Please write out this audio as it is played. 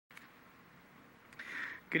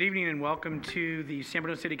Good evening and welcome to the San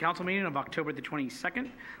Bruno City Council meeting of October the 22nd. I'd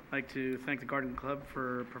like to thank the Garden Club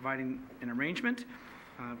for providing an arrangement,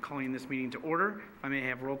 calling this meeting to order. If I may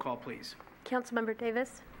have roll call, please. Councilmember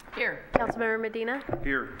Davis. Here. Councilmember Medina.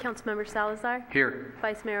 Here. Councilmember Salazar. Here.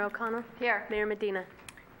 Vice Mayor O'Connell. Here. Mayor Medina.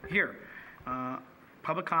 Here.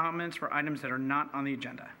 Public comments for items that are not on the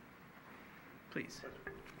agenda. Please.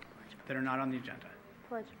 That are not on the agenda.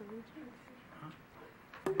 Pledge of Allegiance.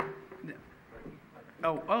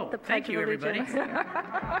 Thank you, everybody.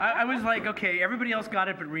 I was like, okay, everybody else got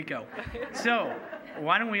it but Rico. So,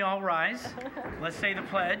 why don't we all rise? Let's say the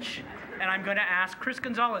pledge. And I'm going to ask Chris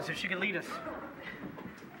Gonzalez if she could lead us.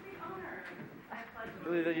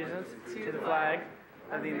 Allegiance to the flag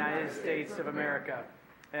of the United States of America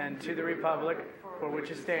and to the republic for which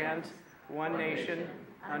it stands, one nation,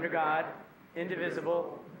 under God,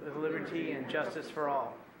 indivisible, with liberty and justice for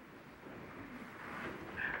all.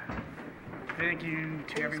 Thank you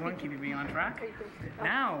to everyone keeping me on track.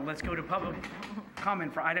 Now, let's go to public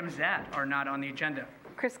comment for items that are not on the agenda.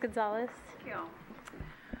 Chris Gonzalez. Thank you.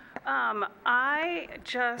 I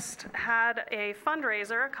just had a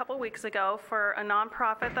fundraiser a couple weeks ago for a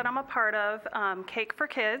nonprofit that I'm a part of, Cake for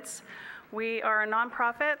Kids. We are a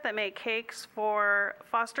nonprofit that make cakes for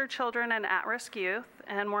foster children and at-risk youth,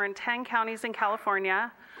 and we're in 10 counties in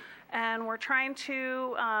California. And we're trying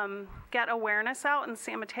to get awareness out in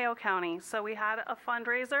San Mateo County. So we had a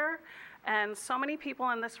fundraiser, and so many people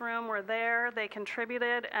in this room were there. They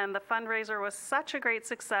contributed, and the fundraiser was such a great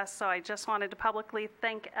success. So I just wanted to publicly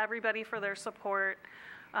thank everybody for their support.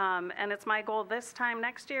 And it's my goal this time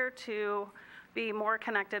next year to be more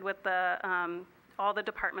connected with all the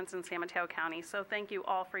departments in San Mateo County. So thank you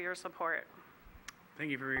all for your support.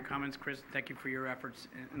 Thank you for your comments, Chris. Thank you for your efforts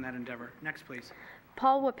in that endeavor. Next, please.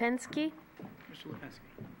 Paul Wapinski. Mr. Lipinski.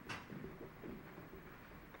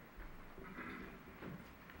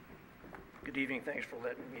 Good evening. Thanks for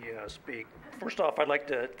letting me speak. First off, I'd like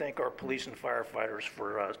to thank our police and firefighters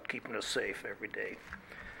for keeping us safe every day.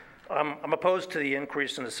 I'm opposed to the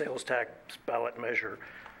increase in the sales tax ballot measure.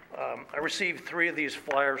 I received 3 of these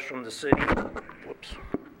flyers from the city. Whoops.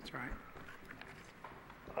 That's right.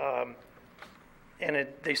 And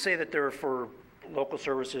they say that they're for local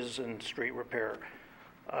services and street repair.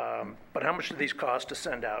 But how much do these cost to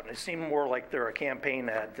send out? And they seem more like they're a campaign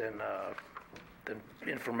ad than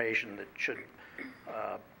information that should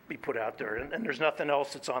be put out there. And there's nothing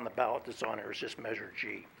else that's on the ballot that's on there. It's just Measure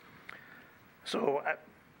G. So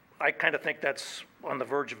I kind of think that's on the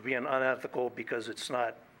verge of being unethical because it's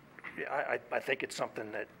not. I think it's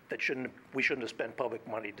something that we shouldn't have spent public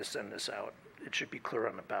money to send this out. It should be clear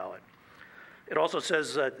on the ballot. It also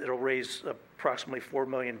says that it'll raise approximately $4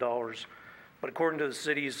 million, but according to the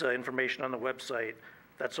city's information on the website,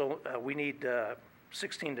 we need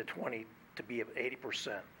 16 to 20 to be at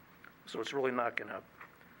 80%. So it's really not going to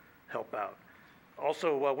help out.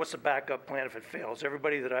 Also, what's the backup plan if it fails?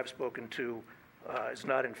 Everybody that I've spoken to is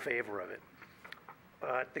not in favor of it.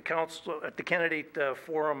 At the candidate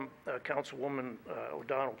forum, Councilwoman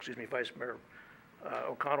Vice Mayor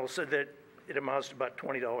O'Connell said that it amounts to about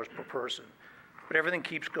 $20 per person. But everything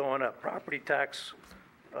keeps going up. Property tax,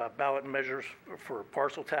 ballot measures for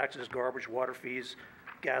parcel taxes, garbage, water fees,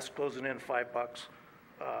 gas closing in $5.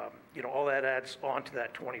 All that adds on to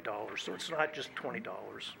that $20. So it's not just $20.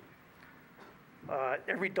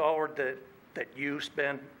 Every dollar that you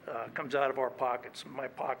spend comes out of our pockets. My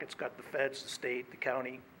pocket's got the feds, the state, the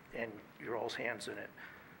county, and your all's hands in it.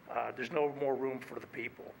 There's no more room for the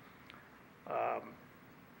people.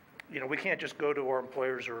 We can't just go to our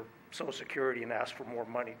employers or Social Security and ask for more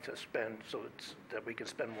money to spend so that we can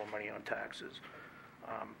spend more money on taxes.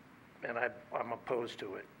 And I'm opposed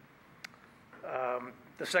to it.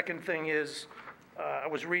 The second thing is, I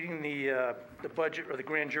was reading the budget or the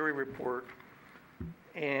grand jury report,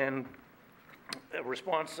 and a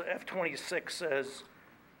response to F-26 says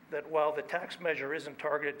that while the tax measure isn't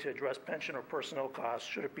targeted to address pension or personnel costs,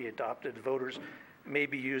 should it be adopted, voters may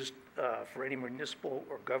be used for any municipal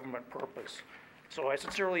or government purpose. So I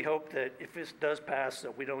sincerely hope that if this does pass,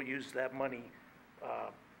 that we don't use that money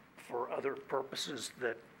for other purposes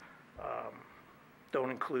that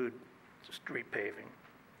don't include street paving.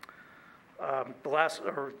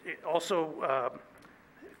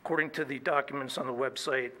 According to the documents on the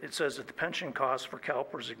website, it says that the pension costs for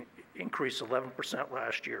CalPERS increased 11%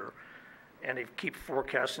 last year, and they keep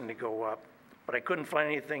forecasting to go up. But I couldn't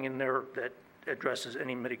find anything in there that addresses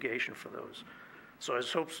any mitigation for those. So I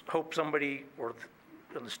just hope somebody or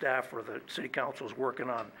the staff or the city council is working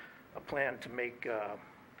on a plan to make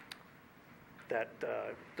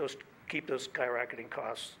keep those skyrocketing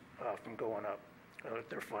costs from going up.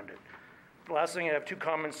 They're funded. The last thing, I have 2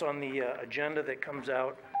 comments on the agenda that comes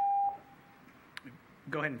out.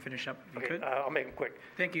 Go ahead and finish up if you Okay, could. I'll make them quick.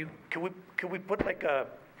 Thank you. Can we put like a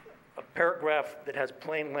paragraph that has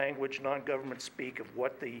plain language, non-government speak of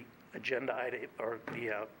what the agenda item, or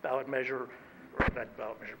the ballot measure, or not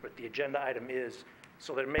ballot measure, but the agenda item is,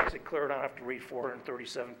 so that it makes it clear, I don't have to read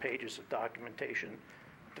 437 pages of documentation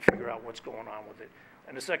to figure out what's going on with it.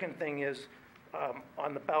 And the second thing is,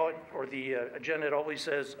 on the ballot or the agenda, it always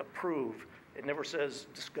says approve. It never says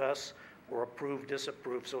discuss or approve,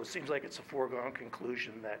 disapprove. So it seems like it's a foregone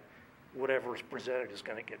conclusion that whatever is presented is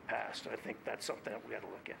going to get passed. I think that's something that we got to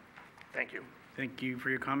look at. Thank you. Thank you for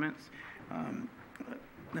your comments.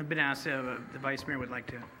 I've been asked if the Vice Mayor would like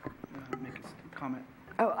to make a comment.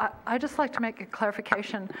 Oh, I just like to make a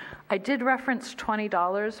clarification. I did reference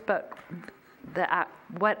 $20, but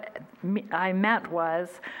what I meant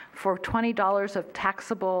was for $20 of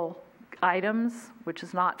taxable items, which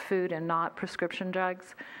is not food and not prescription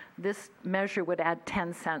drugs, this measure would add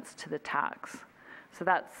 10 cents to the tax. So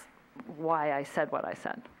that's why I said what I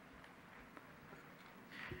said.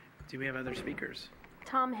 Do we have other speakers?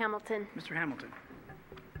 Tom Hamilton. Mr. Hamilton.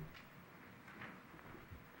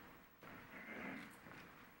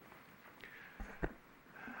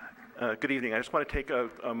 Good evening. I just want to take a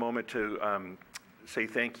moment to say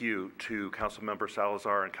thank you to Councilmember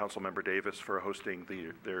Salazar and Councilmember Davis for hosting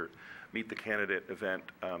their Meet the Candidate event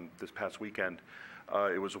this past weekend.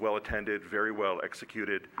 It was well attended, very well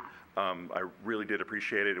executed. I really did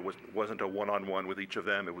appreciate it. It wasn't a one-on-one with each of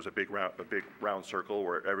them. It was a big round circle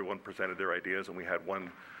where everyone presented their ideas, and we had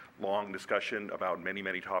one long discussion about many,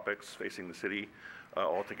 many topics facing the city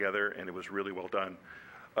all together, and it was really well done.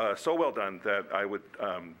 So well done that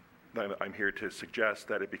I'm here to suggest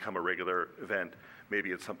that it become a regular event.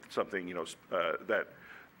 Maybe it's something, that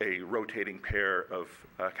a rotating pair of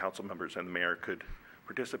council members and the mayor could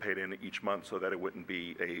participate in each month, so that it wouldn't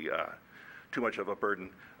be too much of a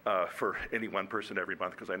burden for any one person every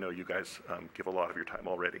month, because I know you guys give a lot of your time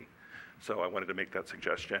already. So I wanted to make that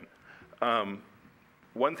suggestion.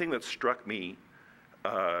 One thing that struck me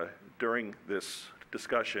during this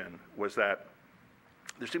discussion was that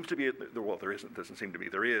there seems to be,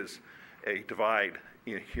 there is a divide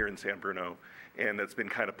here in San Bruno, and that's been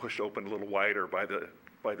kind of pushed open a little wider by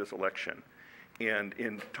this election. And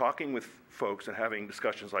in talking with folks and having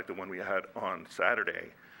discussions like the one we had on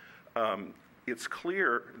Saturday, it's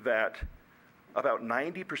clear that about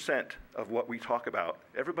 90% of what we talk about,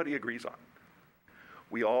 everybody agrees on.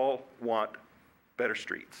 We all want better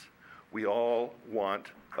streets. We all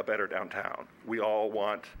want a better downtown. We all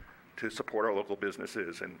want to support our local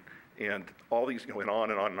businesses and all these, and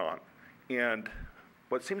on and on and on. And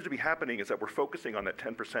what seems to be happening is that we're focusing on that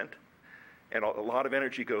 10%, and a lot of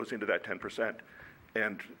energy goes into that 10%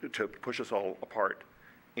 and to push us all apart.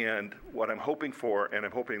 And what I'm hoping for, and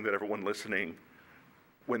I'm hoping that everyone listening,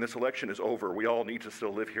 when this election is over, we all need to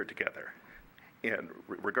still live here together. And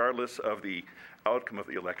regardless of the outcome of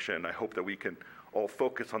the election, I hope that we can all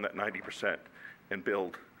focus on that 90% and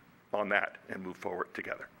build on that and move forward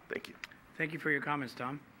together. Thank you. Thank you for your comments,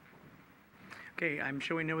 Tom. Okay, I'm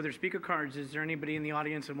showing no other speaker cards. Is there anybody in the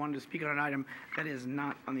audience that wanted to speak on an item that is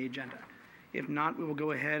not on the agenda? If not, we will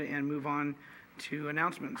go ahead and move on to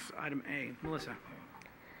announcements. Item A. Melissa.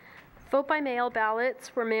 Vote by mail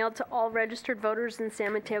ballots were mailed to all registered voters in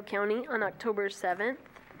San Mateo County on October 7th.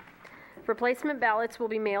 Replacement ballots will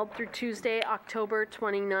be mailed through Tuesday, October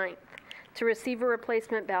 29th. To receive a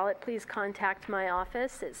replacement ballot, please contact my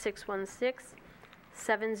office at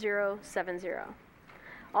 616-7070.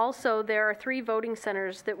 Also, there are 3 voting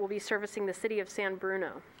centers that will be servicing the city of San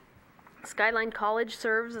Bruno. Skyline College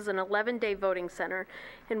serves as an 11-day voting center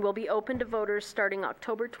and will be open to voters starting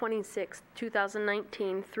October 26,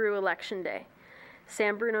 2019 through Election Day.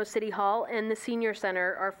 San Bruno City Hall and the Senior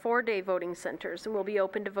Center are 4-day voting centers and will be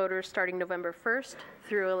open to voters starting November 1st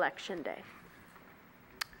through Election Day.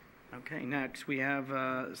 Okay, next we have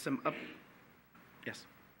Yes.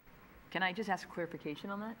 Can I just ask a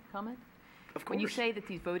clarification on that comment? Of course. When you say that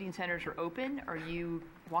these voting centers are open, are you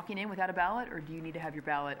walking in without a ballot, or do you need to have your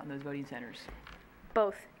ballot on those voting centers?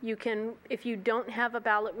 Both. You can, if you don't have a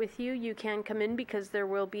ballot with you, you can come in because there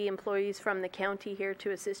will be employees from the county here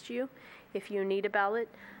to assist you. If you need a ballot,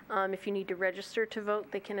 if you need to register to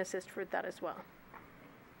vote, they can assist with that as well.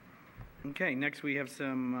 Okay, next we have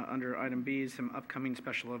some, under item B, some upcoming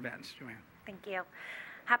special events. Joanne. Thank you.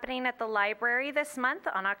 Happening at the library this month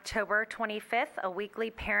on October 25th, a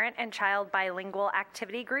weekly parent and child bilingual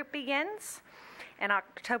activity group begins. And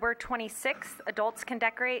October 26th, adults can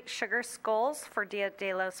decorate sugar skulls for Dia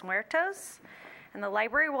de los Muertos. And the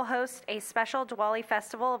library will host a special Diwali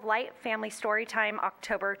Festival of Light family story time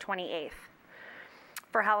October 28th.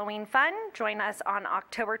 For Halloween fun, join us on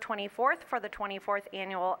October 24th for the 24th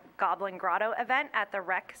annual Goblin Grotto event at the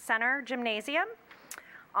Rec Center Gymnasium.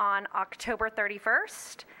 On October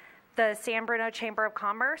 31st, the San Bruno Chamber of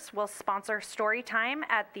Commerce will sponsor story time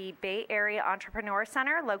at the Bay Area Entrepreneur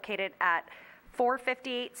Center located at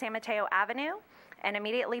 458 San Mateo Avenue, and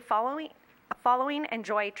immediately following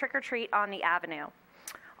enjoy Trick or Treat on the Avenue.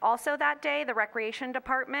 Also that day, the Recreation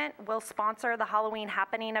Department will sponsor the Halloween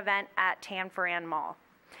Happening event at Tanforan Mall.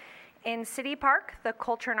 In City Park, the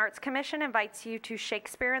Culture and Arts Commission invites you to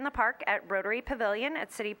Shakespeare in the Park at Rotary Pavilion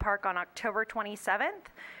at City Park on October 27th.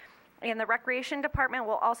 And the Recreation Department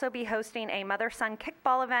will also be hosting a mother-son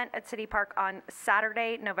kickball event at City Park on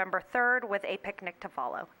Saturday, November 3rd, with a picnic to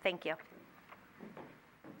follow. Thank you.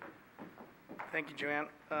 Thank you, Joanne.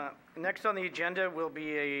 Next on the agenda will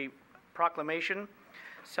be a proclamation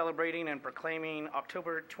celebrating and proclaiming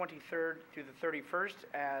October 23rd through the 31st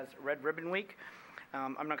as Red Ribbon Week.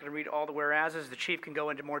 I'm not going to read all the whereases. The chief can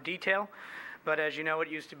go into more detail, but as you know, it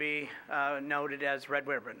used to be noted as Red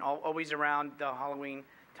Ribbon, always around the Halloween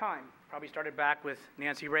time. Probably started back with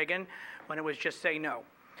Nancy Reagan when it was just say no.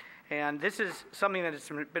 And this is something that has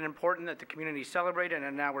been important that the community celebrated,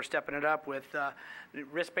 and now we're stepping it up with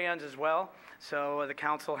wristbands as well. So the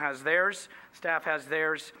council has theirs, staff has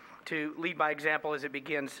theirs, to lead by example as it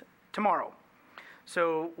begins tomorrow.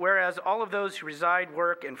 So whereas all of those who reside,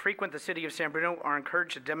 work, and frequent the city of San Bruno are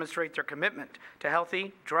encouraged to demonstrate their commitment to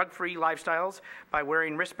healthy, drug-free lifestyles by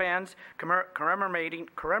wearing wristbands commemorating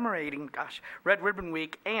Red Ribbon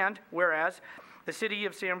Week, and whereas the city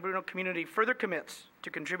of San Bruno community further commits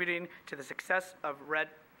to contributing to the success of Red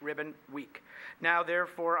Ribbon Week. Now,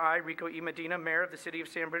 therefore, I, Rico E. Medina, Mayor of the City of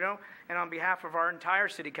San Bruno, and on behalf of our entire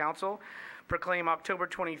City Council, proclaim October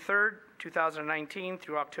 23rd, 2019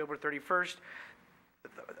 through October 31st,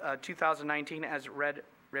 2019 as Red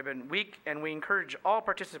Ribbon Week, and we encourage all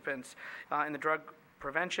participants in the drug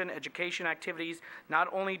prevention education activities,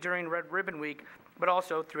 not only during Red Ribbon Week, but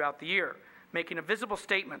also throughout the year, making a visible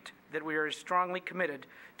statement that we are strongly committed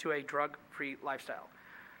to a drug-free lifestyle.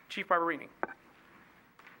 Chief Barberini.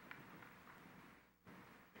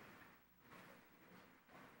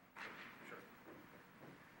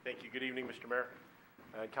 Thank you. Good evening, Mr. Mayor,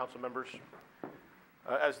 council members.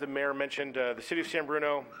 As the mayor mentioned, the City of San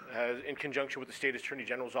Bruno has, in conjunction with the State Attorney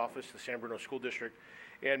General's Office, the San Bruno School District,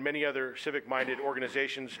 and many other civic-minded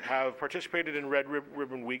organizations have participated in Red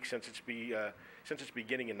Ribbon Week since its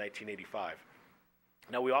beginning in 1985.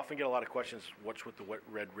 Now, we often get a lot of questions, what's with the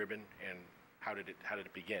red ribbon and how did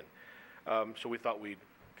it begin? So we thought we'd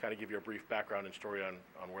kind of give you a brief background and story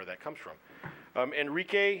on where that comes from.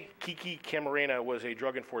 Enrique Kiki Camarena was a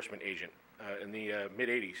drug enforcement agent in the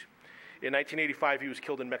mid-'80s. In 1985, he was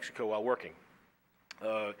killed in Mexico while working.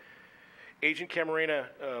 Agent Camarena's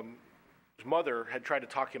mother had tried to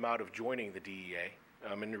talk him out of joining the DEA,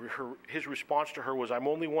 and his response to her was, "I'm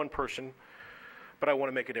only one person, but I want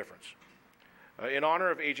to make a difference." In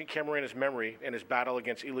honor of Agent Camarena's memory and his battle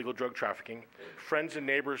against illegal drug trafficking, friends and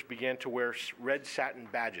neighbors began to wear red satin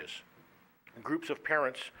badges. Groups of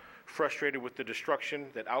parents, frustrated with the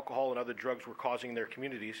destruction that alcohol and other drugs were causing in their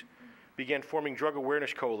communities, began forming drug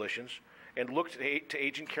awareness coalitions and looked to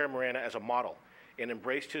Agent Camarena as a model and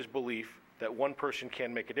embraced his belief that one person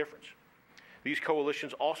can make a difference. These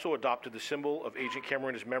coalitions also adopted the symbol of Agent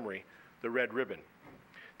Camarena's memory, the red ribbon.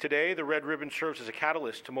 Today, the red ribbon serves as a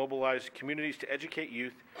catalyst to mobilize communities to educate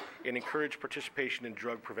youth and encourage participation in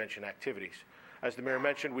drug prevention activities. As the mayor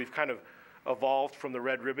mentioned, we've kind of evolved from the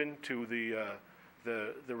red ribbon to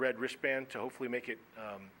the red wristband to hopefully make it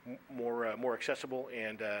more accessible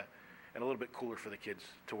and a little bit cooler for the kids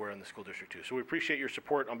to wear in the school district too. So we appreciate your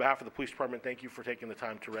support. On behalf of the police department, thank you for taking the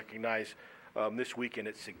time to recognize this week and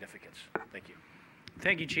its significance. Thank you.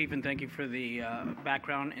 Thank you, Chief, and thank you for the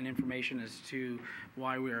background and information as to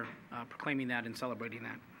why we're proclaiming that and celebrating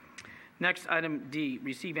that. Next, item D,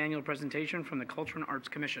 receive annual presentation from the Culture and Arts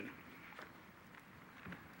Commission.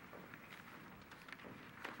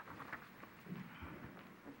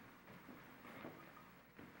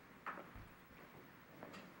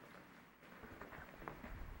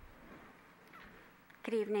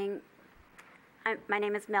 Good evening. My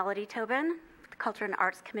name is Melody Tobin, the Culture and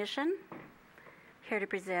Arts Commission, here to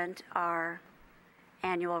present our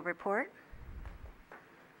annual report.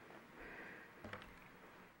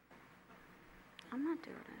 I'm not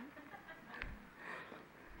doing it.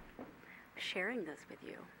 I'm sharing this with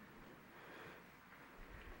you.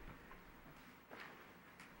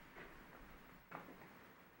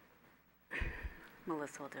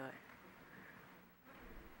 Melissa will do it.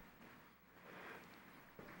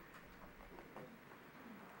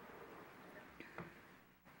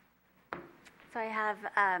 So I have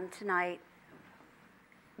tonight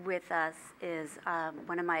with us is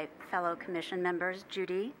one of my fellow commission members,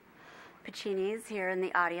 Judy Pacini, is here in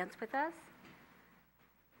the audience with us.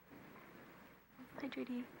 Hi,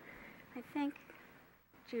 Judy. I think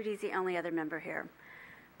Judy's the only other member here.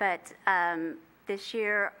 But this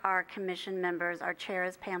year, our commission members, our chair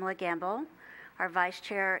is Pamela Gamble. Our vice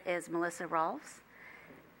chair is Melissa Rolfs.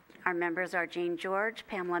 Our members are Jean George,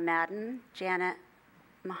 Pamela Madden, Janet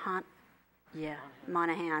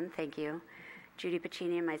Monahan, thank you, Judy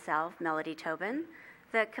Pacini, and myself, Melody Tobin.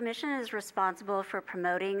 The commission is responsible for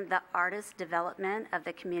promoting the artist development of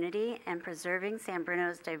the community and preserving San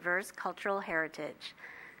Bruno's diverse cultural heritage.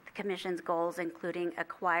 The commission's goals including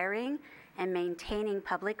acquiring and maintaining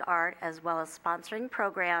public art, as well as sponsoring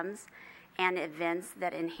programs and events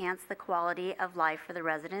that enhance the quality of life for the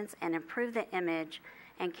residents and improve the image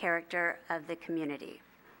and character of the community.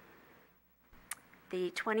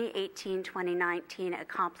 The 2018-2019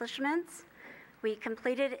 accomplishments: we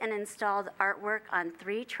completed and installed artwork on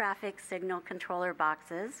 3 traffic signal controller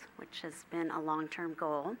boxes, which has been a long-term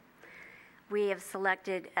goal. We have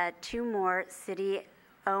selected 2 more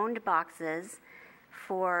city-owned boxes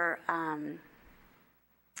for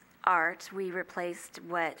art. We replaced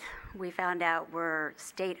what we found out were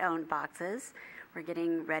state-owned boxes. We're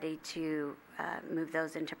getting ready to move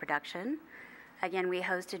those into production. Again, we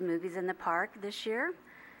hosted Movies in the Park this year.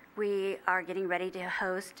 We are getting ready to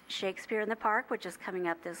host Shakespeare in the Park, which is coming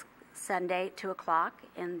up this Sunday, 2 o'clock,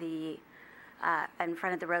 in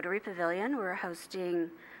front of the Rotary Pavilion. We're hosting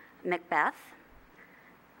Macbeth.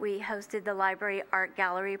 We hosted the Library Art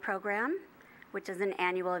Gallery program, which is an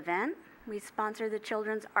annual event. We sponsored the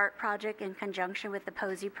Children's Art Project in conjunction with the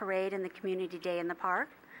Posey Parade and the Community Day in the Park.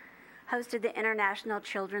 Hosted the International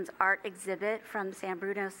Children's Art Exhibit from San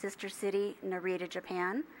Bruno's sister city, Narita,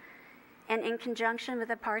 Japan. And in conjunction with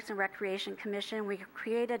the Parks and Recreation Commission, we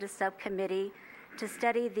created a subcommittee to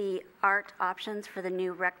study the art options for the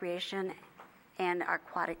new Recreation and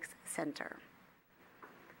Aquatics Center.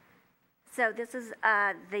 So this is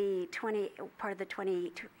part of the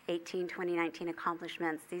 2018-2019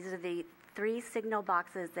 accomplishments. These are the 3 signal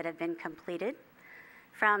boxes that have been completed.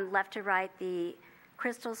 From left to right, the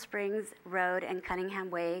Crystal Springs Road and Cunningham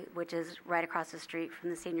Way, which is right across the street from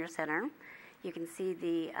the Senior Center. You can see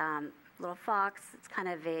the little fox. It's kind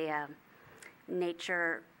of a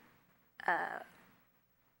nature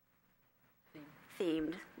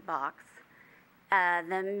themed box.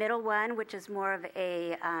 The middle one, which is more of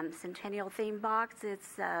a centennial theme box,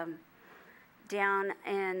 it's down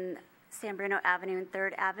in San Bruno Avenue and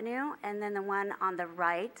 3rd Avenue. And then the one on the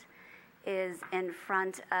right is in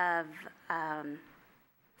front of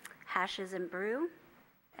Hashes and Brew.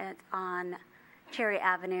 It's on Cherry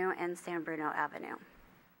Avenue and San Bruno Avenue.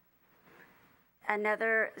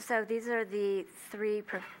 So these are the 3,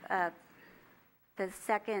 the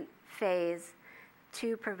second phase,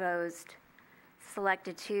 2 proposed,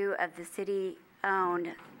 selected 2 of the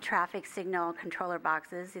city-owned traffic signal controller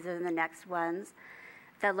boxes. These are the next ones.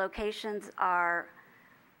 The locations are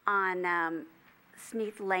on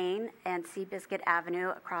Sneath Lane and Seabiscuit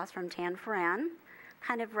Avenue across from Tan Foran,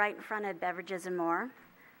 kind of right in front of Beverages and More.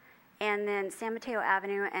 And then San Mateo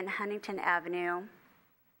Avenue and Huntington Avenue,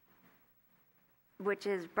 which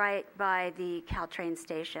is right by the Caltrain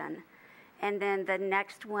station. And then the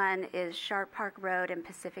next one is Sharp Park Road and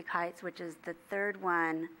Pacific Heights, which is the 3rd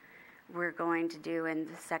one we're going to do in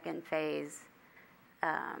the second phase,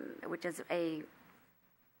 which is a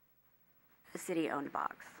city-owned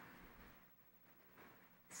box.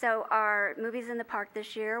 So our movies in the park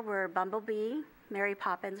this year were Bumblebee, Mary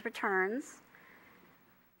Poppins Returns.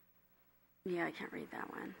 Yeah, I can't read that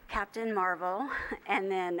one. Captain Marvel,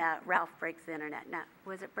 and then Ralph Breaks the Internet. No,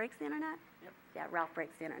 was it Breaks the Internet? Yep. Yeah, Ralph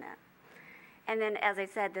Breaks the Internet. And then, as I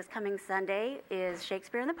said, this coming Sunday is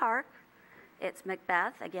Shakespeare in the Park. It's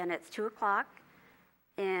Macbeth. Again, it's 2 o'clock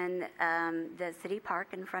in the city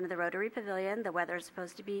park in front of the Rotary Pavilion. The weather is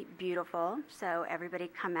supposed to be beautiful, so everybody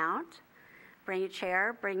come out. Bring a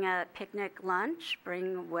chair, bring a picnic lunch,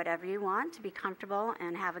 bring whatever you want to be comfortable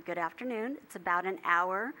and have a good afternoon. It's about an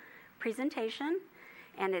hour presentation,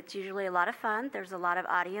 and it's usually a lot of fun. There's a lot of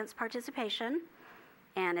audience participation,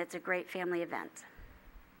 and it's a great family event.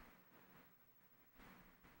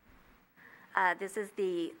 This is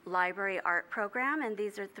the library art program, and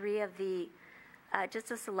these are 3 of the,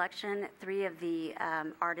 just a selection, 3 of the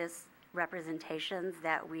artist representations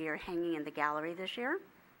that we are hanging in the gallery this year.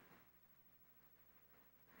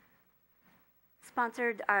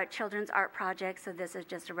 Sponsored our children's art project, so this is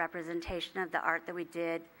just a representation of the art that we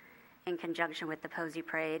did in conjunction with the Posey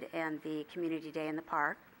Parade and the Community Day in the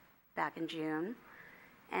Park back in June.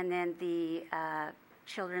 and then the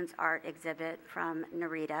children's art exhibit from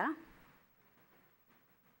Narita.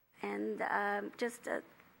 And just to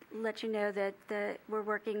let you know that we're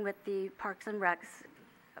working with the Parks and Recs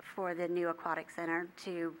for the new aquatic center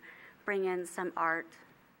to bring in some art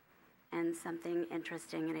and something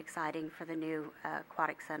interesting and exciting for the new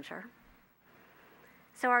aquatic center.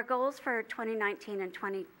 So our goals for 2019 and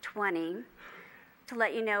 2020, to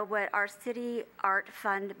let you know what our city art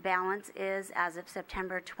fund balance is as of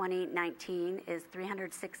September 2019 is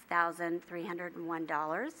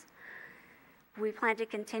 $306,301. We plan to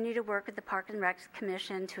continue to work with the Park and Rec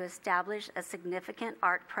Commission to establish a significant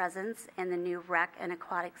art presence in the new rec and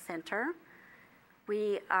aquatic center.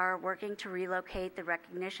 We are working to relocate the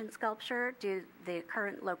recognition sculpture to the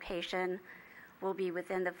current location will be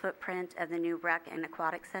within the footprint of the new rec and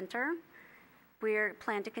aquatic center. We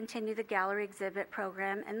plan to continue the gallery exhibit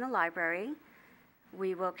program in the library.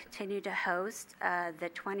 We will continue to host the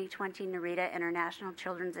 2020 Narita International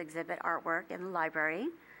Children's Exhibit artwork in the library.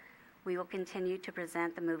 We will continue to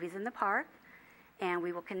present the movies in the park, and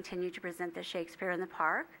we will continue to present the Shakespeare in the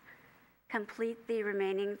park. Complete the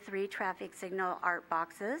remaining 3 traffic signal art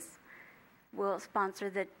boxes. We'll sponsor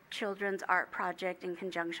the Children's Art Project in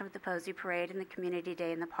conjunction with the Posey Parade and the Community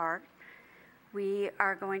Day in the park. We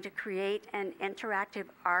are going to create an interactive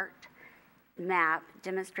art map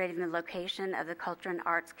demonstrating the location of the Culture and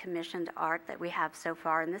Arts commissioned art that we have so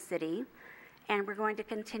far in the city. And we're going to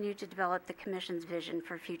continue to develop the Commission's vision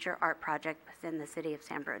for future art projects within the city of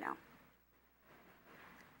San Bruno.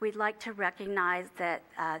 We'd like to recognize that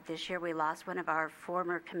this year we lost one of our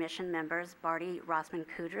former Commission members, Barty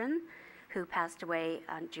Rossman-Kudrin, who passed away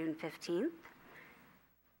on June 15th.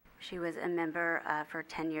 She was a member for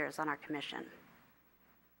 10 years on our Commission.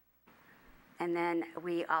 And then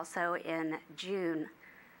we also, in June,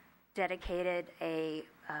 dedicated a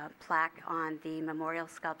plaque on the memorial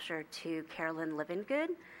sculpture to Carolyn Livingood,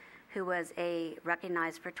 who was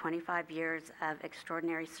recognized for 25 years of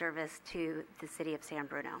extraordinary service to the city of San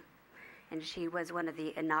Bruno. And she was one of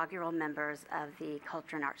the inaugural members of the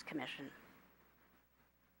Culture and Arts Commission.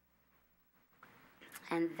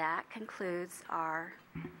 And that concludes our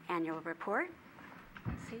annual report.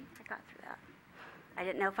 See, I got through that. I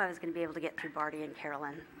didn't know if I was going to be able to get through Barty and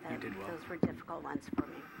Carolyn. You did well. Those were difficult ones for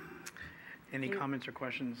me. Any comments or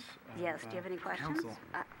questions? Yes, do you have any questions? Council.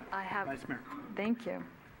 I have. Vice Mayor. Thank you.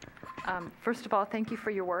 First of all, thank you for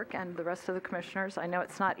your work and the rest of the commissioners. I know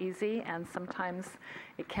it's not easy, and sometimes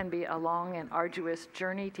it can be a long and arduous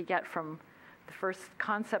journey to get from the first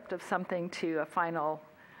concept of something to a final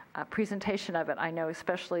presentation of it. I know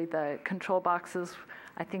especially the control boxes,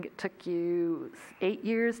 I think it took you 8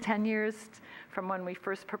 years, 10 years from when we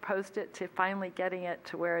first proposed it to finally getting it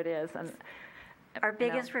to where it is. And our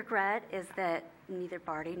biggest regret is that neither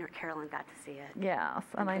Barty nor Carolyn got to see it. Yes,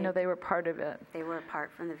 and I know they were part of it. They were a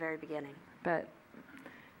part from the very beginning. But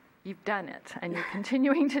you've done it, and you're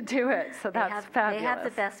continuing to do it, so that's fabulous. They have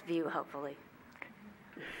the best view, hopefully.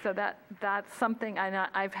 So that's something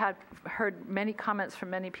I've heard many comments from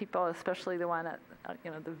many people, especially the one at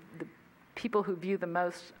the people who view the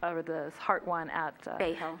most are the Heart one at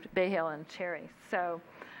Bay Hill and Cherry. So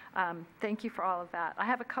thank you for all of that. I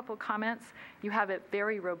have a couple comments. You have a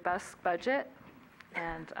very robust budget,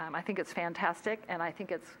 and I think it's fantastic, and I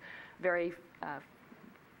think it's very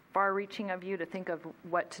far-reaching of you to think of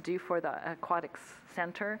what to do for the aquatics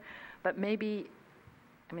center. But maybe,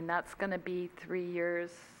 that's going to be 3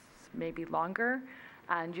 years, maybe longer,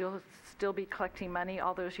 and you'll still be collecting money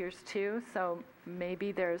all those years too. So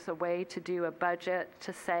maybe there's a way to do a budget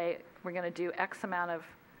to say we're going to do X amount of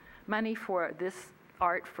money for this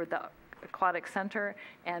art for the aquatic center,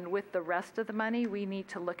 and with the rest of the money we need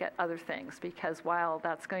to look at other things, because while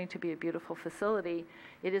that's going to be a beautiful facility,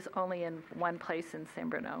 it is only in one place in San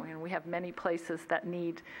Bruno, and we have many places that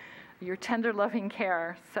need your tender loving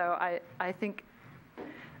care. So I think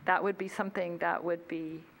that would be something that would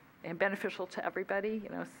be beneficial to everybody.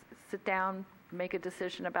 Sit down, make a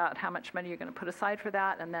decision about how much money you're going to put aside for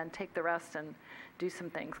that, and then take the rest and do some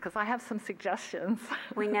things, because I have some suggestions.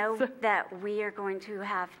 We know that we are going to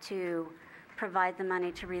have to provide the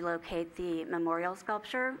money to relocate the memorial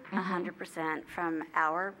sculpture 100% from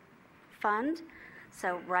our fund.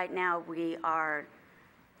 So right now we are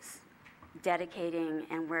dedicating,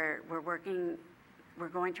 and we're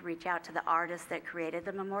going to reach out to the artist that created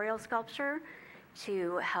the memorial sculpture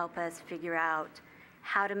to help us figure out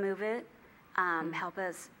how to move it, help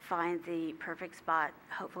us find the perfect spot,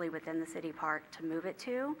 hopefully within the city park, to move it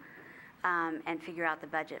to, and figure out the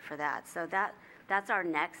budget for that. So that's our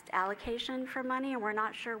next allocation for money, and we're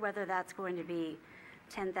not sure whether that's going to be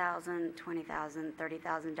 $10,000, $20,000,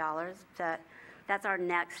 $30,000. that's our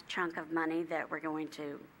next chunk of money that we're going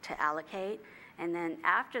to allocate. And then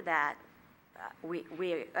after that, we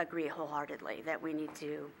agree wholeheartedly that we need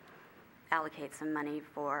to allocate some money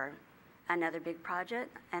for another big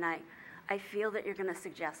project. And I feel that you're going to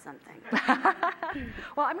suggest something.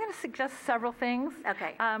 Well, I'm going to suggest several things.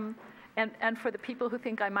 Okay. And for the people who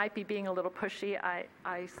think I might be being a little pushy, I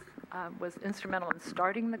was instrumental in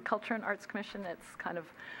starting the Culture and Arts Commission. It's kind of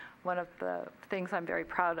one of the things I'm very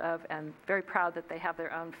proud of, and very proud that they have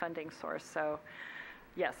their own funding source. So,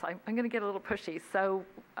 yes, I'm going to get a little pushy. So,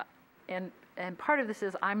 and part of this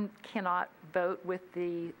is I cannot vote with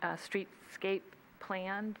the streetscape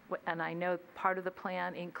plan, and I know part of the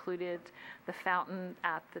plan included the fountain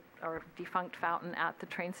or defunct fountain at the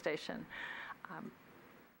train station.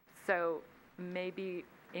 So maybe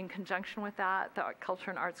in conjunction with that, the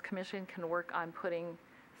Culture and Arts Commission can work on putting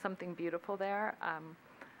something beautiful there.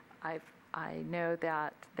 I know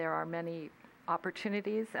that there are many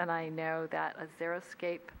opportunities, and I know that a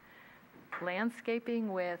xeriscape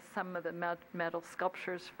landscaping with some of the metal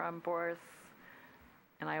sculptures from Boris,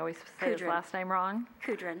 and I always say his last name wrong.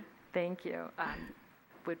 Kudrin. Thank you. I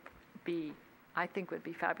think would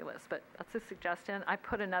be fabulous, but that's a suggestion. I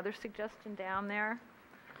put another suggestion down there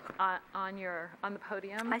on the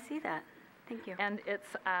podium. I see that. Thank you. And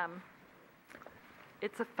it's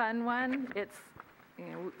a fun one. It's,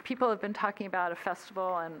 people have been talking about a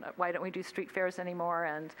festival and why don't we do street fairs anymore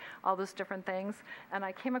and all those different things. And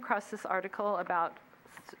I came across this article about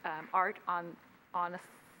art on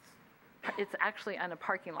it's actually on a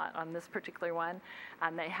parking lot on this particular one,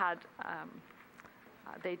 and they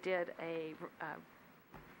did a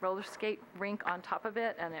roller skate rink on top of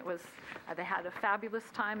it, and it was they had a fabulous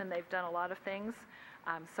time, and they've done a lot of things.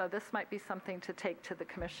 So this might be something to take to the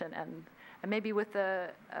commission, and maybe with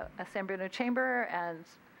a San Bruno Chamber, and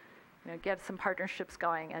get some partnerships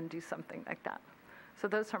going and do something like that. So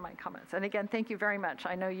those are my comments. And again, thank you very much.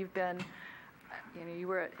 I know you've been, you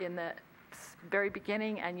were in the very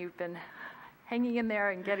beginning, and you've been hanging in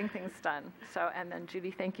there and getting things done. So, and then Judy,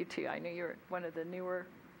 thank you too. I know you're one of the newer,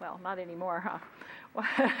 well, not anymore, huh?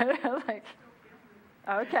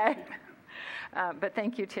 Okay. But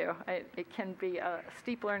thank you too. It can be a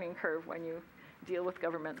steep learning curve when you deal with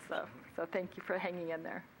government stuff. So thank you for hanging in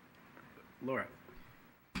there. Laura.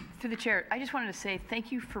 Through the chair, I just wanted to say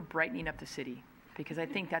thank you for brightening up the city, because I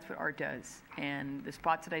think that's what art does. And the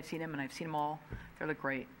spots that I've seen them, and I've seen them all, they look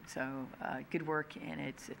great. So good work, and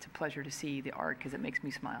it's a pleasure to see the art because it makes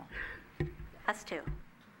me smile. Us too.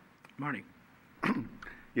 Marty.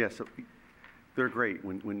 Yes, they're great.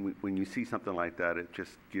 When you see something like that, it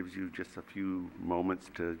just gives you just a few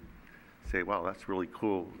moments to say, wow, that's really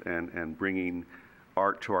cool, and bringing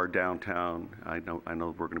art to our downtown. I know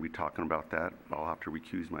we're going to be talking about that. I'll have to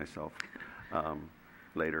recuse myself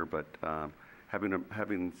later, but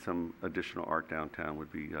having some additional art downtown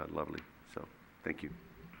would be lovely. So thank you.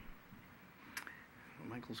 Well,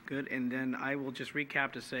 Michael's good. And then I will just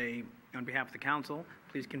recap to say, on behalf of the council,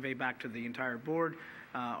 please convey back to the entire board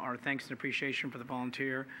our thanks and appreciation for the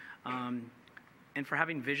volunteer and for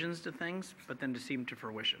having visions to things, but then to see them to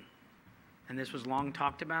fruition. And this was long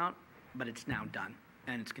talked about, but it's now done,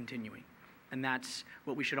 and it's continuing. And that's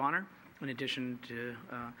what we should honor, in addition to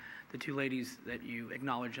the two ladies that you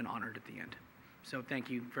acknowledged and honored at the end. So thank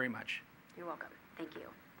you very much. You're welcome. Thank you.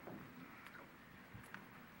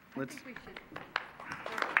 Let's.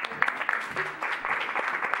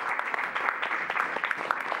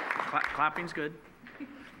 Clapping's good.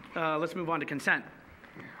 Let's move on to consent.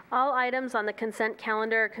 All items on the consent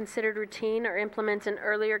calendar are considered routine or implement an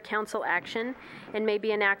earlier council action and may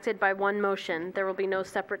be enacted by one motion. There will be no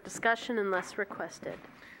separate discussion unless requested.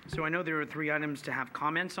 So I know there are 3 items to have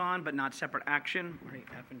comments on, but not separate action. Right,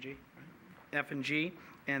 F and G. F and G,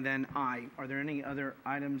 and then I. Are there any other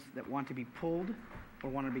items that want to be pulled or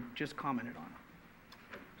want to be just commented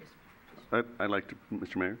on? I'd like to,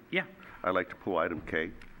 Mr. Mayor? Yeah. I'd like to pull item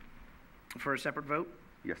K. For a separate vote?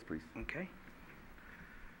 Yes, please. Okay.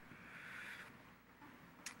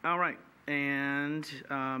 All right, and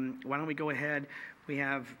why don't we go ahead? We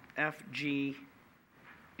have F, G,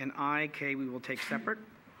 and I. K we will take separate.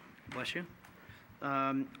 Bless you.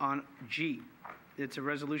 On G, it's a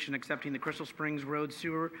resolution accepting the Crystal Springs Road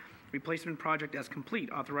Sewer Replacement Project as complete,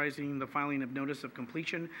 authorizing the filing of notice of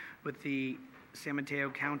completion with the San Mateo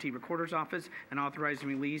County Recorder's Office, and authorizing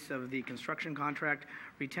release of the construction contract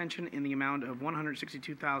retention in the amount of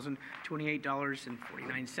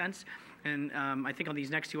 $162,028.49. And I think on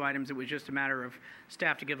these next 2 items, it was just a matter of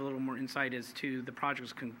staff to give a little more insight as to the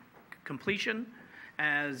project's completion,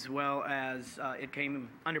 as well as it came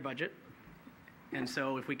under budget, And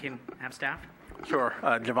so if we can have staff. Sure.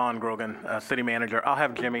 Javon Grogan, City Manager. I'll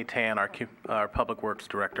have Jimmy Tan, our Public Works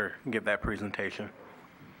Director, give that presentation.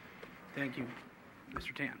 Thank you.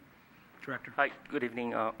 Mr. Tan, Director. Hi, good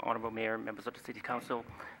evening, Honorable Mayor, members of the City Council.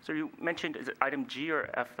 So you mentioned, is it item G or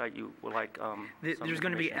F that you would like There's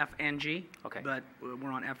going to be F and G, okay, but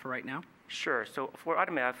we're on F for right now. Sure. So for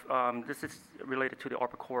item F, this is related to the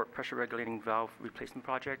Arbor Court Pressure Regulating Valve Replacement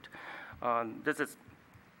Project. This is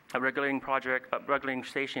a regulating project. A regulating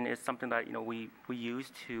station is something that we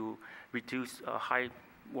use to reduce high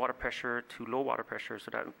water pressure to low water pressure, so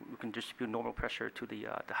that we can distribute normal pressure to the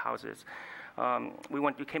houses. We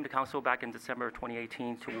came to council back in December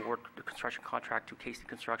 2018 to award the construction contract to Casey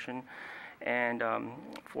Construction, and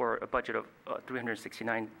for a budget of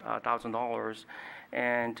 $369,000.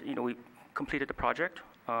 And we completed the project,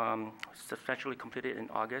 substantially completed in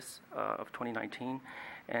August of 2019,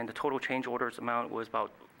 and the total change orders amount was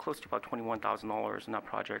close to about $21,000 in that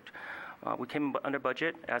project. We came under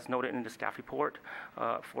budget, as noted in the staff report,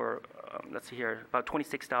 for, let's see here, about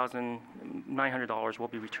 $26,900 will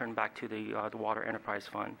be returned back to the Water Enterprise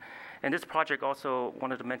Fund. And this project also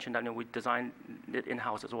wanted to mention that we designed it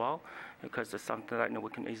in-house as well, because it's something that we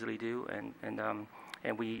can easily do, and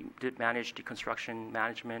we did manage the construction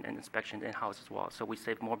management and inspection in-house as well. So we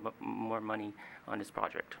saved more money on this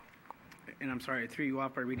project. And I'm sorry, I threw you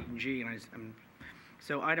off by reading G, and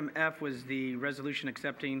so item F was the resolution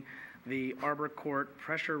accepting the Arbor Court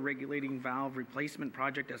Pressure Regulating Valve Replacement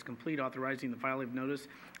Project as complete, authorizing the filing of notice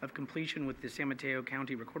of completion with the San Mateo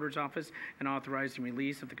County Recorder's Office, and authorizing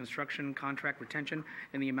release of the construction contract retention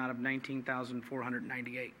in the amount of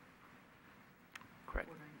 $19,498. Correct.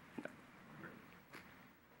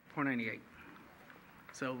 $498.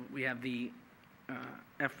 So we have the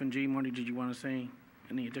F and G. Marty, did you want to say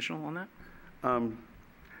any additional on that?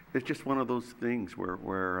 It's just one of those things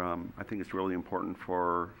where I think it's really important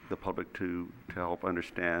for the public to help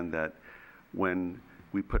understand that when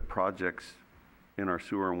we put projects in our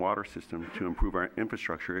sewer and water system to improve our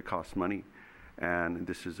infrastructure, it costs money. And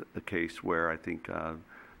this is a case where I think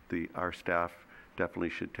our staff definitely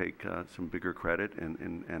should take some bigger credit,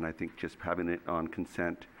 and I think just having it on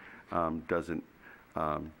consent doesn't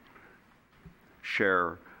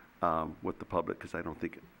share with the public, because I don't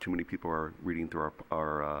think too many people are reading through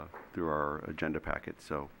our agenda packet.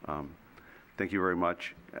 So thank you very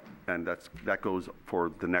much, and that goes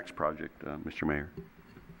for the next project, Mr. Mayor.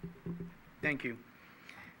 Thank you.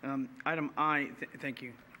 Item I, thank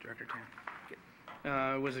you, Director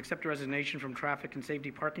Tan, was accept a resignation from Traffic and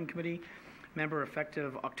Safety Parking Committee member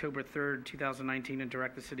effective October 3rd, 2019, and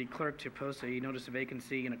direct the city clerk to post a notice of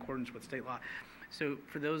vacancy in accordance with state law. So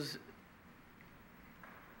for those.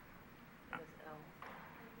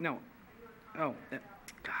 No. Oh,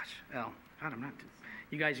 gosh, L. God, I'm not.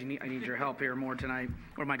 You guys, I need your help here more tonight,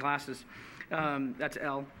 or my glasses. That's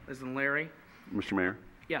L, as in Larry. Mr. Mayor?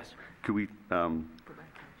 Yes. Could we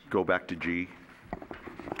go back to G?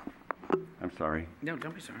 I'm sorry. No,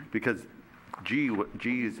 don't be sorry. Because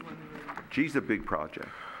G's a big project.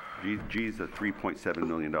 G is a $3.7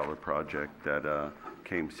 million project that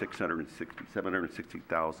came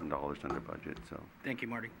 $760,000 under budget. So. Thank you,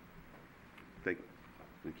 Marty.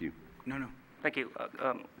 Thank you. No. Thank you.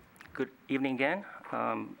 Good evening again.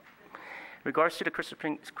 Regards to the Crystal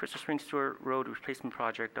Springs Sewer Road Replacement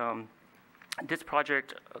Project, this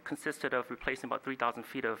project consisted of replacing about 3,000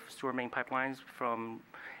 feet of sewer main pipelines from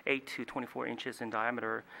 8 to 24 inches in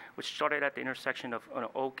diameter, which started at the intersection of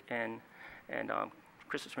Oak and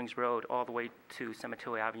Crystal Springs Road all the way to San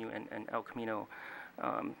Mateo Avenue and El Camino.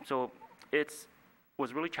 So it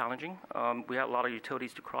was really challenging. We had a lot of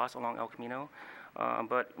utilities to cross along El Camino.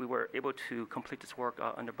 But we were able to complete this work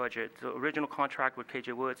under budget. The original contract with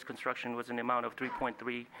KJ Woods Construction was in the amount of $3.3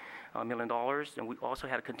 million, and we also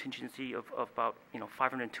had a contingency of about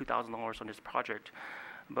 $502,000 on this project.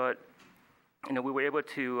 But we were able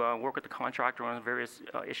to work with the contractor on various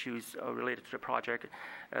issues related to the project,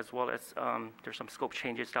 as well as there's some scope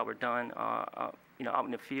changes that were done out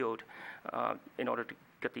in the field in order to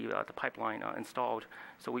get the pipeline installed.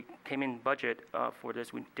 So we came in budget for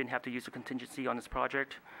this. We didn't have to use a contingency on this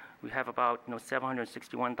project. We have about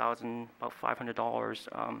 $761,000, about $500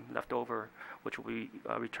 left over, which will be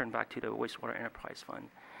returned back to the Wastewater Enterprise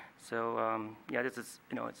Fund. So this is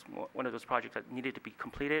it's one of those projects that needed to be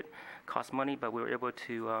completed, cost money, but we were able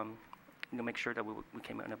to make sure that we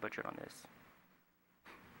came in under budget on this.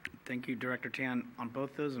 Thank you, Director Tan, on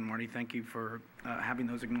both those, and Marty, thank you for having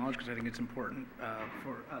those acknowledged, because I think it's important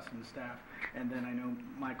for us and the staff. And then I know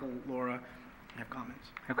Michael, Laura have comments.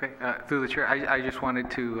 Okay, through the chair, I just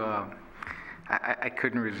wanted to, I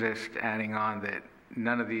couldn't resist adding on that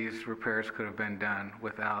none of these repairs could have been done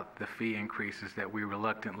without the fee increases that we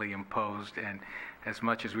reluctantly imposed. And as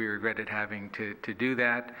much as we regretted having to do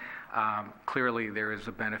that, clearly there is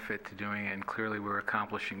a benefit to doing it, and clearly we're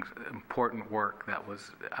accomplishing important work that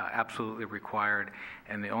was absolutely required,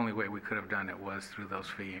 and the only way we could have done it was through those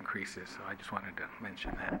fee increases. So I just wanted to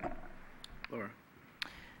mention that. Laura.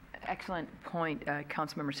 Excellent point,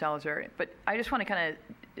 Councilmember Salazar. But I just want to kind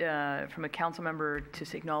of, from a council member,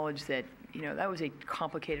 to acknowledge that, you know, that was a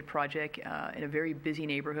complicated project in a very busy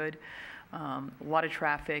neighborhood. A lot of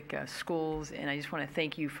traffic, schools, and I just want to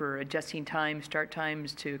thank you for adjusting start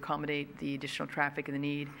times to accommodate the additional traffic and the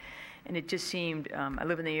need. And it just seemed, I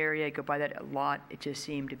live in the area, I go by that a lot, it just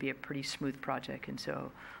seemed to be a pretty smooth project. And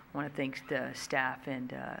so I want to thank the staff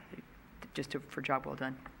and for a job well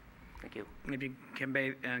done. Thank you. Maybe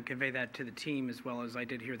convey that to the team, as well as I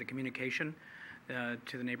did hear the communication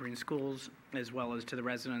to the neighboring schools, as well as to the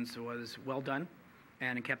residents, was well done.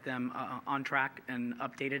 And it kept them on track and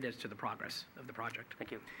updated as to the progress of the project. Thank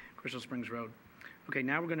you. Crystal Springs Road. Okay,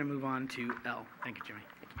 now we're going to move on to L. Thank you, Jimmy.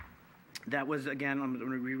 That was, again, I'm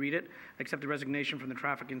going to reread it. Accept the resignation from the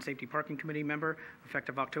Traffic and Safety Parking Committee member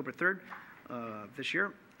effective October 3rd this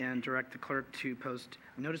year, and direct the clerk to post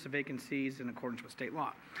a notice of vacancies in accordance with state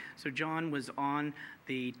law. So John was on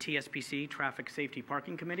the TSPC, Traffic Safety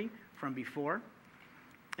Parking Committee, from before,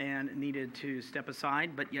 and needed to step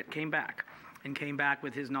aside, but yet came back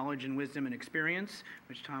with his knowledge and wisdom and experience,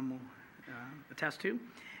 which Tom will attest to,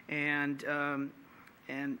 and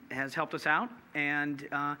has helped us out, and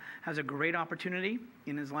has a great opportunity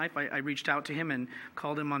in his life. I reached out to him and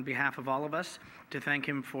called him on behalf of all of us to thank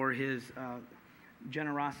him for his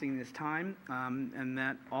generosity in his time, and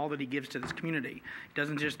that all that he gives to this community. He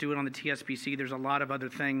doesn't just do it on the TSPC. There's a lot of other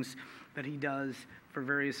things that he does for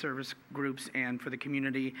various service groups and for the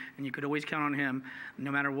community, and you could always count on him.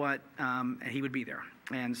 No matter what, he would be there.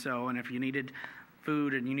 And so, and if you needed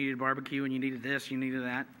food and you needed barbecue and you needed this, you needed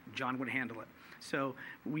that, John would handle it. So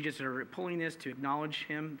we just are pulling this to acknowledge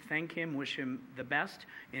him, thank him, wish him the best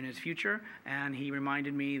in his future, and he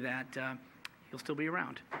reminded me that he'll still be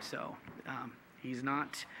around. So he's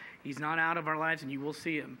not out of our lives, and you will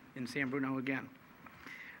see him in San Bruno again.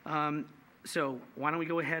 So why don't we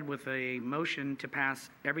go ahead with a motion to pass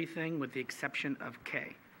everything with the exception of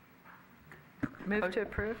K. Move to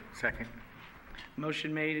approve. Second.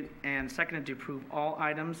 Motion made and seconded to approve all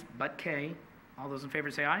items but K. All those in favor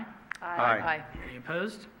say aye. Aye. Any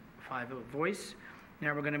opposed? 5-vote voice.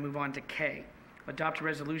 Now we're going to move on to K. Adopt a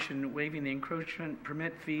resolution waiving the encroachment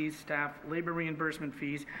permit fees, staff labor reimbursement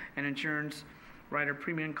fees, and insurance rider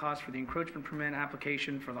premium costs for the encroachment permit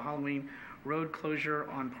application for the Halloween road closure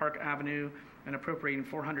on Park Avenue, and appropriating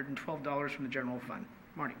 $412 from the general fund.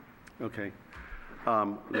 Marty. Okay.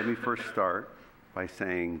 Let me first start by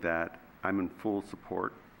saying that I'm in full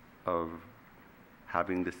support of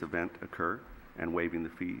having this event occur and waiving the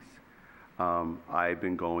fees. I've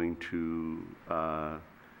been going to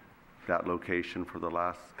that location for the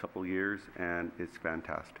last couple years, and it's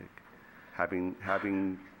fantastic.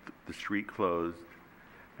 Having the street closed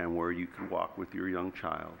and where you can walk with your young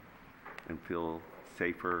child and feel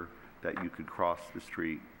safer that you could cross the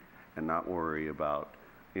street and not worry about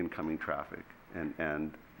incoming traffic.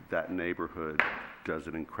 And that neighborhood does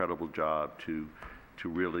an incredible job to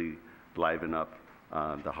really liven up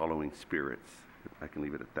the Halloween spirits. I can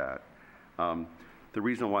leave it at that. The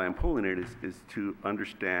reason why I'm pulling it is to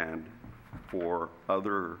understand for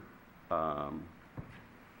other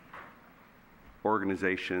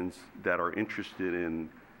organizations that are interested in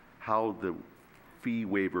how the fee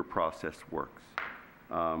waiver process works.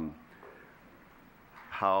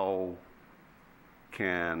 How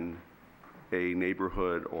can a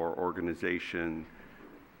neighborhood or organization,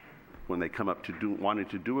 when they come up to wanting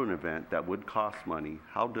to do an event that would cost money,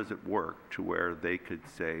 how does it work to where they could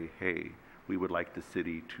say, hey, we would like the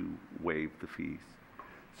city to waive the fees?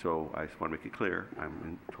 So I just want to make it clear, I'm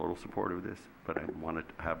in total support of this, but I wanted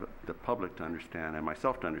to have the public to understand and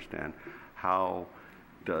myself to understand, how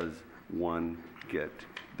does one get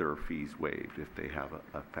their fees waived if they have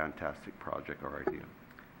a fantastic project or idea?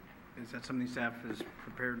 Is that something staff is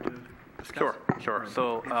prepared to discuss? Sure.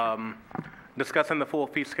 So discussing the full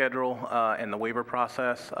fee schedule and the waiver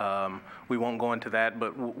process, we won't go into that,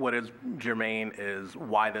 but what is germane is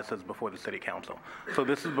why this is before the City Council. So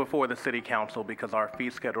this is before the City Council because our fee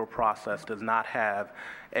schedule process does not have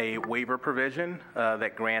a waiver provision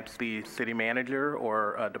that grants the city manager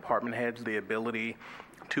or department heads the ability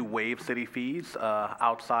to waive city fees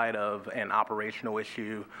outside of an operational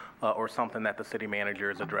issue or something that the city manager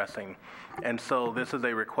is addressing. And so this is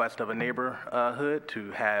a request of a neighborhood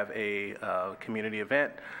to have a community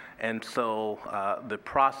event. And so the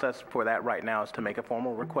process for that right now is to make a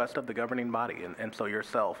formal request of the governing body, and so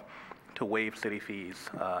yourself, to waive city fees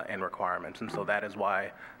and requirements. And so that is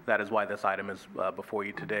why this item is before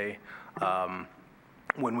you today.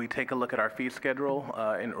 When we take a look at our fee schedule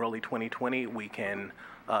in early 2020, we can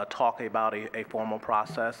talk about a formal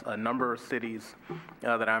process. A number of cities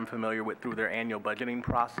that I'm familiar with through their annual budgeting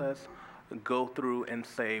process go through and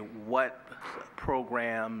say what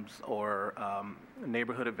programs or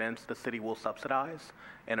neighborhood events the city will subsidize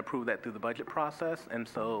and approve that through the budget process. And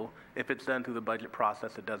so if it's done through the budget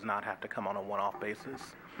process, it does not have to come on a one-off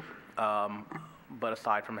basis. But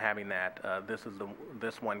aside from having that,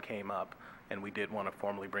 this one came up, and we did want to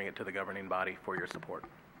formally bring it to the governing body for your support.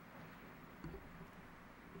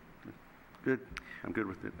 Good. I'm good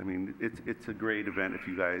with it. I mean, it's a great event if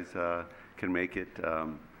you guys can make it.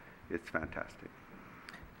 It's fantastic.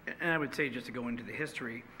 And I would say, just to go into the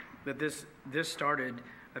history, that this started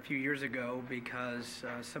a few years ago because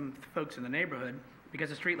some folks in the neighborhood, because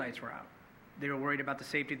the streetlights were out, they were worried about the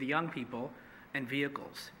safety of the young people and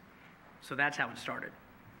vehicles. So that's how it started.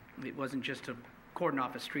 It wasn't just to cordon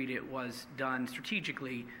off a street. It was done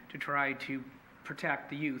strategically to try to protect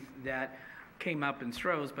the youth that came up in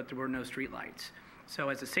Strohs, but there were no streetlights. So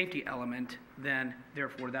as a safety element, then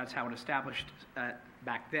therefore that's how it established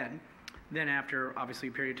back then. Then after, obviously,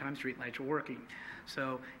 a period of time, streetlights were working.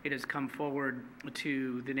 So it has come forward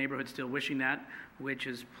to the neighborhood still wishing that, which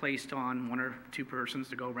is placed on one or two persons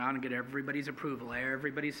to go around and get everybody's approval,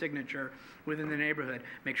 everybody's signature within the neighborhood,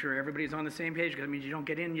 make sure everybody's on the same page, because it means you don't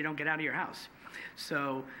get in, you don't get out of your house.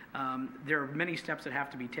 So there are many steps that have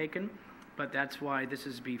to be taken, but that's why this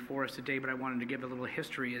is before us today. But I wanted to give a little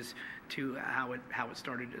history as to how it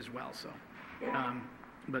started as well. So,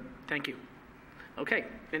 but thank you. Okay,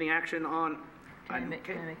 any action on?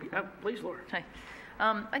 Please, Laura. Hi.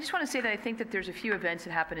 I just want to say that I think that there's a few events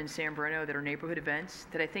that happen in San Bruno that are neighborhood events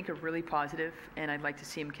that I think are really positive, and I'd like to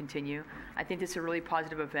see them continue. I think this is a really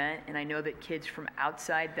positive event, and I know that kids from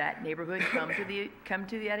outside that neighborhood come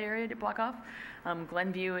to that area to block off.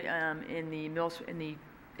 Glenview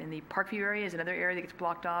in the Parkview area is another area that gets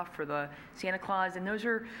blocked off for the Santa Claus, and those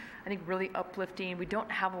are, I think, really uplifting. We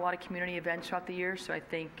don't have a lot of community events throughout the year, so I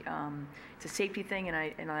think it's a safety thing,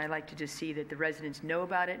 and I like to just see that the residents know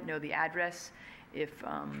about it, know the address. If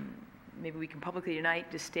maybe we can publicly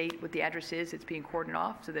tonight just state what the address is that's being cordoned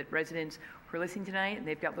off, so that residents who are listening tonight and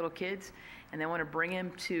they've got little kids and they want to bring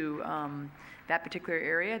them to that particular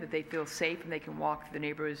area, that they feel safe and they can walk through the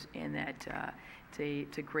neighborhoods, and that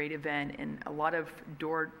it's a great event, and a lot of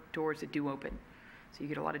doors that do open. So you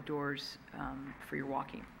get a lot of doors for your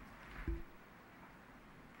walking.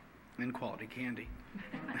 And quality candy.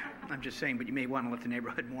 I'm just saying, but you may want to let the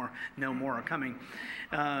neighborhood know more are coming.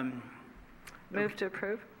 Move to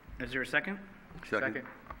approve. Is there a second? Second.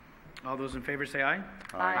 All those in favor say aye.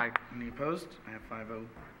 Aye. Any opposed? I have 5-0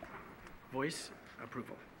 voice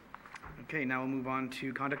approval. Okay, now we'll move on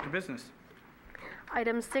to conduct of business.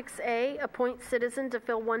 Item 6A, appoint citizen to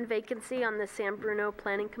fill one vacancy on the San Bruno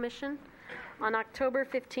Planning Commission. On October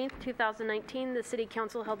 15th, 2019, the City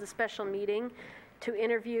Council held a special meeting to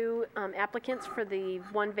interview applicants for the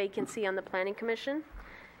one vacancy on the Planning Commission.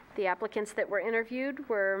 The applicants that were interviewed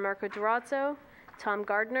were Marco Durazzo, Tom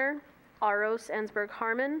Gardner, Aros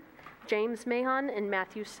Ensberg-Harmon, James Mahon, and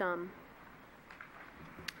Matthew Sum.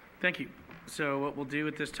 Thank you. So what we'll do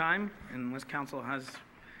at this time, unless council has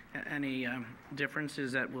any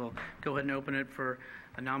differences, that we'll go ahead and open it for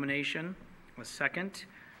a nomination, a second,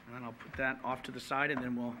 and then I'll put that off to the side, and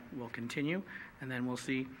then we'll continue, and then we'll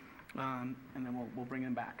see, and then we'll bring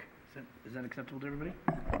them back. Is that acceptable to everybody?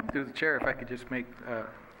 Through the chair, if I could just make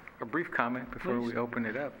a brief comment before we open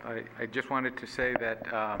it up. I just wanted to say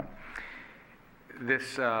that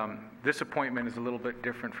this appointment is a little bit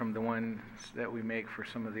different from the ones that we make for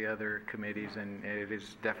some of the other committees, and it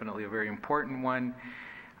is definitely a very important one.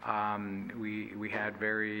 We had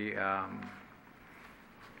very,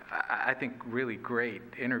 I think, really great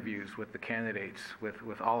interviews with the candidates,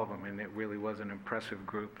 with all of them, and it really was an impressive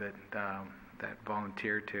group that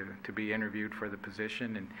volunteered to be interviewed for the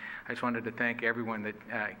position. And I just wanted to thank everyone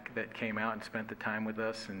that came out and spent the time with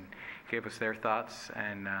us and gave us their thoughts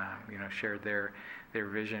and shared their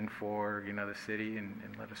vision for the city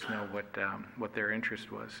and let us know what their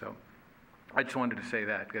interest was. So I just wanted to say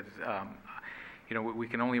that because we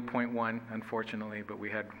can only appoint one, unfortunately, but we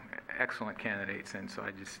had excellent candidates, and so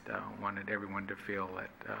I just wanted everyone to feel that,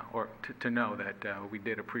 or to know that we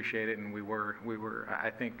did appreciate it, and we were. I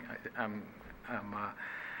think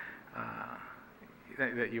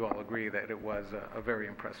that you all agree that it was a very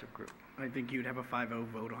impressive group. I think you'd have a 5-0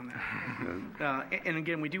 vote on that. And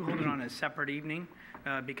again, we do hold it on a separate evening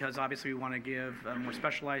because obviously we want to give more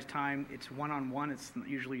specialized time. It's one-on-one. It's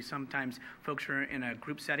usually sometimes folks are in a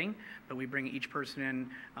group setting, but we bring each person in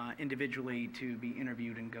individually to be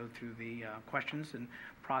interviewed and go through the questions and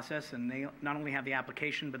process. And they not only have the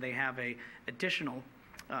application, but they have a additional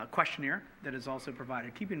questionnaire that is also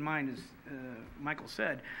provided. Keep in mind, as Michael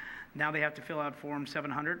said, now they have to fill out Form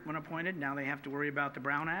 700 when appointed. Now they have to worry about the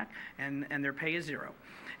Brown Act, and their pay is zero.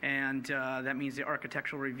 And that means the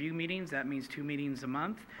architectural review meetings. That means 2 meetings a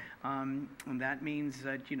month. And that means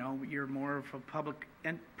that, you're more of a public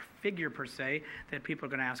figure, per se, that people are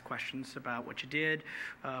going to ask questions about what you did,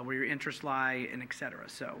 where your interests lie, and et cetera.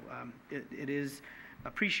 So it is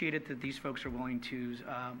appreciated that these folks are willing to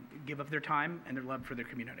give up their time and their love for their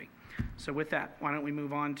community. So with that, why don't we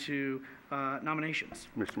move on to nominations?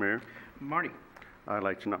 Mr. Mayor? Marty. I'd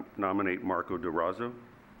like to nominate Marco DeRozzo.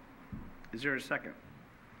 Is there a second?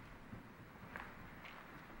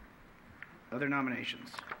 Other nominations?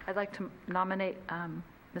 I'd like to nominate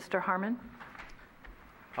Mr. Harmon.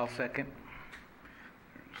 I'll second.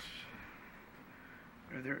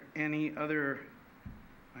 Are there any other?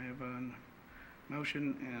 I have a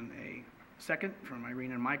motion and a second from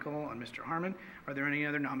Irene and Michael on Mr. Harmon. Are there any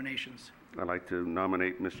other nominations? I'd like to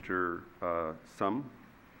nominate Mr. Sum.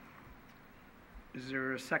 Is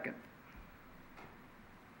there a second?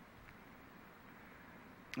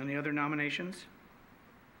 Any other nominations?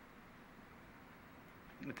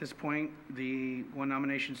 At this point, the one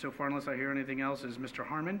nomination so far, unless I hear anything else, is Mr.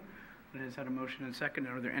 Harmon. That has had a motion and second.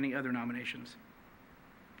 Are there any other nominations?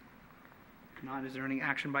 If not, is there any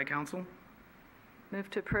action by council? Move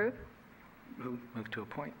to approve. Who? Move to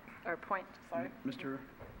appoint. Or appoint, sorry. Mr.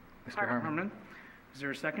 Harmon. Harmon. Is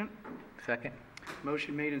there a second? Second.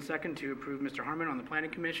 Motion made and second to approve Mr. Harmon on the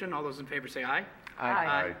Planning Commission. All those in favor say aye.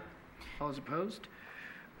 Aye. All those opposed?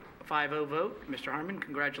 5-0 vote. Mr. Harmon,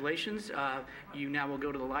 congratulations. You now will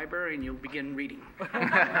go to the library and you'll begin reading.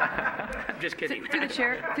 Just kidding. Through the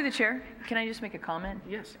chair, can I just make a comment?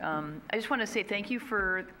 Yes. I just want to say thank you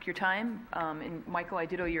for your time. And Michael, I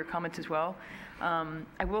ditto your comments as well.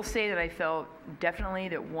 I will say that I felt definitely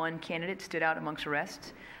that one candidate stood out amongst the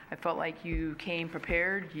rest. I felt like you came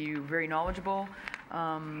prepared, you were very knowledgeable.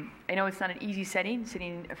 I know it's not an easy setting,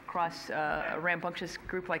 sitting across a rambunctious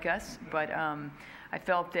group like us, but I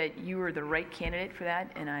felt that you were the right candidate for that,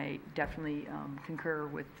 and I definitely concur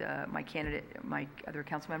with my other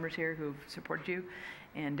council members here who've supported you.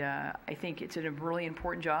 And I think it's a really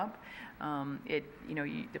important job.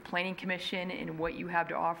 The Planning Commission and what you have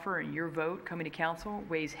to offer and your vote coming to council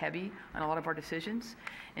weighs heavy on a lot of our decisions.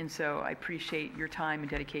 And so I appreciate your time and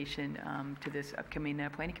dedication to this upcoming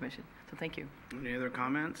Planning Commission. So thank you. Any other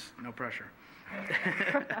comments? No pressure.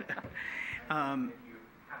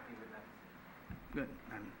 Good.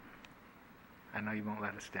 I know you won't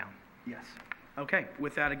let us down. Yes. Okay.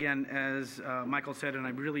 With that, again, as Michael said, and I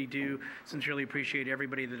really do sincerely appreciate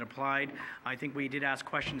everybody that applied. I think we did ask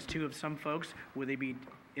questions, too, of some folks. Would they be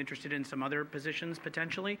interested in some other positions,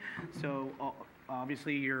 potentially? So,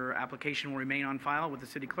 obviously, your application will remain on file with the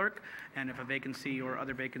city clerk, and if a vacancy or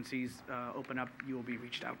other vacancies open up, you will be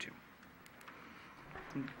reached out to.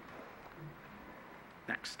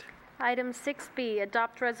 Next. Item 6B,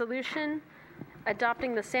 adopt resolution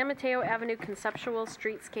adopting the San Mateo Avenue Conceptual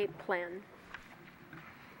Streetscape Plan.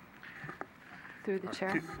 Through the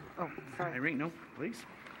chair. Oh, sorry. Irene, no, please.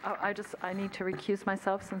 Oh, I need to recuse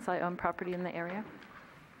myself since I own property in the area.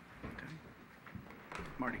 Okay.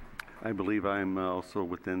 Marty. I believe I'm also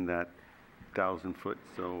within that 1,000 foot,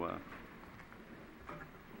 so.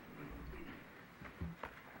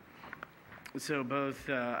 So both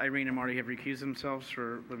Irene and Marty have recused themselves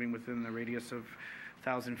for living within the radius of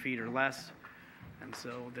 1,000 feet or less. And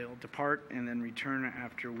so they'll depart and then return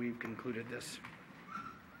after we've concluded this.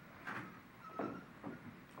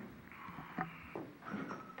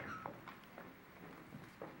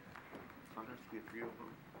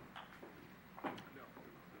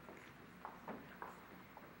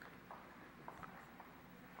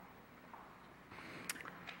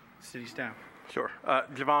 City staff. Sure.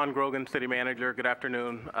 Javon Grogan, City Manager. Good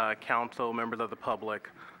afternoon, Council, members of the public.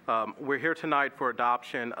 We're here tonight for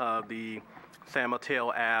adoption of the San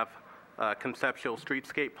Mateo Ave Conceptual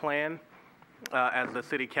Streetscape Plan. As the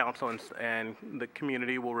City Council and the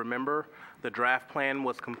community will remember, the draft plan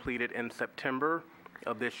was completed in September.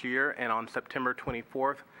 of this year, and on September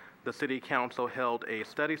 24th, the City Council held a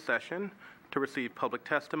study session to receive public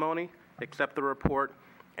testimony, accept the report,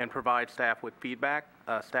 and provide staff with feedback.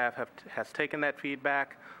 Staff has taken that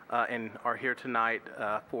feedback and are here tonight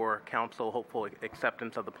for council hopeful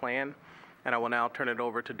acceptance of the plan. And I will now turn it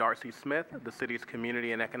over to Darcy Smith, the city's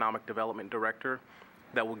Community and Economic Development Director,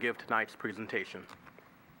 that will give tonight's presentation.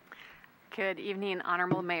 Good evening,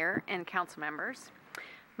 Honorable Mayor and council members.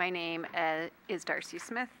 My name is Darcy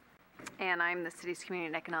Smith, and I'm the city's Community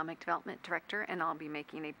and Economic Development Director, and I'll be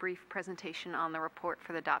making a brief presentation on the report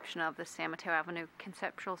for the adoption of the San Mateo Avenue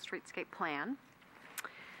Conceptual Streetscape Plan.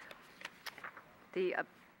 The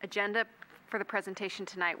agenda for the presentation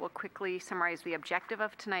tonight will quickly summarize the objective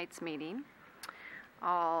of tonight's meeting.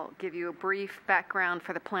 I'll give you a brief background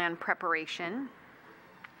for the plan preparation,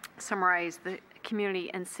 summarize the community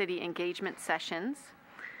and city engagement sessions,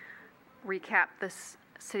 recap the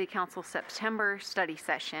City Council September study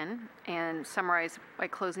session, and summarize by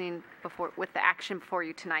closing with the action before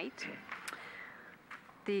you tonight.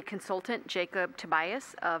 The consultant, Jacob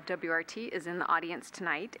Tobias of WRT, is in the audience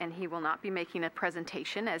tonight, and he will not be making a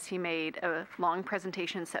presentation as he made a long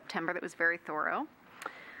presentation in September that was very thorough.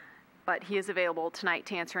 But he is available tonight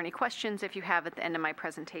to answer any questions if you have at the end of my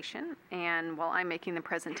presentation. And while I'm making the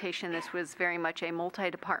presentation, this was very much a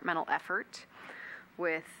multi-departmental effort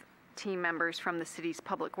with team members from the city's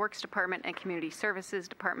Public Works Department and Community Services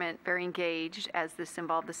Department very engaged, as this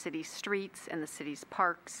involved the city's streets and the city's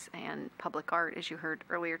parks and public art, as you heard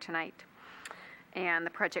earlier tonight. And the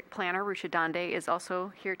project planner, Rusha Dande, is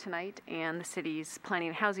also here tonight, and the city's planning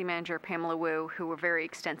and housing manager, Pamela Wu, who were very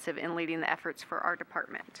extensive in leading the efforts for our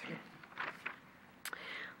department.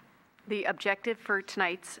 The objective for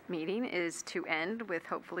tonight's meeting is to end with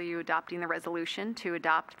hopefully you adopting the resolution to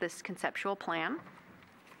adopt this conceptual plan.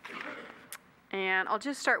 And I'll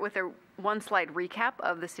just start with a one-slide recap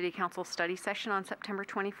of the City Council study session on September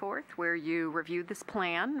 24th, where you reviewed this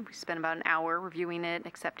plan. We spent about an hour reviewing it,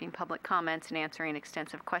 accepting public comments, and answering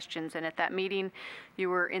extensive questions. And at that meeting, you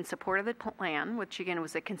were in support of the plan, which again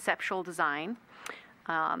was a conceptual design.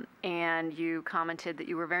 And you commented that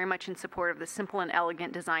you were very much in support of the simple and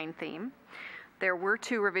elegant design theme. There were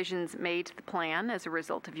 2 revisions made to the plan as a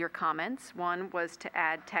result of your comments. One was to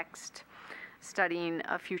add text studying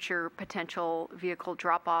a future potential vehicle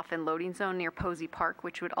drop-off and loading zone near Posey Park,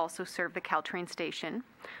 which would also serve the Caltrain station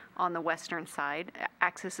on the western side.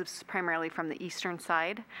 Access is primarily from the eastern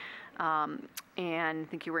side, and I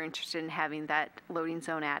think you were interested in having that loading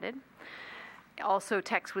zone added. Also,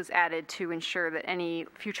 text was added to ensure that any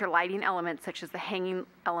future lighting elements, such as the hanging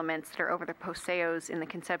elements that are over the poseos in the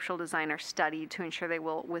conceptual design, are studied to ensure they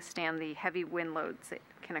will withstand the heavy wind loads that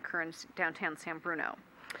can occur in downtown San Bruno.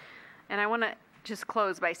 And I want to just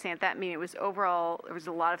close by saying at that meeting, it was overall, there was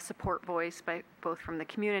a lot of support voiced by both from the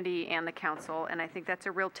community and the council, and I think that's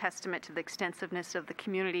a real testament to the extensiveness of the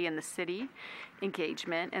community and the city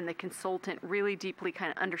engagement, and the consultant really deeply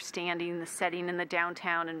kind of understanding the setting in the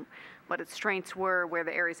downtown and what its strengths were, where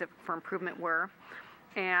the areas for improvement were.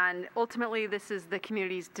 And ultimately, this is the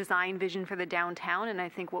community's design vision for the downtown, and I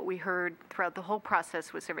think what we heard throughout the whole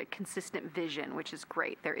process was sort of a consistent vision, which is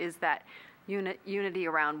great. There is that unity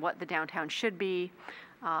around what the downtown should be,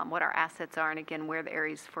 what our assets are, and again, where the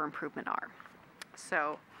areas for improvement are.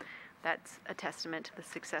 So that's a testament to the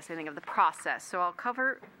success, I think, of the process. So I'll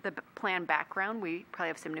cover the plan background. We probably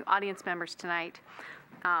have some new audience members tonight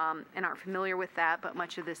and aren't familiar with that, but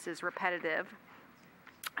much of this is repetitive.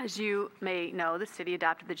 As you may know, the city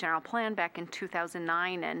adopted the general plan back in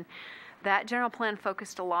 2009, and that general plan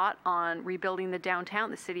focused a lot on rebuilding the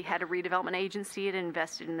downtown. The city had a redevelopment agency. It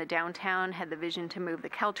invested in the downtown, had the vision to move the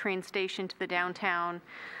Caltrain station to the downtown,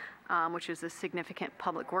 which was a significant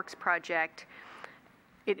public works project.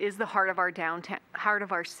 It is the heart of our downtown, heart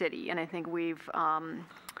of our city, and I think we've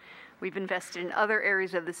invested in other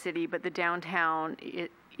areas of the city, but the downtown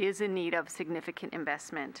is in need of significant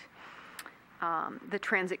investment. The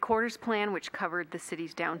transit corridors plan, which covered the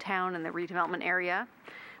city's downtown and the redevelopment area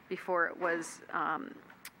before it was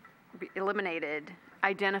eliminated,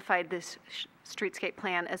 identified this streetscape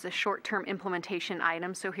plan as a short-term implementation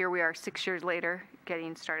item. So here we are 6 years later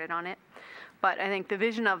getting started on it. But I think the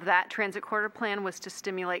vision of that transit corridor plan was to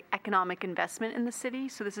stimulate economic investment in the city.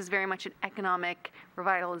 So this is very much an economic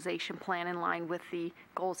revitalization plan in line with the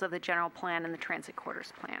goals of the general plan and the transit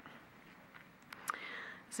corridors plan.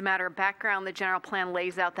 As a matter of background, the general plan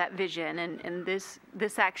lays out that vision, and this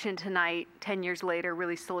action tonight, 10 years later,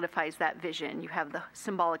 really solidifies that vision. You have the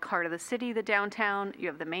symbolic heart of the city, the downtown, you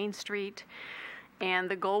have the main street, and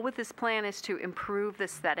the goal with this plan is to improve the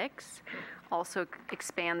aesthetics Also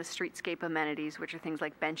expand the streetscape amenities, which are things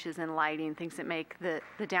like benches and lighting, things that make the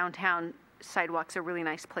downtown sidewalks a really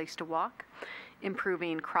nice place to walk.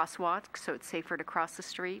 Improving crosswalks so it's safer to cross the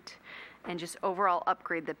street, and just overall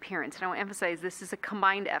upgrade the appearance. And I want to emphasize this is a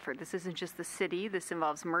combined effort. This isn't just the city. This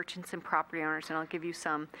involves merchants and property owners, and I'll give you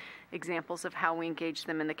some examples of how we engage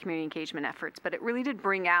them in the community engagement efforts. But it really did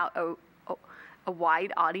bring out a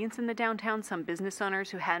wide audience in the downtown, some business owners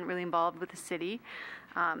who hadn't really involved with the city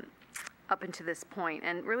up until this point.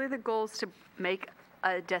 And really the goal is to make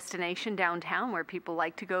a destination downtown where people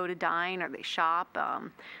like to go to dine or they shop,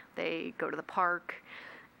 they go to the park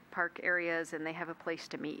areas, and they have a place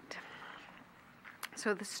to meet.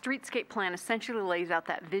 So the streetscape plan essentially lays out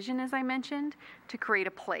that vision, as I mentioned, to create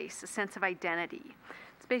a place, a sense of identity.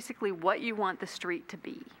 It's basically what you want the street to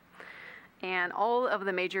be. And all of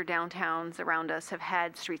the major downtowns around us have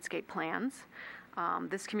had streetscape plans.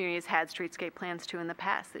 This community has had streetscape plans too in the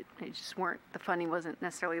past. It just weren't, the funding wasn't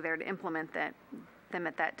necessarily there to implement them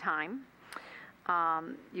at that time.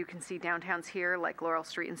 You can see downtowns here like Laurel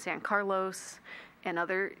Street in San Carlos, and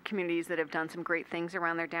other communities that have done some great things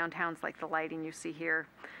around their downtowns, like the lighting you see here.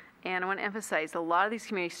 And I want to emphasize, a lot of these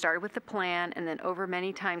communities started with the plan, and then over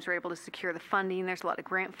many times were able to secure the funding. There's a lot of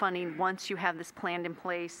grant funding once you have this plan in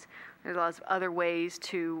place. There's lots of other ways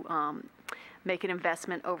to make an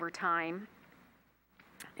investment over time.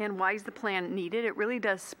 And why is the plan needed? It really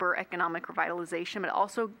does spur economic revitalization, but it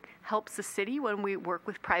also helps the city when we work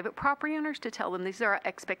with private property owners to tell them these are our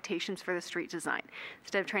expectations for the street design.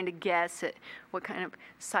 Instead of trying to guess at what kind of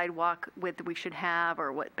sidewalk width we should have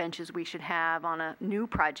or what benches we should have on a new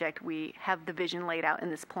project, we have the vision laid out in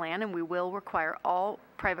this plan, and we will require all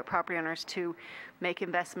private property owners to make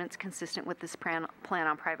investments consistent with this plan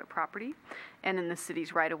on private property and in the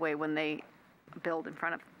city's right of way when they build in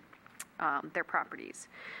front of their properties.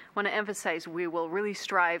 I want to emphasize we will really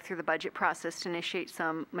strive through the budget process to initiate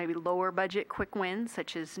some maybe lower budget quick wins,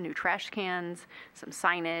 such as new trash cans, some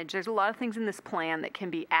signage. There's a lot of things in this plan that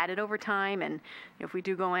can be added over time, and if we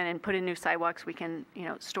do go in and put in new sidewalks, we can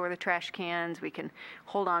store the trash cans, we can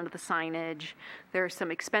hold on to the signage. There are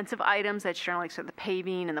some expensive items that's generally sort of the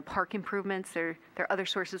paving and the park improvements. There are other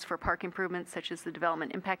sources for park improvements, such as the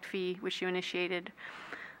development impact fee, which you initiated.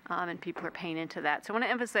 And people are paying into that. So I want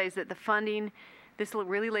to emphasize that the funding, this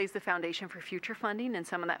really lays the foundation for future funding, and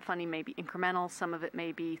some of that funding may be incremental, some of it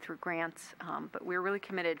may be through grants, but we're really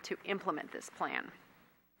committed to implement this plan.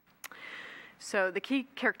 So the key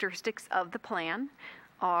characteristics of the plan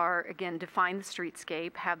are, again, define the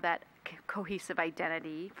streetscape, have that cohesive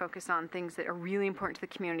identity, focus on things that are really important to the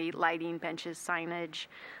community, lighting, benches, signage,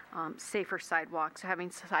 safer sidewalks, so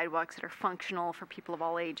having sidewalks that are functional for people of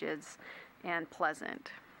all ages and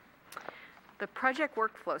pleasant. The project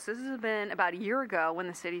workflow. So this has been about a year ago when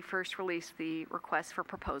the city first released the request for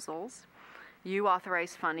proposals. You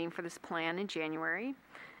authorized funding for this plan in January,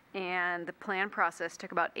 and the plan process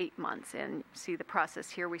took about 8 months. And you see the process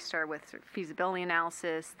here, we started with sort of feasibility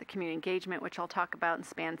analysis, the community engagement, which I'll talk about, and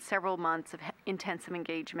spanned several months of intensive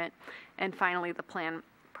engagement, and finally the plan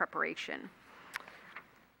preparation.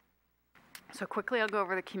 So quickly I'll go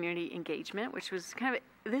over the community engagement, which was kind of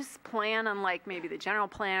this plan, unlike maybe the general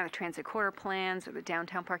plan or the transit corridor plans or the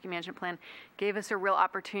downtown parking management plan, gave us a real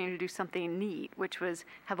opportunity to do something neat, which was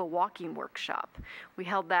have a walking workshop. We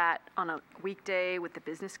held that on a weekday with the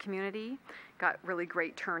business community, got really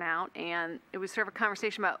great turnout, and it was sort of a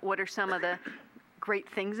conversation about what are some of the great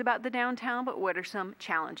things about the downtown, but what are some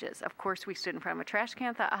challenges? Of course, we stood in front of a trash can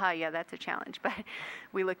and thought, aha, yeah, that's a challenge. But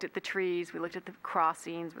we looked at the trees, we looked at the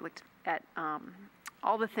crossings, we looked at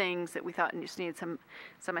all the things that we thought just needed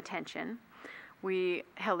some attention. We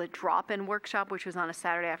held a drop-in workshop, which was on a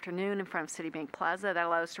Saturday afternoon in front of Citibank Plaza. That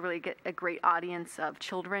allowed us to really get a great audience of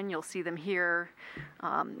children. You'll see them here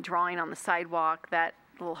drawing on the sidewalk. That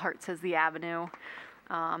little heart says the avenue.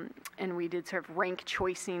 And we did sort of rank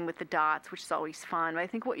choicing with the dots, which is always fun. But I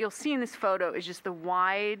think what you'll see in this photo is just the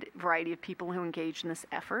wide variety of people who engaged in this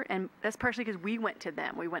effort. And that's partially because we went to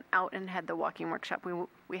them. We went out and had the walking workshop.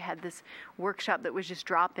 We had this workshop that was just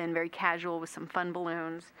drop-in, very casual with some fun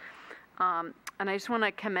balloons. And I just want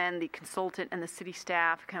to commend the consultant and the city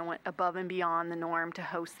staff, kind of went above and beyond the norm to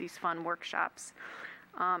host these fun workshops.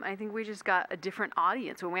 I think we just got a different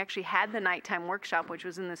audience. When we actually had the nighttime workshop, which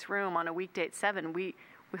was in this room on a weekday at 7, we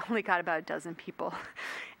only got about a dozen people.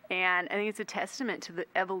 And I think it's a testament to the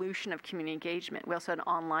evolution of community engagement. We also had an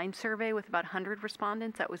online survey with about 100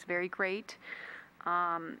 respondents. That was very great.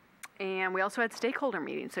 And we also had stakeholder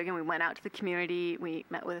meetings. So again, we went out to the community. We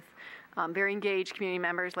met with very engaged community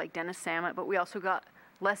members like Dennis Samet, but we also got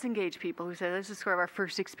less engaged people who said, this is sort of our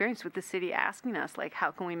first experience with the city asking us, like,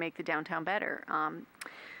 how can we make the downtown better?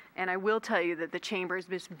 And I will tell you that the chamber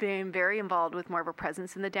has been very involved with more of a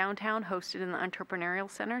presence in the downtown, hosted in the entrepreneurial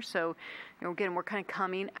center. So, again, we're kind of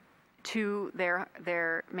coming to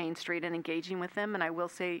their main street and engaging with them. And I will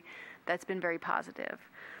say that's been very positive.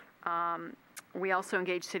 We also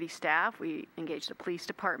engaged city staff. We engaged the police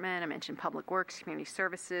department. I mentioned public works, community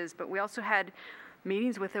services, but we also had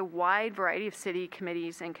meetings with a wide variety of city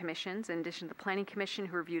committees and commissions. In addition to the Planning Commission,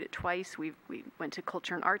 who reviewed it twice, we went to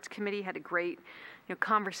Culture and Arts Committee, had a great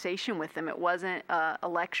conversation with them. It wasn't a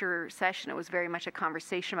lecture session. It was very much a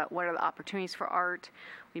conversation about what are the opportunities for art.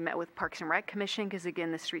 We met with Parks and Rec Commission because, again,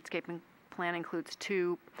 the streetscaping plan includes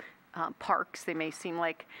 2 parks. They may seem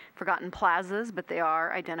like forgotten plazas, but they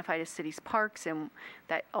are identified as cities' parks, and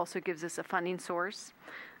that also gives us a funding source.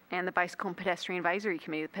 And the Bicycle and Pedestrian Advisory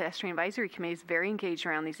Committee. The Pedestrian Advisory Committee is very engaged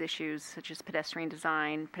around these issues, such as pedestrian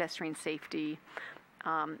design, pedestrian safety,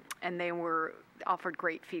 and they were offered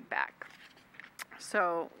great feedback.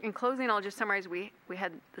 So in closing, I'll just summarize. We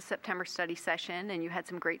had the September study session, and you had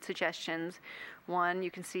some great suggestions. One,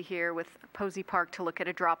 you can see here with Posey Park to look at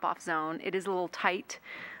a drop-off zone. It is a little tight.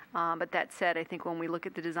 But that said, I think when we look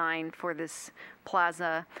at the design for this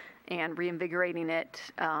plaza and reinvigorating it,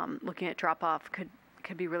 looking at drop-off could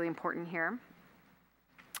be really important here.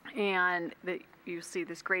 And you see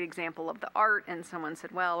this great example of the art, and someone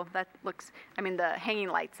said, well, that looks, the hanging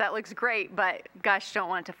lights, that looks great, but gosh, don't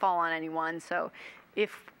want it to fall on anyone. So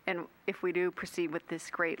if we do proceed with this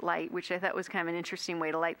great light, which I thought was kind of an interesting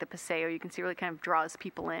way to light the Paseo, you can see really kind of draws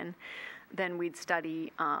people in, then we'd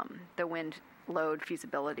study the wind load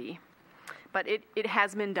feasibility. But it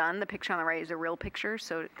has been done. The picture on the right is a real picture,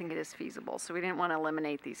 so I think it is feasible. So we didn't want to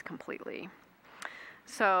eliminate these completely.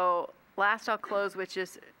 So last I'll close with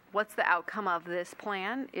just what's the outcome of this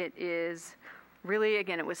plan. It is really,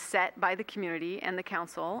 again, it was set by the community and the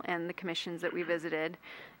council and the commissions that we visited.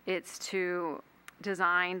 It's to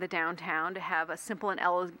design the downtown to have a simple and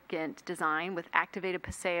elegant design with activated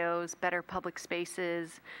paseos, better public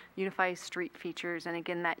spaces, unified street features, and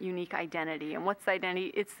again, that unique identity. And what's the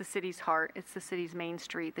identity? It's the city's heart. It's the city's main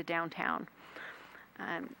street, the downtown.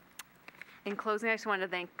 In closing, I just wanted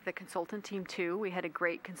to thank the consultant team, too. We had a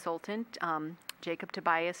great consultant. Jacob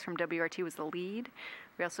Tobias from WRT was the lead.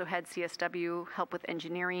 We also had CSW help with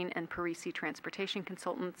engineering and Parisi transportation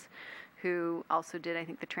consultants, who also did, I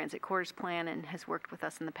think, the transit corridors plan and has worked with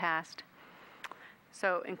us in the past.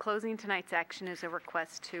 So in closing, tonight's action is a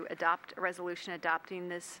request to adopt a resolution adopting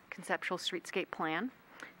this conceptual streetscape plan.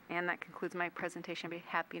 And that concludes my presentation. I'd be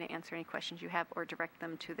happy to answer any questions you have or direct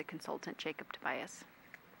them to the consultant, Jacob Tobias.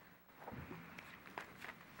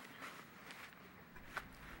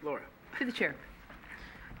 Laura. Through the chair.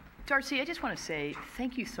 Darcy, I just want to say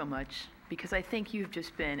thank you so much, because I think you've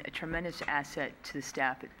just been a tremendous asset to the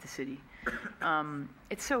staff at the city.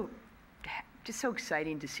 It's just so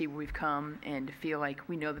exciting to see where we've come and to feel like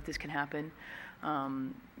we know that this can happen.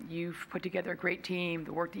 You've put together a great team.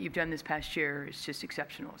 The work that you've done this past year is just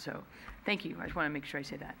exceptional. So thank you. I just want to make sure I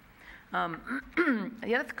say that.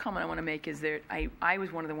 The other comment I want to make is that I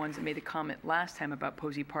was one of the ones that made the comment last time about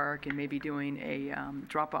Posey Park and maybe doing a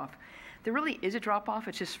drop-off. There really is a drop-off.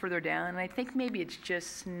 It's just further down, and I think maybe it's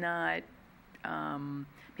just not,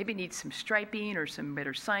 maybe it needs some striping or some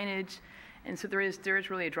better signage. And so there is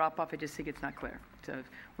really a drop-off. I just think it's not clear. So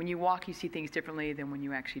when you walk, you see things differently than when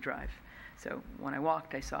you actually drive. So when I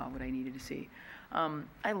walked, I saw what I needed to see.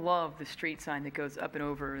 I love the street sign that goes up and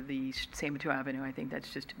over the San Mateo Avenue. I think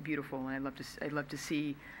that's just beautiful, and I'd love to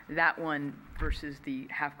see that one versus the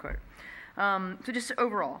half court. So just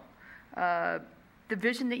overall, the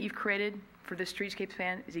vision that you've created for the streetscapes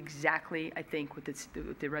plan is exactly, I think, what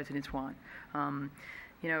the residents want.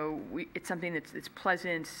 It's something that's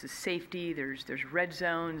pleasant, it's safety, there's red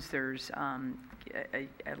zones, there's a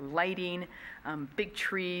lighting, big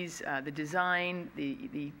trees, the design,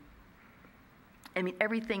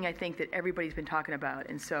 everything I think that everybody's been talking about.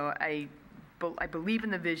 And so I believe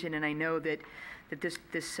in the vision, and I know that this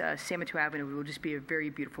San Mateo Avenue will just be a very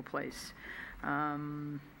beautiful place.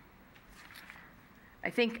 I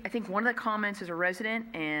think one of the comments as a resident,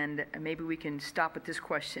 and maybe we can stop with this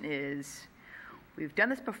question, is we've done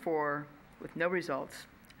this before with no results.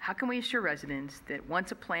 How can we assure residents that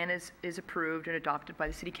once a plan is approved and adopted by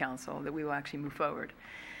the City Council, that we will actually move forward?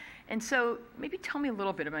 And so maybe tell me a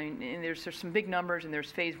little bit about, and there's some big numbers, and there's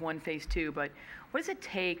phase 1, phase 2, but what does it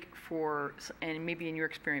take for, and maybe in your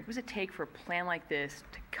experience, what does it take for a plan like this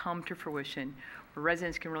to come to fruition, where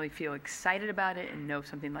residents can really feel excited about it and know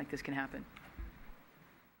something like this can happen?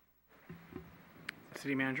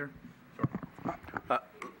 City Manager.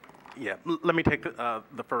 Yeah, let me take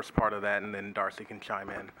the first part of that, and then Darcy can chime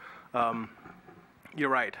in. You're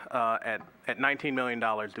right. At $19 million,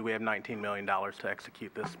 do we have $19 million to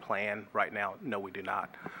execute this plan right now? No, we do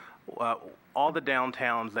not. All the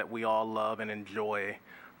downtowns that we all love and enjoy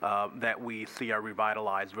that we see are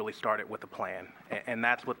revitalized really started with a plan. And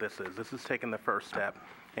that's what this is. This is taking the first step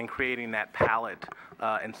and creating that palette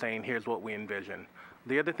and saying, here's what we envision.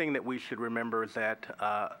 The other thing that we should remember is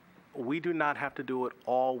that we do not have to do it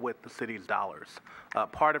all with the city's dollars.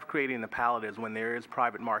 Part of creating the palette is when there is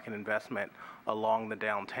private market investment along the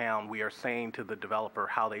downtown, we are saying to the developer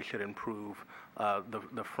how they should improve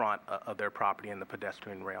the front of their property in the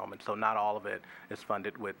pedestrian realm. And so not all of it is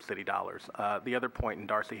funded with city dollars. The other point, and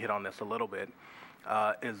Darcy hit on this a little bit,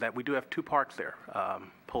 is that we do have two parks there,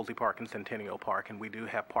 Polsey Park and Centennial Park, and we do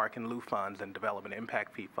have park in lieu funds and development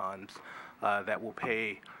impact fee funds that will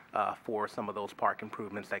pay for some of those park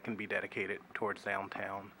improvements that can be dedicated towards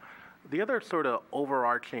downtown. The other sort of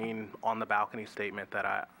overarching on the balcony statement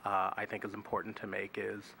that I think is important to make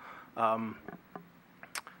is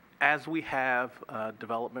as we have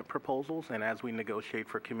development proposals and as we negotiate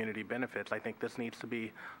for community benefits, I think this needs to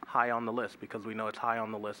be high on the list because we know it's high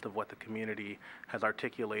on the list of what the community has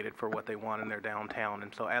articulated for what they want in their downtown.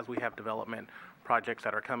 And so as we have development projects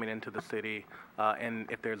that are coming into the city, and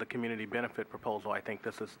if there's a community benefit proposal, I think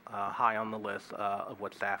this is high on the list of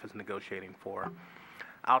what staff is negotiating for.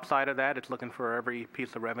 Outside of that, it's looking for every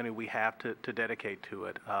piece of revenue we have to dedicate to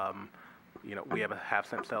it. We have a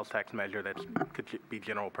half-cent sales tax measure that could be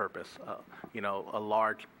general purpose. A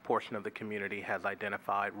large portion of the community has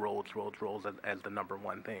identified roads as the number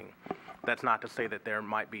one thing. That's not to say that there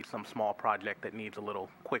might be some small project that needs a little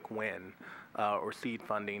quick win or seed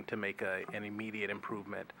funding to make an immediate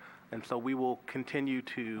improvement. And so we will continue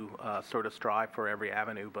to sort of strive for every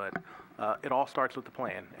avenue, but it all starts with the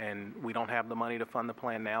plan. And we don't have the money to fund the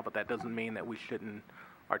plan now, but that doesn't mean that we shouldn't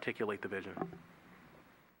articulate the vision.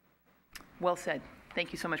 Well said.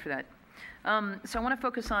 Thank you so much for that. So I want to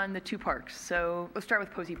focus on the two parks. So let's start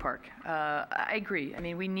with Posey Park. I agree. I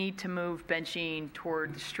mean, we need to move benching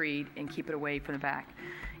toward the street and keep it away from the back.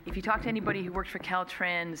 If you talk to anybody who works for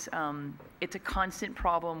Caltrans, it's a constant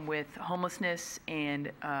problem with homelessness,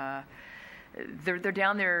 and they're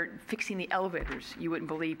down there fixing the elevators. You wouldn't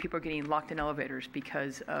believe people are getting locked in elevators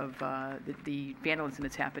because of the vandalism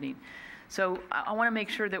that's happening. So I want to make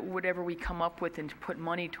sure that whatever we come up with and put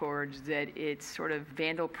money towards, that it's sort of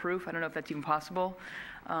vandal-proof. I don't know if that's even possible.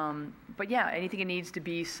 But yeah, anything that needs to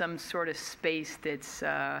be some sort of space that's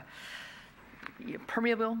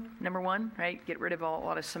permeable, number one, right? Get rid of a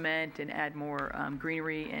lot of cement and add more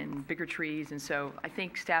greenery and bigger trees. And so I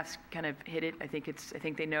think staff's kind of hit it. I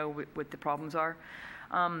think they know what the problems are.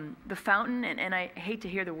 The fountain, and I hate to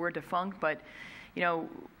hear the word defunct, but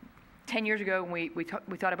 10 years ago, when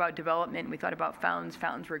we thought about development, we thought about fountains.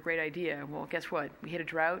 Fountains were a great idea. Well, guess what? We hit a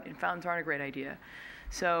drought, and fountains aren't a great idea.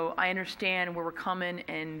 So I understand where we're coming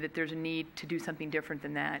and that there's a need to do something different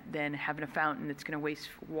than that, than having a fountain that's going to waste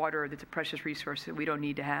water that's a precious resource that we don't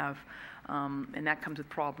need to have. And that comes with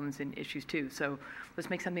problems and issues, too. So let's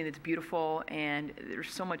make something that's beautiful, and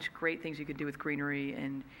there's so much great things you could do with greenery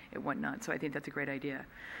and whatnot. So I think that's a great idea.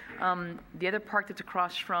 The other park that's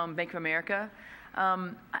across from Bank of America,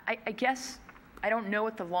 I guess I don't know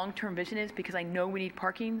what the long-term vision is because I know we need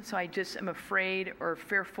parking, so I just am afraid or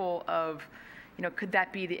fearful of, could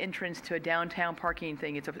that be the entrance to a downtown parking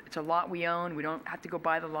thing? It's a lot we own. We don't have to go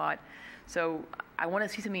buy the lot. So I want to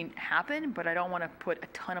see something happen, but I don't want to put a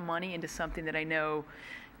ton of money into something that I know,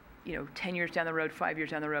 10 years down the road, 5 years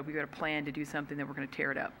down the road, we've got a plan to do something that we're going to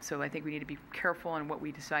tear it up. So I think we need to be careful on what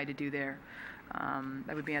we decide to do there.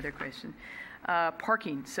 That would be another question.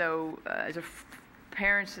 Parking. So as a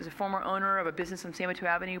former owner of a business on San Mateo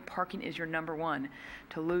Avenue, parking is your number one.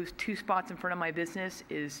 To lose 2 spots in front of my business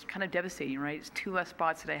is kind of devastating, right? It's 2 less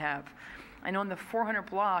spots that I have. I know in the 400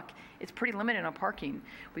 block, it's pretty limited on parking.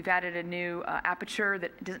 We've added a new aperture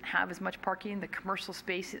that doesn't have as much parking. The commercial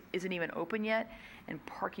space isn't even open yet, and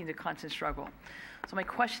parking's a constant struggle. So my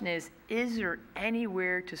question is there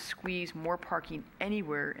anywhere to squeeze more parking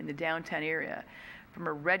anywhere in the downtown area? From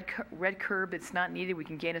a red curb that's not needed, we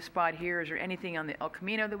can gain a spot here. Is there anything on the El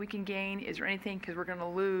Camino that we can gain? Is there anything, because we're going to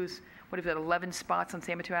lose, 11 spots on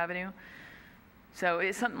San Mateo Avenue? So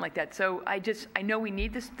it's something like that. So I know we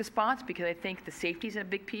need the spots because I think the safety is a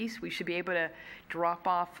big piece. We should be able to drop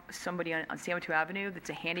off somebody on San Mateo Avenue that's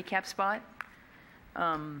a handicap spot.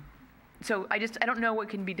 So I don't know what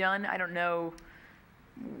can be done. I don't know,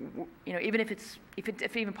 even if it's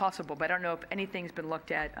even possible, but I don't know if anything's been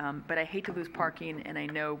looked at. But I hate to lose parking, and I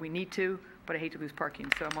know we need to, but I hate to lose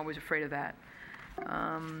parking, so I'm always afraid of that.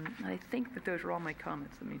 I think that those are all my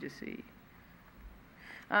comments. Let me just see.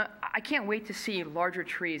 I can't wait to see larger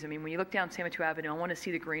trees. I mean, when you look down San Mateo Avenue, I want to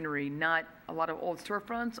see the greenery, not a lot of old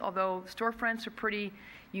storefronts, although storefronts are pretty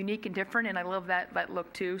unique and different, and I love that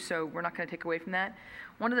look too, so we're not going to take away from that.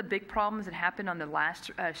 One of the big problems that happened on the last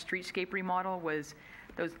streetscape remodel was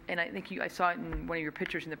those, and I think I saw it in one of your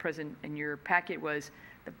pictures in your packet, was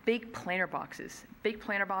the big planter boxes. Big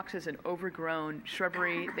planter boxes and overgrown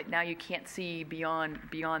shrubbery that now you can't see beyond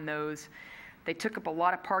those. They took up a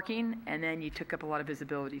lot of parking, and then you took up a lot of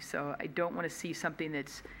visibility. So I don't want to see something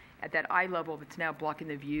that's at that eye level that's now blocking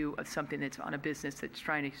the view of something that's on a business that's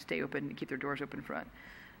trying to stay open and keep their doors open in front.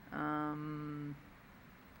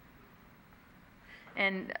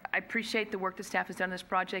 And I appreciate the work the staff has done on this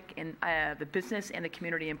project, and the business and the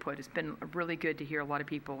community input. It's been really good to hear a lot of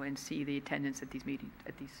people and see the attendance at these meetings.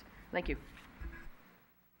 Thank you.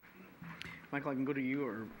 Michael, I can go to you,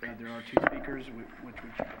 or there are two speakers.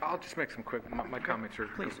 I'll just make some quick. My comments are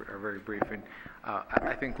very brief, and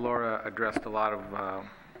I think Laura addressed a lot of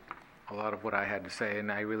what I had to say,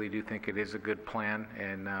 and I really do think it is a good plan.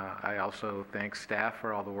 And I also thank staff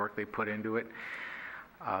for all the work they put into it.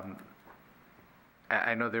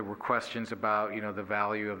 I know there were questions about the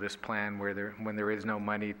value of this plan when there is no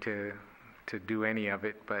money to do any of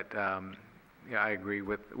it, but I agree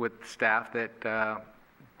with staff that.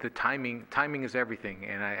 The timing is everything,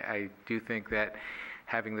 and I do think that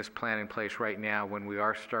having this plan in place right now, when we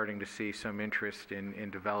are starting to see some interest in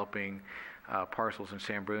developing parcels in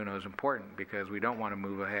San Bruno, is important, because we don't want to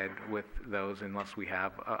move ahead with those unless we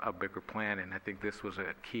have a bigger plan. And I think this was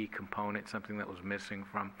a key component, something that was missing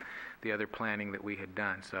from the other planning that we had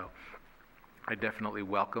done. So I definitely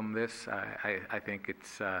welcome this. I think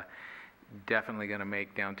it's definitely going to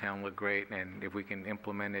make downtown look great, and if we can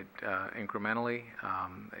implement it incrementally,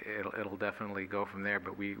 it'll definitely go from there.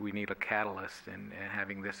 But we need a catalyst, and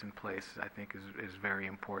having this in place, I think, is very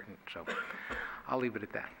important. So I'll leave it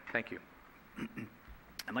at that. Thank you.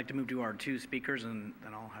 I'd like to move to our two speakers, and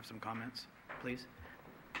then I'll have some comments, please.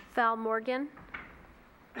 Val Morgan.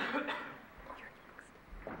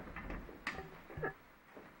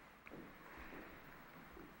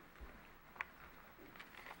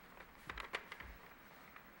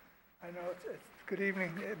 I know it's good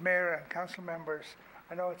evening, Mayor and Council members.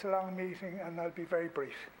 I know it's a long meeting, and I'll be very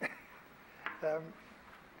brief.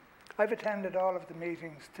 I've attended all of the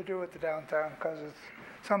meetings to do with the downtown because it's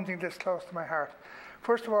something that's close to my heart.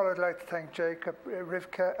 First of all, I'd like to thank Jacob,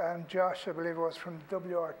 Rivka, and Josh, I believe it was from the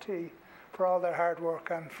WRT, for all their hard work,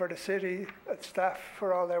 and for the city staff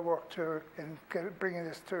for all their work in bringing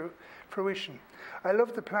this to fruition. I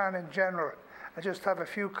love the plan in general. I just have a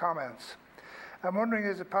few comments. I'm wondering,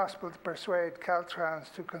 is it possible to persuade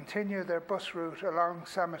Caltrans to continue their bus route along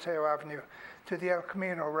San Mateo Avenue to the El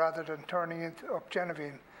Camino rather than turning it up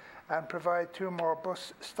Genevieve, and provide 2 more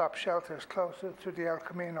bus stop shelters closer to the El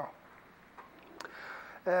Camino?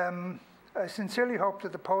 I sincerely hope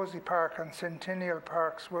that the Posey Park and Centennial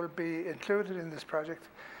Parks will be included in this project,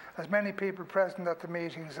 as many people present at the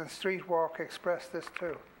meetings and Street Walk expressed this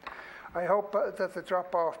too. I hope that the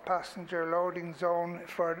drop-off passenger loading zone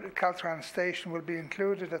for Caltrans station will be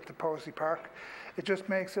included at the Posey Park. It just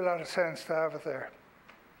makes a lot of sense to have it there.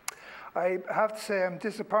 I have to say I'm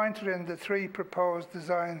disappointed in the 3 proposed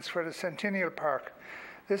designs for the Centennial Park.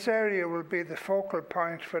 This area will be the focal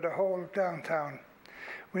point for the whole downtown.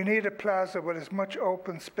 We need a plaza with as much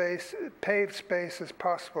open space, paved space as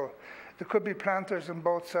possible. There could be planters on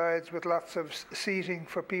both sides with lots of seating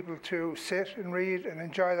for people to sit and read and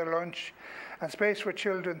enjoy their lunch, and space for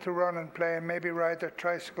children to run and play and maybe ride their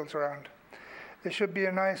tricycles around. There should be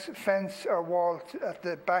a nice fence or wall at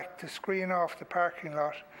the back to screen off the parking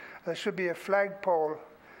lot. There should be a flagpole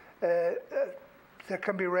that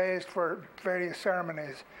can be raised for various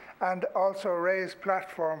ceremonies, and also a raised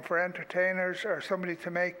platform for entertainers or somebody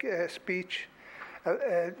to make a speech.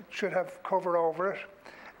 Should have cover over it.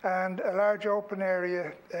 And a large open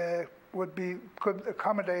area could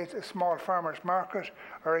accommodate a small farmers market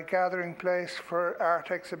or a gathering place for art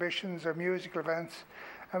exhibitions or musical events.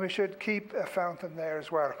 And we should keep a fountain there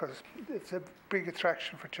as well, because it's a big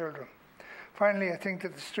attraction for children. Finally, I think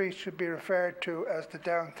that the street should be referred to as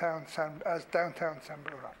downtown San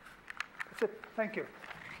Bruno. That's it. Thank you.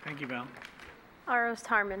 Thank you, Val. Aros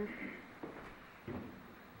Harmon.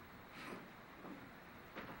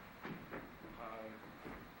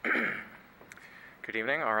 Good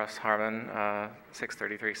evening, R.S. Harmon,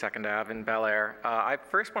 633 2nd Ave in Bel Air. I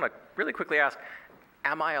first want to really quickly ask,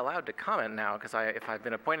 am I allowed to comment now? Because if I've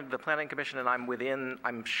been appointed to the Planning Commission and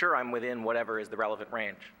I'm sure I'm within whatever is the relevant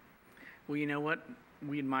range. Well, you know what?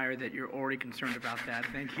 We admire that you're already concerned about that.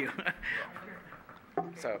 Thank you.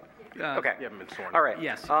 So, Okay. You haven't been sworn. All right.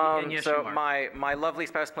 Yes, and yes, so you are. my lovely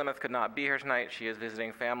spouse Plymouth could not be here tonight. She is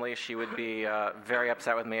visiting family. She would be very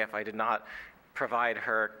upset with me if I did not provide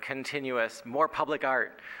her continuous, more public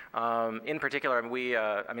art. In particular,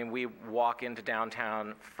 we walk into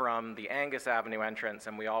downtown from the Angus Avenue entrance,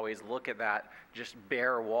 and we always look at that just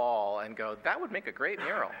bare wall and go, that would make a great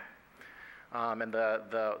mural. And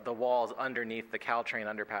the walls underneath the Caltrain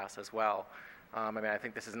underpass as well. I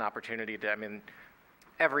think this is an opportunity to,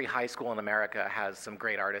 every high school in America has some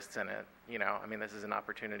great artists in it. This is an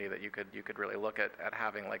opportunity that you could really look at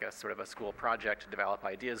having like a sort of a school project to develop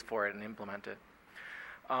ideas for it and implement it.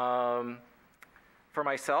 For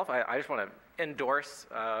myself, I just want to endorse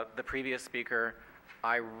the previous speaker.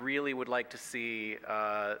 I really would like to see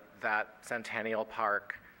that Centennial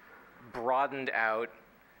Park broadened out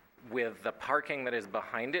with the parking that is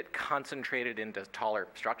behind it concentrated into taller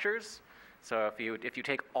structures. So if you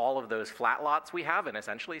take all of those flat lots we have and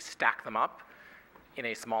essentially stack them up in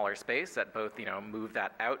a smaller space that both move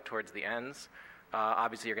that out towards the ends.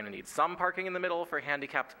 Obviously, you're going to need some parking in the middle for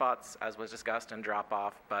handicapped spots, as was discussed, and drop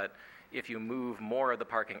off. But if you move more of the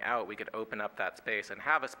parking out, we could open up that space and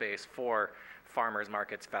have a space for farmers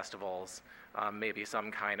markets, festivals, maybe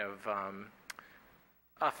some kind of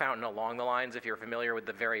a fountain along the lines. If you're familiar with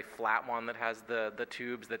the very flat one that has the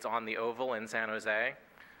tubes that's on the oval in San Jose.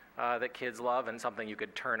 That kids love, and something you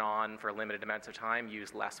could turn on for limited amounts of time,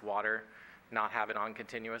 use less water, not have it on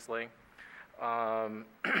continuously. And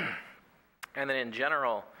then in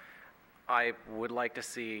general, I would like to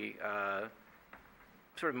see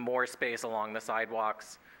sort of more space along the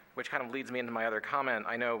sidewalks, which kind of leads me into my other comment.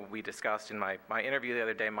 I know we discussed in my interview the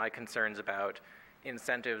other day my concerns about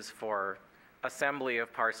incentives for assembly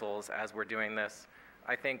of parcels as we're doing this.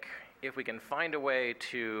 I think if we can find a way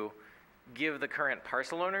to give the current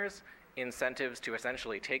parcel owners incentives to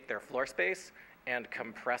essentially take their floor space and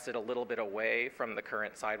compress it a little bit away from the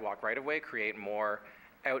current sidewalk right-of-way, create more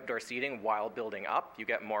outdoor seating while building up. You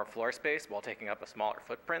get more floor space while taking up a smaller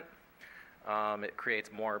footprint. It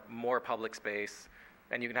creates more public space,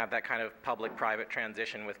 and you can have that kind of public-private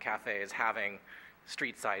transition with cafes having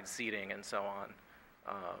street-side seating and so on.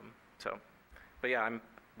 But yeah, I'm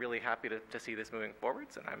really happy to see this moving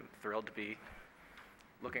forwards, and I'm thrilled to be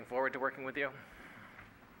looking forward to working with you.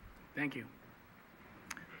 Thank you.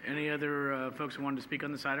 Any other folks who wanted to speak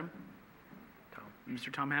on this item?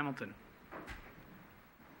 Mr. Tom Hamilton.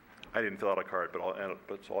 I didn't fill out a card,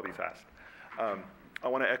 so I'll be fast. I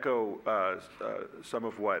want to echo some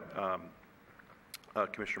of what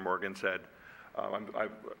Commissioner Morgan said. I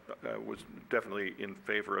was definitely in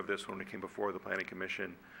favor of this when it came before the Planning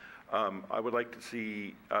Commission. I would like to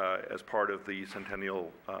see, as part of the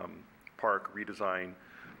Centennial Park redesign,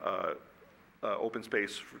 open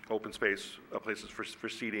space places for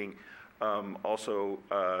seating, also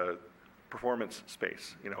performance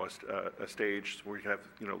space. A stage where you can have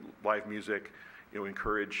live music,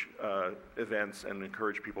 encourage events and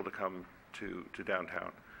encourage people to come to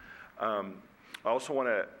downtown. I also want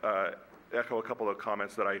to echo a couple of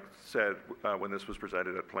comments that I said when this was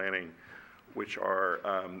presented at planning, which are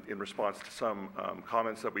in response to some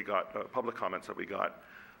comments that we got, public comments that we got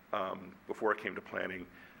before it came to planning.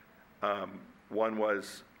 One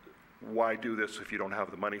was, why do this if you don't have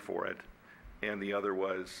the money for it? And the other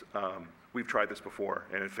was, we've tried this before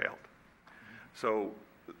and it failed. So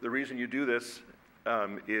the reason you do this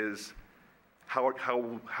is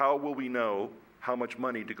how will we know how much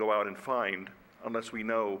money to go out and find unless we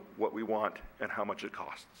know what we want and how much it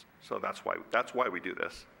costs? So that's why we do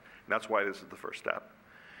this. And that's why this is the first step.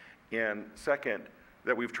 And second,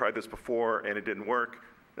 that we've tried this before and it didn't work.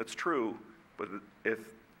 That's true, but if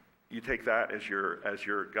you take that as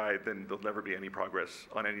your guide, then there'll never be any progress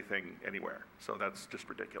on anything anywhere. So that's just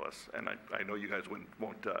ridiculous. And I know you guys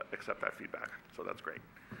won't accept that feedback. So that's great.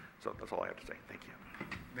 So that's all I have to say. Thank you.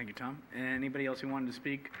 Thank you, Tom. Anybody else who wanted to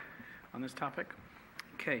speak on this topic?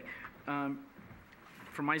 Okay.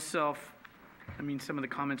 For myself, some of the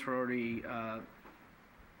comments were already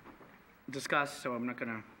discussed, so I'm not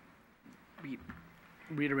going to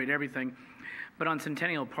reiterate everything. But on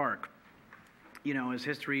Centennial Park, as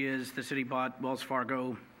history is, the city bought Wells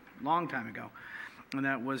Fargo a long time ago, and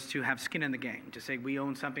that was to have skin in the game, to say we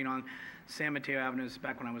own something on San Mateo Avenue. This is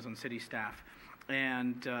back when I was on city staff,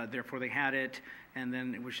 and therefore they had it, and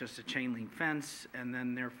then it was just a chain link fence, and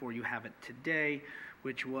then therefore you have it today,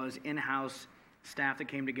 which was in-house staff that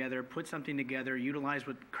came together, put something together, utilized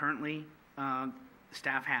what currently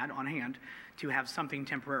staff had on hand to have something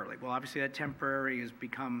temporarily. Well, obviously that temporary has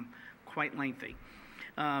become quite lengthy.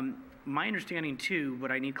 My understanding too,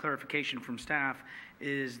 what I need clarification from staff,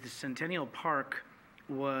 is the Centennial Park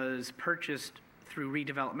was purchased through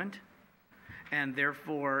redevelopment, and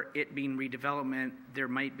therefore, it being redevelopment, there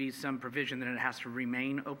might be some provision that it has to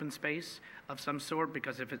remain open space of some sort,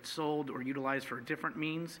 because if it's sold or utilized for different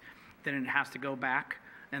means, then it has to go back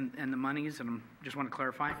and the monies, and I just want to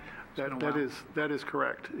clarify. That is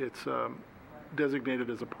correct. It's designated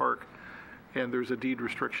as a park, and there's a deed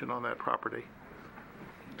restriction on that property.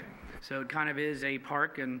 Okay. So it kind of is a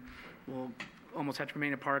park, and will almost have to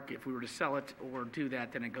remain a park. If we were to sell it or do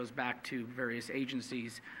that, then it goes back to various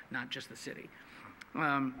agencies, not just the city.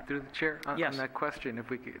 Through the chair, yes. On that question, if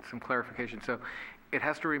we could get some clarification. So it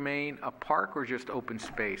has to remain a park or just open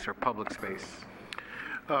space or public space?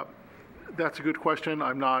 That's a good question.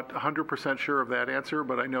 I'm not 100% sure of that answer,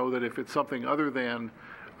 but I know that if it's something other than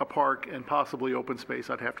a park and possibly open space,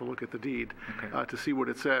 I'd have to look at the deed to see what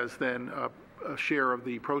it says. Then a share of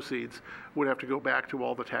the proceeds would have to go back to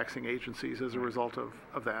all the taxing agencies as a result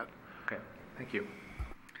of that. Okay, thank you.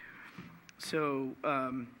 So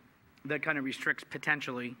that kind of restricts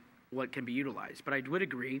potentially what can be utilized. But I would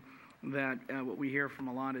agree that what we hear from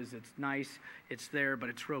a lot is it's nice, it's there, but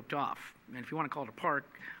it's roped off. And if you want to call it a park,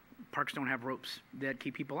 parks don't have ropes that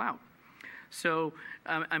keep people out. So,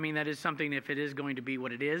 I mean, that is something, if it is going to be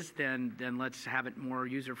what it is, then let's have it more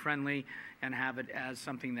user-friendly and have it as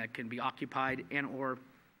something that can be occupied and or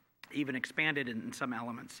even expanded in some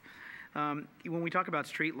elements. When we talk about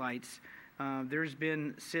streetlights, there's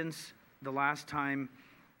been, since the last time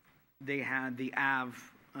they had the Ave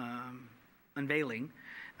unveiling,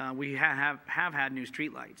 we have had new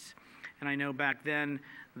streetlights. And I know back then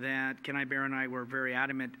that Kenai Bear and I were very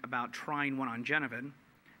adamant about trying one on Genevan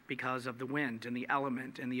because of the wind and the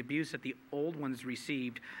element and the abuse that the old ones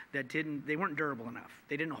received that they weren't durable enough.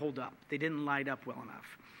 They didn't hold up. They didn't light up well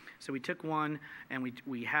enough. So we took one and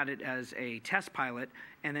we had it as a test pilot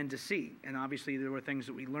and then to see. And obviously there were things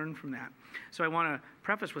that we learned from that. So I want to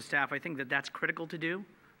preface with staff, I think that that's critical to do.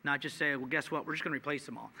 Not just say, well, guess what, we're just going to replace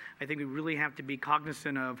them all. I think we really have to be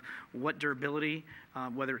cognizant of what durability,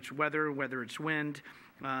 whether it's weather, whether it's wind,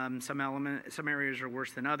 some areas are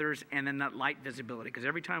worse than others, and then that light visibility. Because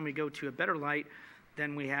every time we go to a better light,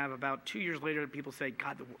 then we have about 2 years later, people say,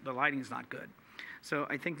 God, the lighting's not good. So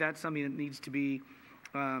I think that's something that needs to be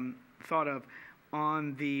thought of.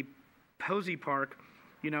 On the Posey Park,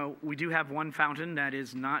 we do have one fountain that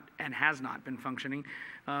is not and has not been functioning.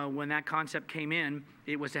 When that concept came in,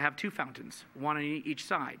 it was to have two fountains, one on each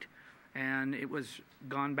side. And it was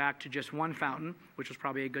gone back to just one fountain, which was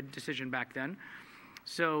probably a good decision back then.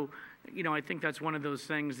 So, I think that's one of those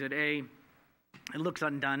things that, it looks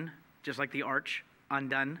undone, just like the arch,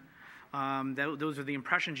 undone. Those are the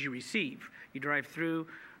impressions you receive. You drive through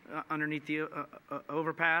underneath the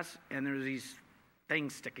overpass, and there's these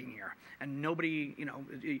things sticking here, and nobody,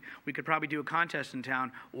 we could probably do a contest in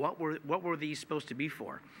town. What were these supposed to be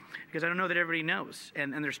for? Because I don't know that everybody knows,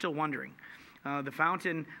 and they're still wondering. The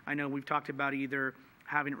fountain, I know we've talked about either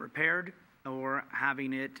having it repaired or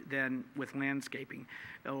having it then with landscaping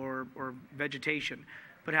or vegetation.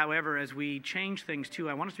 But however, as we change things too,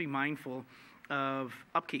 I want us to be mindful of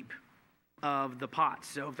upkeep of the pots.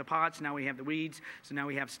 So if the pots, now we have the weeds, so now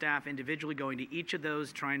we have staff individually going to each of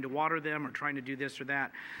those, trying to water them or trying to do this or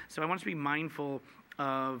that. So I want us to be mindful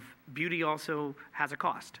of beauty also has a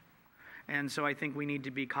cost. And so I think we need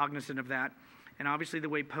to be cognizant of that. And obviously the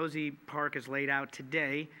way Posey Park is laid out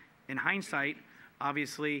today, in hindsight,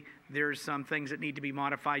 obviously there's some things that need to be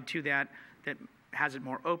modified to that has it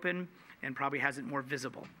more open and probably has it more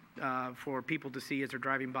visible for people to see as they're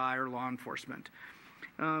driving by or law enforcement.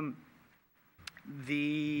 I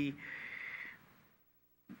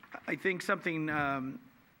think something,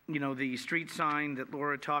 the street sign that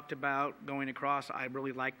Laura talked about going across, I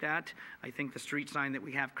really like that. I think the street sign that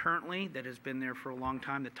we have currently that has been there for a long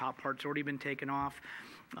time, the top part's already been taken off,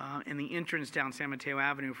 and the entrance down San Mateo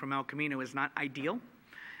Avenue from El Camino is not ideal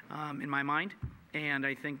in my mind, and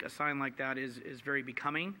I think a sign like that is very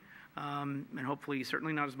becoming, and hopefully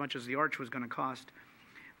certainly not as much as the arch was going to cost.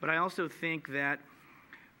 But I also think that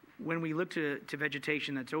when we look to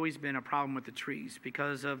vegetation, that's always been a problem with the trees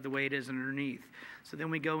because of the way it is underneath. So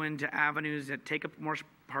then we go into avenues that take up more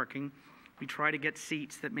parking. We try to get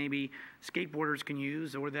seats that maybe skateboarders can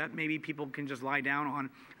use or that maybe people can just lie down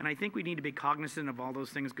on. And I think we need to be cognizant of all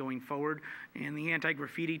those things going forward and the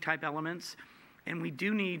anti-graffiti type elements. And we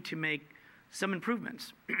do need to make some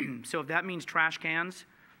improvements. So if that means trash cans,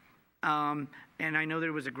 and I know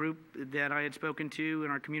there was a group that I had spoken to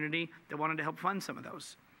in our community that wanted to help fund some of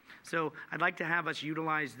those. So I'd like to have us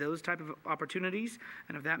utilize those type of opportunities,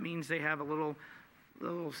 and if that means they have a little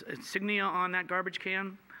insignia on that garbage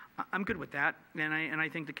can, I'm good with that, and I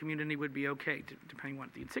think the community would be okay, depending on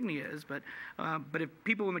what the insignia is. But if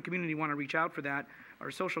people in the community want to reach out for that,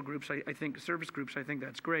 or social groups, I think service groups, I think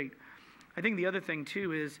that's great. I think the other thing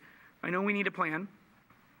too is, I know we need a plan,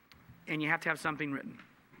 and you have to have something written,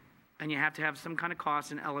 and you have to have some kind of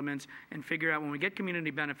costs and elements, and figure out when we get community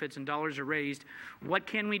benefits and dollars are raised, what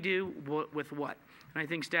can we do with what? And I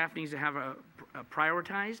think staff needs to have a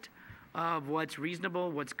prioritized of what's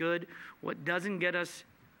reasonable, what's good, what doesn't get us.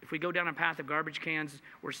 If we go down a path of garbage cans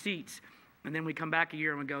or seats, and then we come back a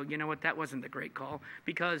year and we go, you know what, that wasn't the great call,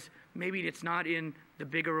 because maybe it's not in the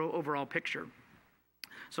bigger overall picture.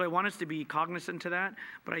 So I want us to be cognizant to that,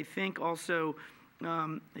 but I think also,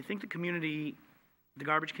 I think the community, the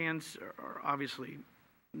garbage cans are obviously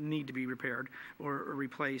need to be repaired or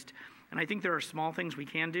replaced. And I think there are small things we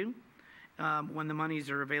can do when the monies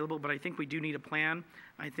are available, but I think we do need a plan.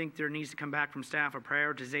 I think there needs to come back from staff a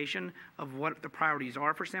prioritization of what the priorities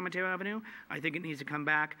are for San Mateo Avenue. I think it needs to come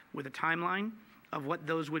back with a timeline of what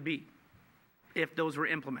those would be if those were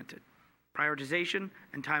implemented. Prioritization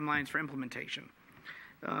and timelines for implementation.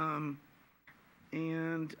 And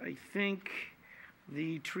I think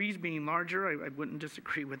the trees being larger, I wouldn't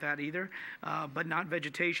disagree with that either, but not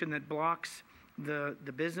vegetation that blocks the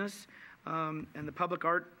business. And the public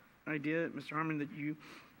art idea, Mr. Harmon, that you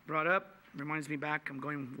brought up reminds me back, I'm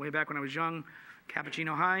going way back when I was young,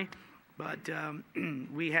 Cappuccino High, but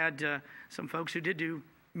we had some folks who did do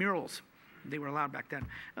murals. They were allowed back then.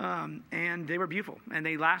 And they were beautiful, and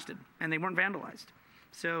they lasted, and they weren't vandalized.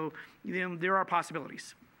 So, you know, there are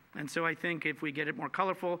possibilities. And so I think if we get it more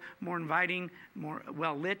colorful, more inviting, more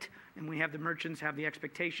well-lit, and we have the merchants have the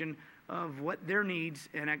expectation of what their needs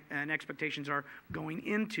and expectations are going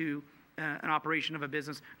into an operation of a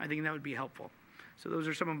business, I think that would be helpful. So those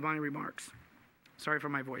are some of my remarks. Sorry for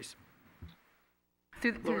my voice.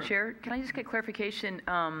 Through the chair, can I just get clarification?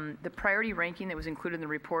 The priority ranking that was included in the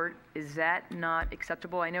report, is that not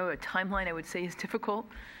acceptable? I know a timeline I would say is difficult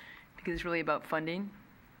because it's really about funding.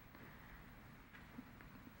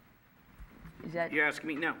 Is that? You're asking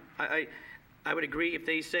me? No. I would agree if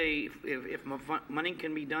they say if money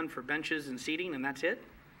can be done for benches and seating and that's it,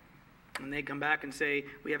 and they come back and say,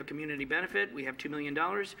 we have a community benefit, we have $2 million,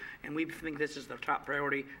 and we think this is the top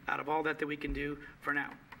priority out of all that we can do for now,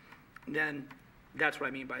 then that's what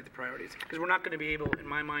I mean by the priorities. Because we're not going to be able, in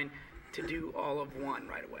my mind, to do all of one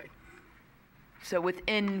right away. So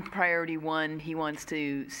within priority one, he wants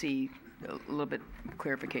to see a little bit of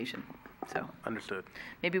clarification. So understood.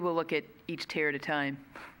 Maybe we'll look at each tier at a time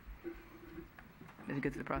as we go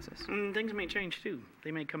through the process. Things may change too.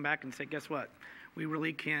 They may come back and say, guess what? We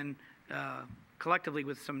really can, collectively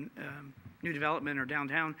with some new development or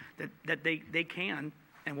downtown, that they can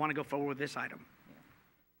and want to go forward with this item.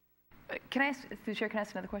 Can I ask, through the chair, can I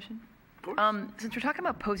ask another question? Of course. Since we're talking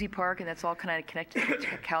about Posey Park and that's all kind of connected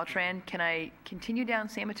to Caltran, can I continue down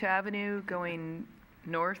San Mateo Avenue going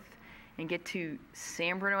north and get to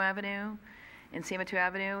San Bruno Avenue and San Mateo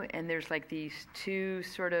Avenue, and there's like these two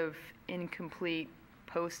sort of incomplete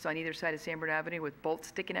posts on either side of San Bruno Avenue with bolts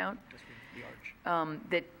sticking out? The arch.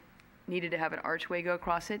 That needed to have an archway go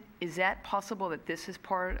across it. Is that possible that this is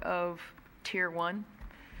part of Tier 1?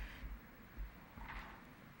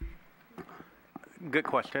 Good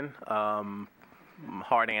question.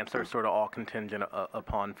 Hard answer, sort of all contingent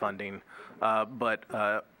upon funding. But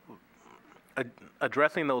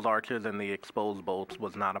addressing those arches and the exposed bolts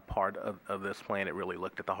was not a part of this plan. It really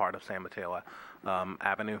looked at the heart of San Mateo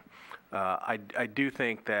Avenue. I do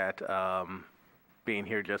think that being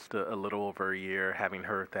here just a little over a year, having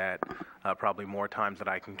heard that probably more times than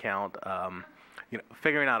I can count,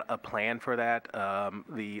 figuring out a plan for that.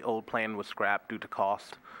 The old plan was scrapped due to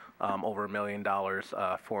cost, over $1 million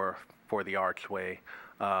for the archway.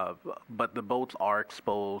 But the bolts are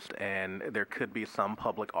exposed, and there could be some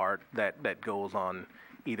public art that goes on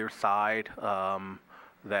either side.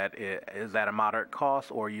 That is at a moderate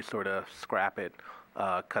cost, or you sort of scrap it,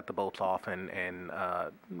 cut the bolts off, and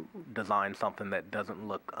design something that doesn't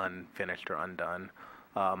look unfinished or undone.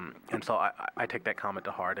 And so I take that comment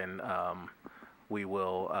to heart, and we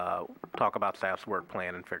will talk about staff's work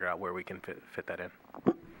plan and figure out where we can fit that in.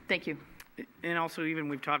 Thank you. And also, even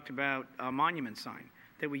we've talked about a monument sign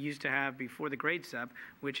that we used to have before the grade step,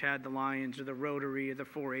 which had the Lions or the Rotary or the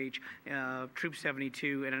 4-H, Troop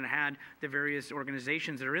 72, and it had the various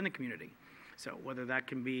organizations that are in the community. So whether that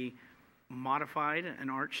can be modified, an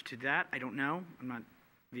arch to that, I don't know. I'm not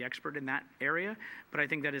the expert in that area, but I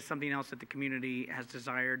think that is something else that the community has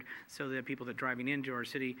desired, so that people that are driving into our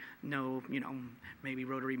city know, maybe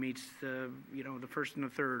Rotary meets the, the first and the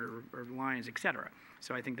third, or Lions, et cetera.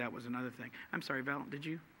 So I think that was another thing. I'm sorry, Val, did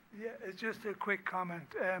you? Yeah, it's just a quick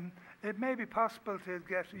comment. It may be possible to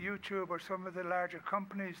get YouTube or some of the larger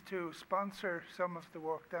companies to sponsor some of the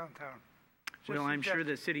work downtown. Well, I'm sure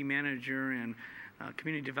the city manager and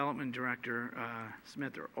community development director,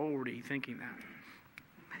 Smith, are already thinking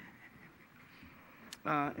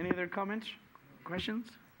that. Any other comments, questions?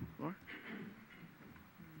 Laura?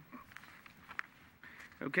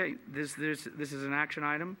 Okay, this is an action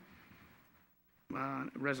item,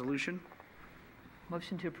 resolution.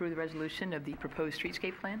 Motion to approve the resolution of the proposed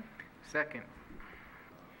streetscape plan? Second.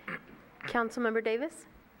 Councilmember Davis?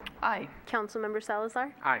 Aye. Councilmember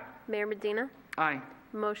Salazar? Aye. Mayor Medina? Aye.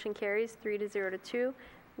 Motion carries 3-0 to 2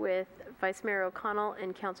 with Vice Mayor O'Connell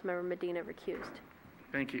and Councilmember Medina recused.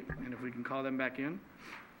 Thank you. And if we can call them back in.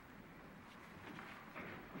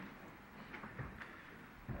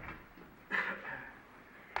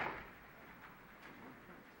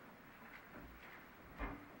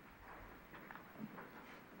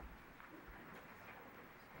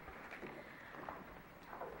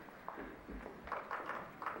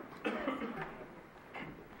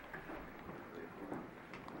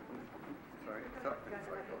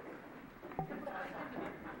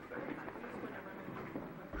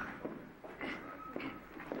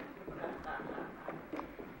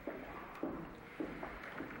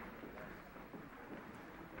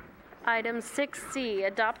 Item 6C,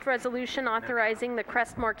 adopt resolution authorizing the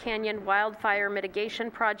Crestmore Canyon Wildfire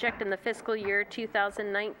Mitigation Project in the fiscal year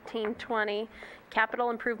 2019-20 capital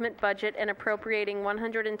improvement budget and appropriating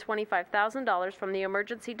 $125,000 from the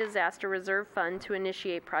Emergency Disaster Reserve Fund to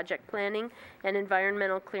initiate project planning and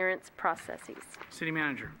environmental clearance processes. City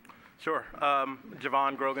manager. Sure.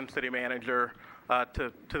 Javon Grogan, city manager.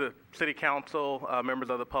 To the city council, members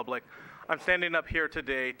of the public, I'm standing up here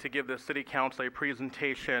today to give the City Council a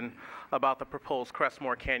presentation about the proposed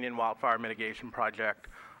Crestmore Canyon Wildfire Mitigation Project.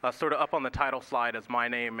 Sort of up on the title slide is my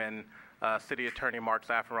name and City Attorney Mark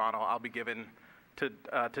Zaffarano. I'll be giving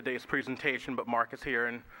today's presentation, but Mark is here.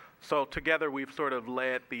 And so together we've sort of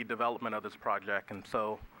led the development of this project. And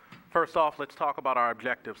so first off, let's talk about our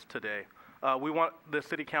objectives today. We want the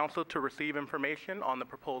City Council to receive information on the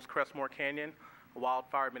proposed Crestmore Canyon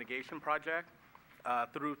Wildfire Mitigation Project.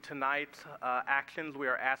 Through tonight's actions, we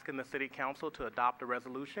are asking the City Council to adopt a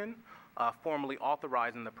resolution formally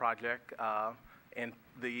authorizing the project in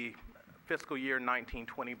the fiscal year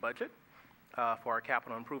 1920 budget for our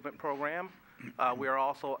capital improvement program. We are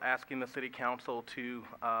also asking the City Council to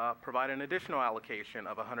provide an additional allocation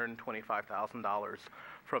of $125,000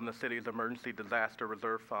 from the city's Emergency Disaster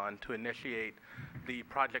Reserve Fund to initiate the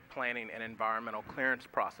project planning and environmental clearance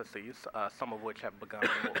processes, some of which have begun.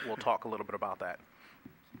 We'll talk a little bit about that.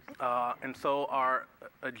 And so our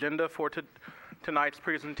agenda for tonight's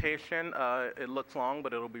presentation, it looks long,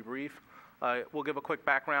 but it'll be brief. We'll give a quick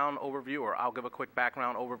background overview, or I'll give a quick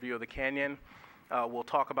background overview of the canyon. We'll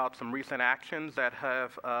talk about some recent actions that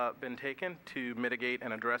have been taken to mitigate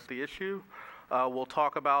and address the issue. We'll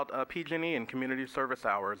talk about PG&E and community service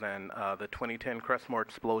hours and the 2010 Crestmore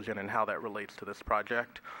explosion and how that relates to this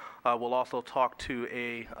project. We'll also talk to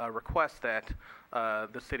a request that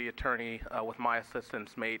the city attorney, with my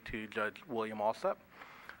assistance, made to Judge William Alsup.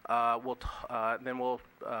 Then we'll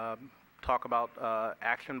talk about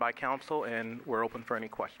action by council, and we're open for any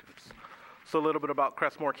questions. So a little bit about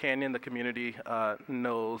Crestmore Canyon. The community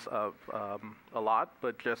knows of a lot,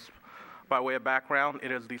 but just by way of background, it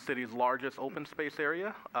is the city's largest open space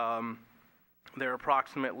area. There are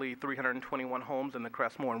approximately 321 homes in the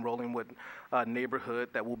Crestmore and Rollingwood neighborhood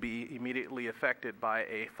that will be immediately affected by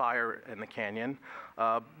a fire in the canyon.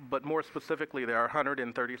 But more specifically, there are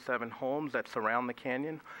 137 homes that surround the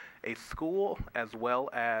canyon, a school, as well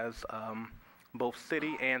as both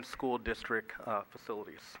city and school district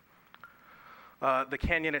facilities. The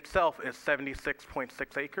canyon itself is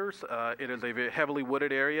 76.6 acres. It is a very heavily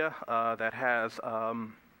wooded area that has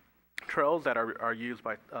trails that are used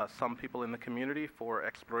by some people in the community for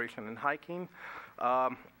exploration and hiking.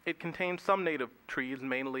 It contains some native trees,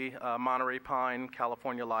 mainly Monterey pine,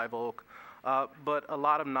 California live oak, but a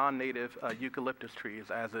lot of non-native eucalyptus trees,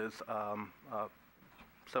 as is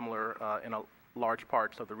similar in large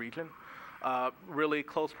parts of the region. Really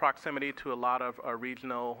close proximity to a lot of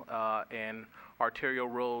regional and arterial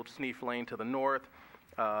roads, Sneef Lane to the north,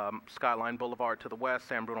 Skyline Boulevard to the west,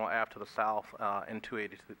 San Bruno Ave to the south, and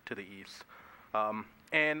 280 to the east.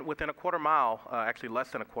 And within a quarter mile, actually less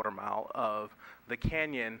than a quarter mile of the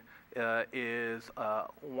canyon is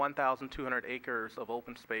 1,200 acres of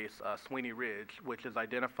open space, Sweeney Ridge, which is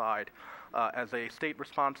identified as a state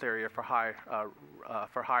response area for high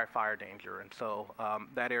fire danger. And so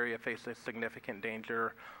that area faces significant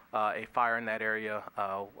danger. A fire in that area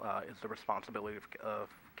is the responsibility of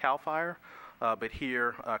CAL FIRE, but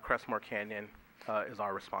here, Crestmore Canyon is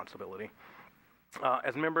our responsibility.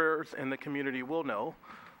 As members in the community will know,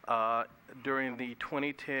 during the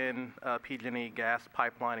 2010 PG&E gas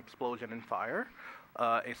pipeline explosion and fire,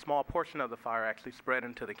 a small portion of the fire actually spread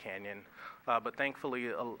into the canyon, but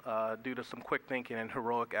thankfully, due to some quick thinking and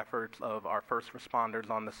heroic efforts of our first responders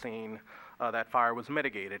on the scene, that fire was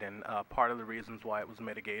mitigated. And part of the reasons why it was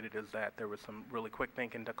mitigated is that there was some really quick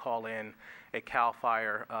thinking to call in a CAL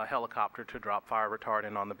FIRE helicopter to drop fire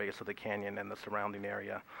retardant on the base of the canyon and the surrounding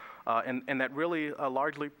area. And that really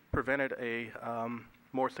largely prevented a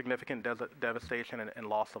more significant devastation and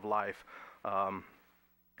loss of life on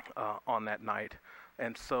that night.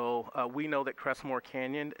 And so we know that Crestmore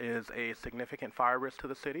Canyon is a significant fire risk to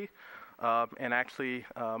the city. And actually,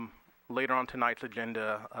 later on tonight's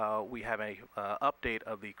agenda, we have a update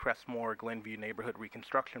of the Crestmore Glenview Neighborhood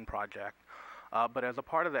Reconstruction Project. But as a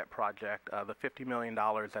part of that project, the $50 million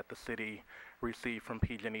that the city received from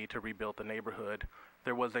PG&E to rebuild the neighborhood,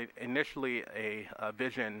 there was initially a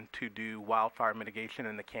vision to do wildfire mitigation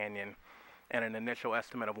in the canyon and an initial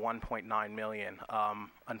estimate of $1.9 million.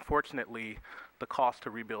 Unfortunately, the cost to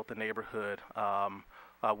rebuild the neighborhood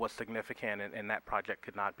was significant, and that project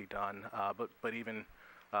could not be done. But even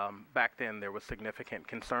back then, there was significant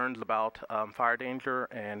concerns about fire danger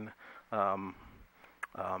and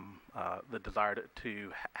the desire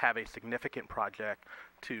to have a significant project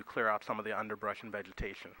to clear out some of the underbrush and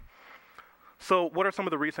vegetation. So what are some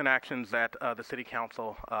of the recent actions that the City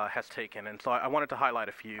Council has taken? And so I wanted to highlight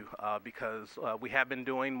a few because we have been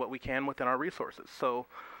doing what we can within our resources. So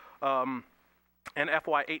in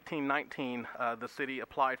FY 18-19, the city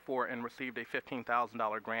applied for and received a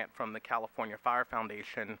 $15,000 grant from the California Fire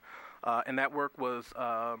Foundation, and that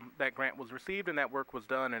grant was received and that work was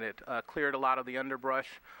done, and it cleared a lot of the underbrush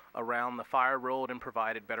around the fire road and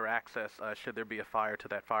provided better access should there be a fire to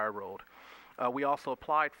that fire road. We also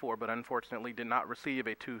applied for, but unfortunately did not receive,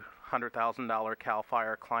 a $200,000 CAL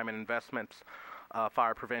FIRE Climate Investments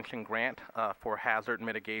Fire Prevention Grant for hazard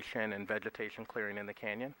mitigation and vegetation clearing in the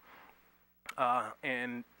canyon.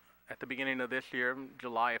 And at the beginning of this year,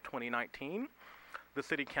 July of 2019, the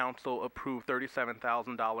City Council approved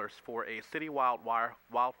 $37,000 for a city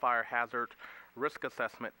wildfire hazard risk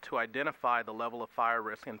assessment to identify the level of fire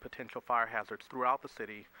risk and potential fire hazards throughout the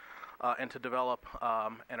city, and to develop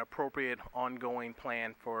an appropriate ongoing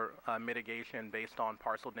plan for mitigation based on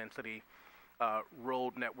parcel density,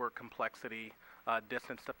 road network complexity,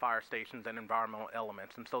 distance to fire stations, and environmental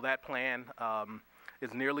elements. And so that plan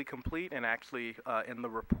is nearly complete, and actually in the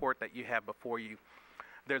report that you have before you,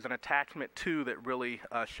 there's an attachment 2 that really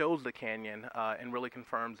shows the canyon and really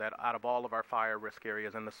confirms that out of all of our fire risk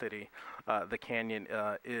areas in the city, the canyon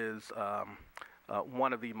is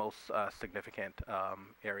one of the most significant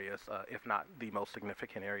areas, if not the most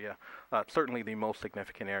significant area, certainly the most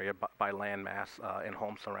significant area by land mass and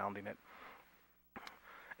homes surrounding it.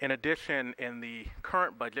 In addition, in the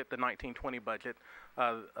current budget, the 19-20 budget,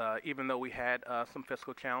 even though we had some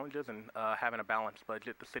fiscal challenges and having a balanced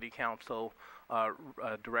budget, the City Council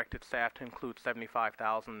directed staff to include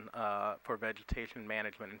 $75,000 for vegetation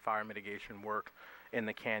management and fire mitigation work in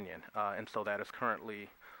the canyon, and so that is currently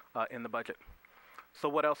in the budget. So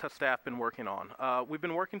what else has staff been working on? We've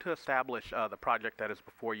been working to establish the project that is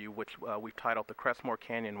before you, which we've titled the Crestmore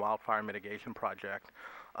Canyon Wildfire Mitigation Project.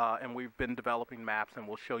 And we've been developing maps, and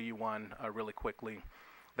we'll show you one really quickly,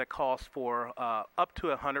 that calls for up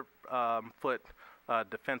to 100-foot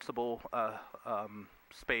defensible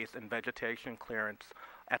space and vegetation clearance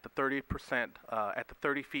at the 30%, at the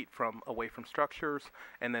 30 feet away from structures,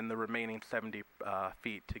 and then the remaining 70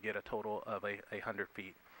 feet to get a total of 100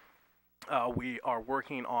 feet. We are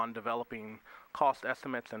working on developing cost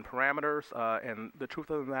estimates and parameters, and the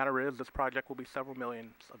truth of the matter is this project will be several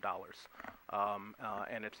millions of dollars.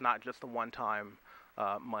 And it's not just the one-time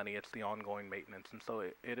money, it's the ongoing maintenance. And so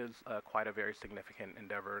it is quite a very significant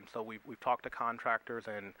endeavor. And so we've talked to contractors,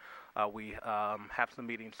 and we have some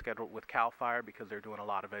meetings scheduled with CAL FIRE because they're doing a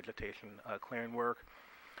lot of vegetation clearing work.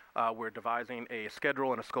 We're devising a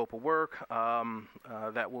schedule and a scope of work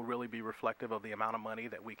that will really be reflective of the amount of money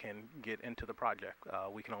that we can get into the project.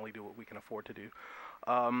 We can only do what we can afford to do.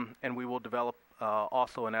 And we will develop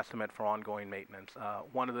also an estimate for ongoing maintenance.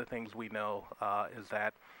 One of the things we know is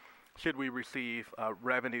that should we receive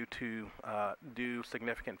revenue to do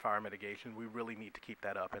significant fire mitigation, we really need to keep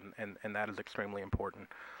that up, and that is extremely important.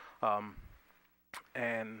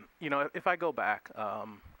 And, if I go back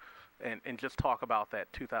and just talk about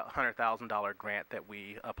that $100,000 grant that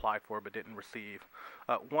we applied for but didn't receive,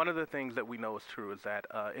 one of the things that we know is true is that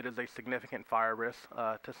it is a significant fire risk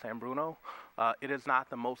to San Bruno. It is not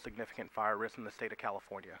the most significant fire risk in the state of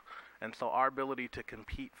California. And so our ability to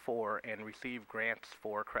compete for and receive grants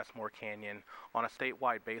for Crestmore Canyon on a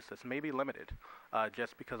statewide basis may be limited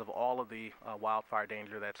just because of all of the wildfire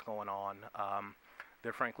danger that's going on.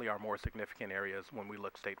 There frankly are more significant areas when we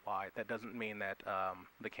look statewide. That doesn't mean that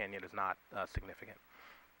the canyon is not significant.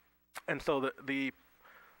 And so the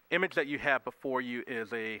image that you have before you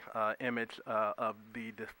is a image of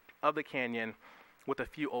the canyon with a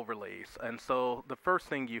few overlays. And so the first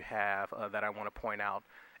thing you have that I want to point out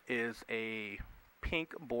is a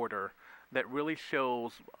pink border that really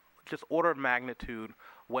shows just order of magnitude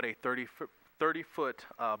what a 30-foot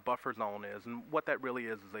buffer zone is. And what that really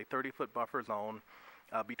is a 30-foot buffer zone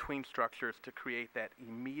between structures to create that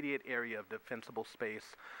immediate area of defensible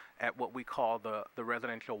space at what we call the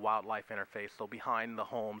residential wildlife interface, so behind the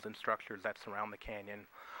homes and structures that surround the canyon,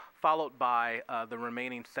 followed by the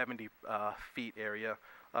remaining 70 feet area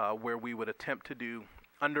where we would attempt to do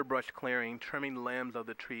underbrush clearing, trimming limbs of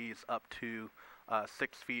the trees up to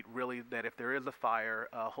 6 feet, really that if there is a fire,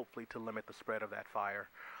 hopefully to limit the spread of that fire.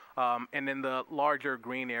 And in the larger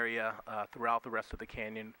green area throughout the rest of the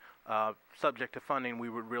canyon, subject to funding, we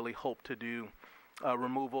would really hope to do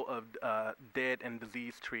removal of dead and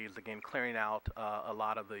diseased trees, again, clearing out a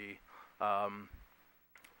lot of the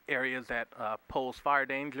areas that pose fire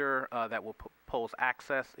danger, that will pose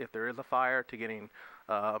access if there is a fire to getting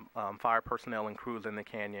fire personnel and crews in the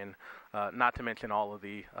canyon, not to mention all of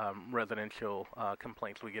the residential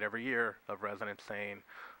complaints we get every year of residents saying,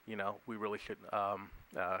 we really should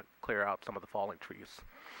clear out some of the falling trees.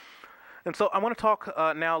 And so I want to talk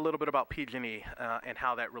now a little bit about PG&E and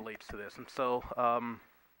how that relates to this. And so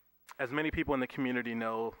as many people in the community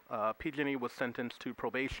know, PG&E was sentenced to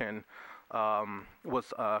probation.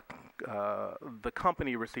 The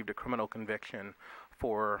company received a criminal conviction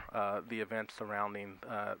for the events surrounding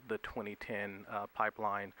the 2010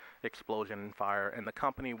 pipeline explosion and fire. And the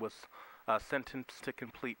company was sentenced to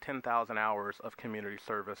complete 10,000 hours of community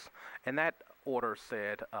service. And that order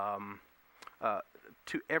said,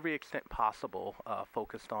 to every extent possible,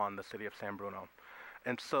 focused on the city of San Bruno.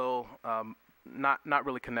 And so not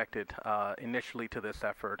really connected initially to this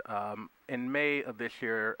effort. In May of this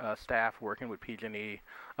year, staff working with PG&E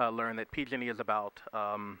learned that PG&E is about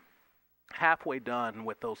halfway done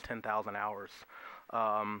with those 10,000 hours.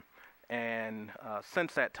 And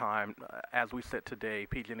since that time, as we sit today,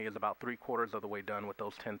 PG&E is about 3/4 of the way done with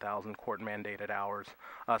those 10,000 court-mandated hours,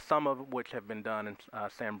 some of which have been done in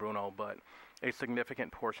San Bruno, but a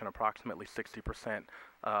significant portion, approximately 60%,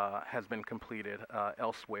 has been completed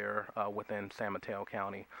elsewhere within San Mateo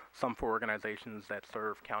County, some for organizations that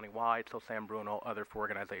serve countywide, so San Bruno, other for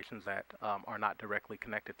organizations that are not directly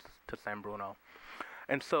connected to San Bruno.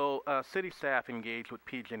 And so city staff engaged with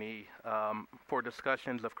PG&E for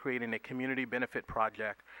discussions of creating a community benefit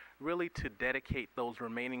project, really to dedicate those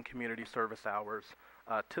remaining community service hours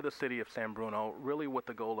to the city of San Bruno, really with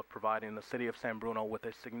the goal of providing the city of San Bruno with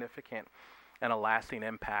a significant and a lasting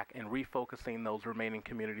impact and refocusing those remaining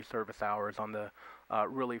community service hours on the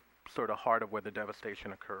really sort of heart of where the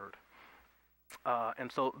devastation occurred.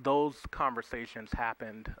 And so those conversations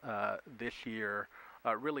happened this year,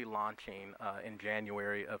 really launching in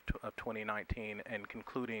January of 2019 and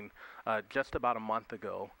concluding just about a month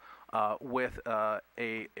ago with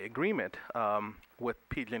a agreement with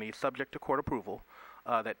PG&E, subject to court approval,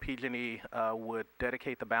 that PG&E would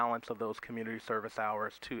dedicate the balance of those community service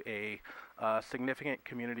hours to a significant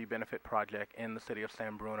community benefit project in the city of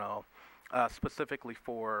San Bruno, specifically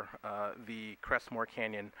for the Crestmore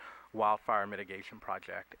Canyon wildfire mitigation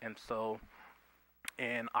project. And so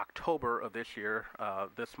in October of this year,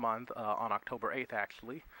 this month, on October 8th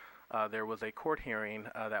actually, there was a court hearing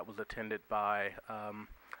that was attended by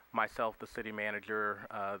myself, the city manager,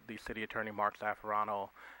 the city attorney, Mark Zaffarano,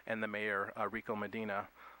 and the mayor, Rico Medina.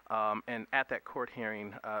 And at that court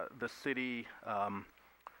hearing, the city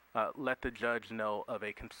let the judge know of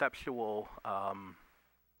a conceptual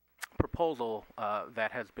proposal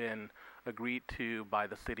that has been agreed to by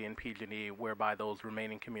the city and PG&E, whereby those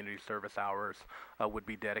remaining community service hours would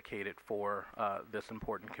be dedicated for this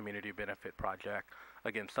important community benefit project.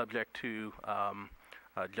 Again, subject to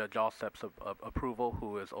Judge Alsep's approval,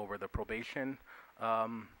 who is over the probation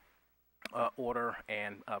order,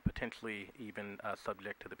 and potentially even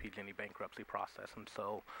subject to the PG&E bankruptcy process. And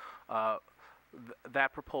so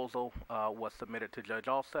that proposal was submitted to Judge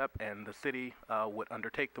Alsep, and the city would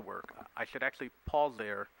undertake the work. I should actually pause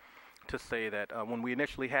there to say that when we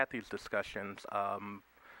initially had these discussions,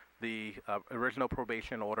 the original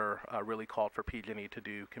probation order really called for PG&E to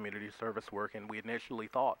do community service work, and we initially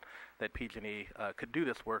thought that PG&E could do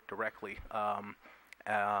this work directly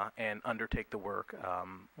and undertake the work.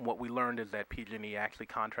 What we learned is that PG&E actually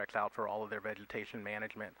contracts out for all of their vegetation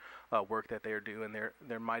management work that they're doing.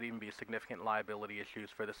 There might even be significant liability issues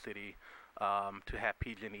for the city to have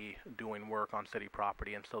PG&E doing work on city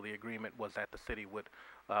property, and so the agreement was that the city would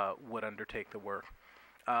undertake the work.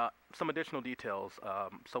 Some additional details.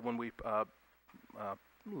 So when we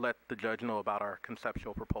let the judge know about our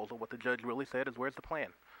conceptual proposal, what the judge really said is, where's the plan?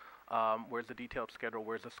 Where's the detailed schedule?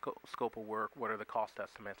 Where's the scope of work? What are the cost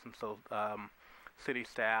estimates? And so city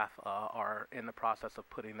staff are in the process of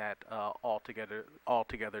putting that all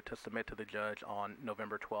together to submit to the judge on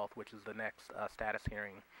November 12th, which is the next status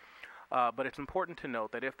hearing. But it's important to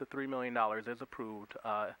note that if the $3 million is approved,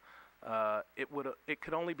 it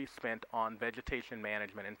could only be spent on vegetation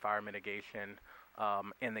management and fire mitigation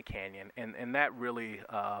in the canyon, and that really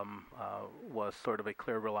was sort of a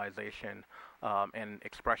clear realization and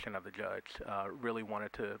expression of the judge. Really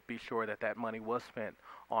wanted to be sure that that money was spent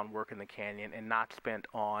on work in the canyon and not spent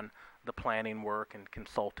on the planning work and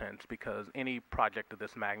consultants, because any project of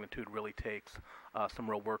this magnitude really takes some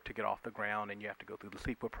real work to get off the ground, and you have to go through the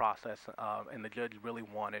CEQA process, and the judge really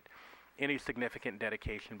wanted any significant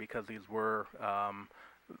dedication, because these were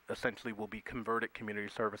essentially will be converted community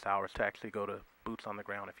service hours to actually go to boots on the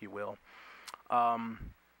ground, if you will.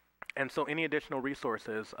 And so any additional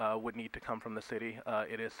resources would need to come from the city.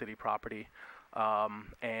 It is city property.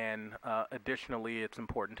 And additionally, it's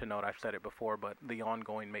important to note, I've said it before, but the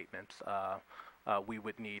ongoing maintenance we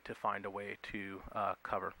would need to find a way to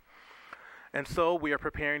cover. And so we are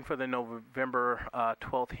preparing for the November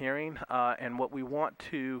 12th hearing, and what we want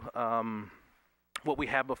to what we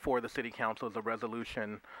have before the City Council is a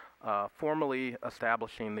resolution formally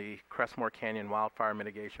establishing the Crestmore Canyon Wildfire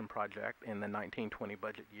Mitigation Project in the 1920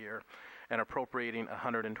 budget year and appropriating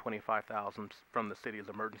 $125,000 from the city's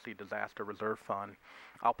Emergency Disaster Reserve Fund.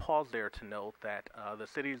 I'll pause there to note that the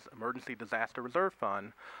city's Emergency Disaster Reserve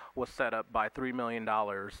Fund was set up by $3 million,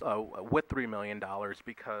 with $3 million,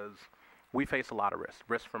 because we face a lot of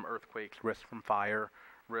risk from earthquakes, risk from fire,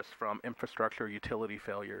 risk from infrastructure utility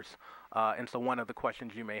failures. And so one of the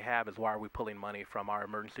questions you may have is, why are we pulling money from our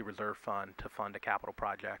emergency reserve fund to fund a capital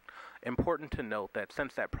project? Important to note that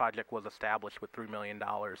since that project was established with $3 million,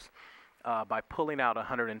 by pulling out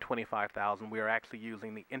 $125,000, we are actually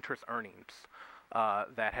using the interest earnings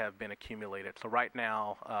that have been accumulated. So right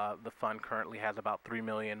now, the fund currently has about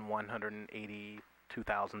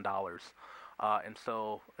 $3,182,000. And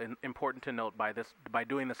so important to note, by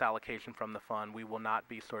doing this allocation from the fund, we will not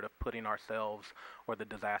be sort of putting ourselves or the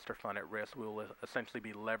disaster fund at risk. We will essentially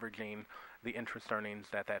be leveraging the interest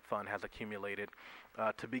earnings that that fund has accumulated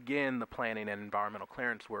to begin the planning and environmental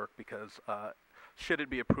clearance work, because should it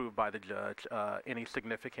be approved by the judge, any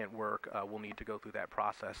significant work will need to go through that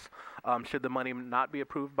process. Should the money not be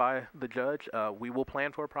approved by the judge, we will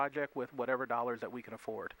plan for a project with whatever dollars that we can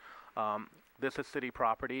afford. This is city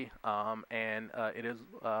property, and it is,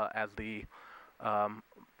 as the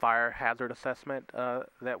fire hazard assessment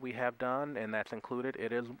that we have done, and that's included,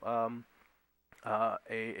 it is a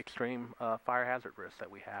extreme fire hazard risk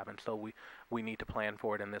that we have, and so we need to plan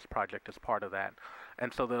for it, and this project is part of that.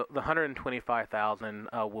 And so the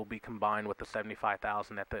 $125,000 will be combined with the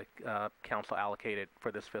 $75,000 that the council allocated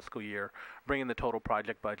for this fiscal year, bringing the total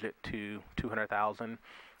project budget to $200,000.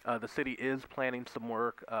 The city is planning some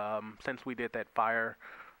work. Since we did that fire,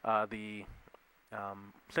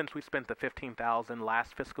 since we spent the $15,000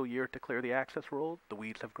 last fiscal year to clear the access road, the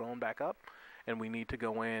weeds have grown back up, and we need to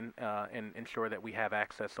go in and ensure that we have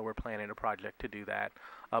access. So we're planning a project to do that.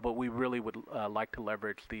 But we really would like to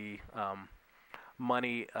leverage the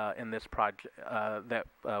money in this project that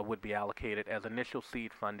would be allocated as initial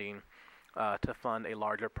seed funding to fund a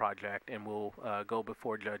larger project, and we'll go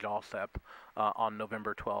before Judge Alsep on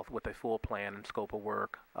November 12th with a full plan and scope of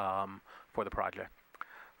work for the project.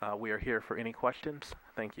 We are here for any questions.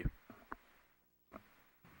 Thank you.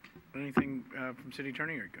 Anything from City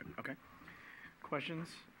Attorney? Or good? Okay. Questions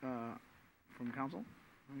from Council?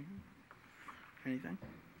 Anything?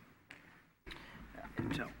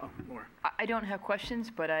 Laura. I don't have questions,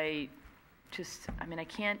 but I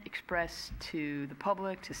can't express to the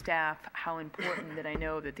public, to staff, how important that I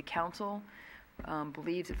know that the council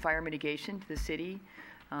believes that fire mitigation to the city.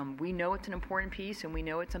 We know it's an important piece, and we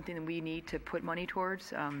know it's something that we need to put money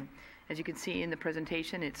towards. As you can see in the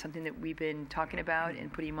presentation, it's something that we've been talking about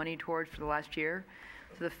and putting money towards for the last year.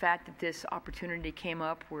 So the fact that this opportunity came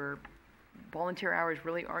up where volunteer hours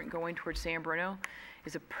really aren't going towards San Bruno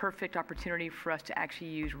is a perfect opportunity for us to actually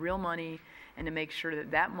use real money and to make sure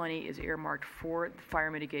that that money is earmarked for the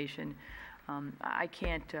fire mitigation. I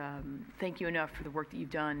can't thank you enough for the work that you've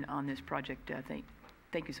done on this project.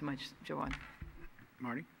 Thank you so much, Joanne.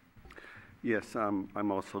 Marty? Yes,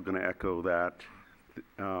 I'm also going to echo that.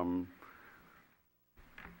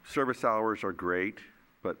 Service hours are great,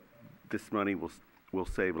 but this money will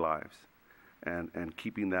save lives, and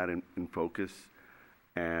keeping that in focus,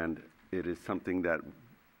 and it is something that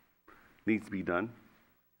needs to be done.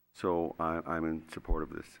 So I'm in support of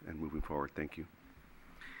this and moving forward. Thank you.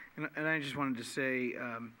 And I just wanted to say,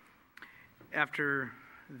 after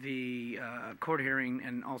the court hearing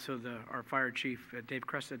and also our fire chief, Dave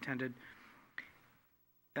Cresta, attended,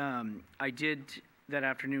 I did that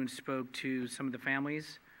afternoon spoke to some of the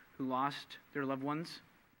families who lost their loved ones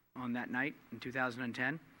on that night in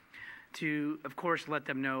 2010 to, of course, let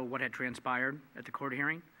them know what had transpired at the court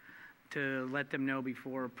hearing, to let them know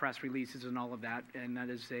before press releases and all of that. And that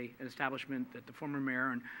is an establishment that the former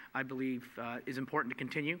mayor and I believe is important to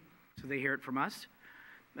continue, so they hear it from us.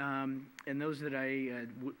 And those that I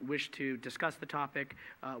wish to discuss the topic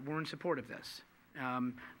were in support of this.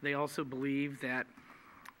 They also believe that,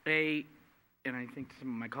 and I think some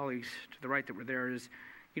of my colleagues to the right that were there, is,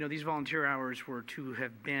 these volunteer hours were to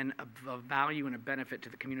have been of value and a benefit to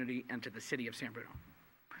the community and to the city of San Bruno.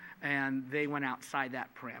 And they went outside that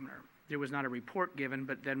parameter. There was not a report given,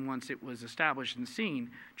 but then once it was established and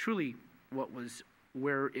seen truly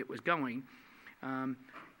where it was going,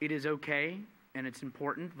 it is okay and it's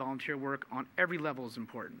important. Volunteer work on every level is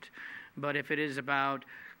important. But if it is about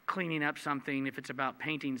cleaning up something, if it's about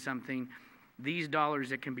painting something, these dollars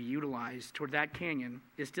that can be utilized toward that canyon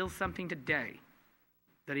is still something today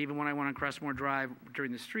that even when I went on Crestmore Drive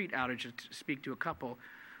during the street outage to speak to a couple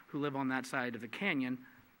who live on that side of the canyon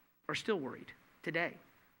are still worried today.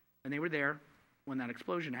 And they were there when that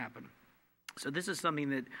explosion happened. So this is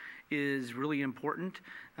something that is really important.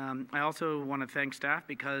 I also want to thank staff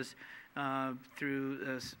because through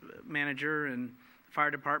the manager and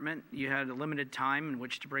fire department, you had a limited time in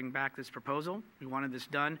which to bring back this proposal. We wanted this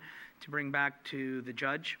done to bring back to the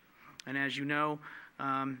judge. And as you know,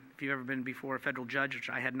 if you've ever been before a federal judge, which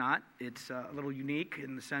I had not, it's a little unique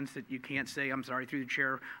in the sense that you can't say, I'm sorry, through the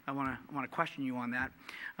chair, I want to question you on that.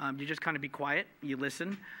 You just kind of be quiet, you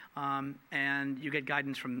listen, and you get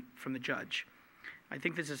guidance from the judge. I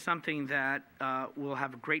think this is something that will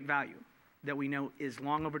have a great value that we know is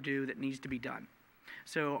long overdue that needs to be done.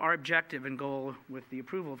 So our objective and goal with the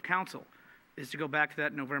approval of council is to go back to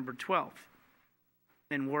that November 12th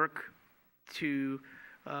and work to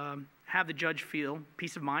have the judge feel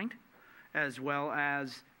peace of mind as well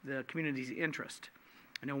as the community's interest.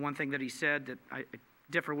 I know one thing that he said that I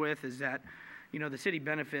differ with is that, the city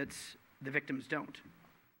benefits, the victims don't.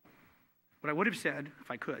 What I would have said,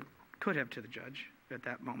 if I could have to the judge at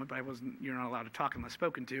that moment, but you're not allowed to talk unless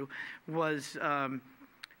spoken to, was, the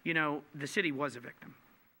city was a victim.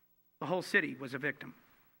 The whole city was a victim.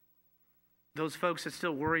 Those folks that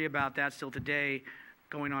still worry about that still today,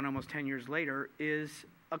 going on almost 10 years later, is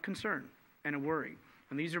a concern and a worry.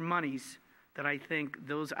 And these are monies that I think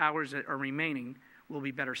those hours that are remaining will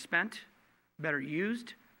be better spent, better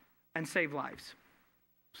used, and save lives.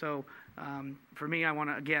 So for me, I want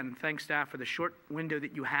to, again, thank staff for the short window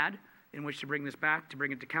that you had in which to bring this back, to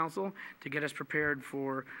bring it to council, to get us prepared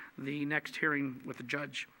for the next hearing with the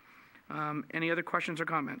judge. Any other questions or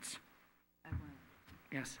comments?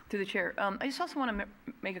 Yes. Through the chair, I just also want to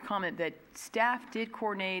make a comment that staff did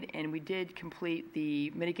coordinate and we did complete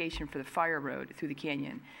the mitigation for the fire road through the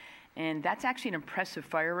canyon. And that's actually an impressive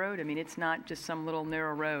fire road. I mean, it's not just some little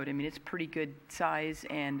narrow road. I mean, it's pretty good size.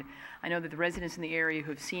 And I know that the residents in the area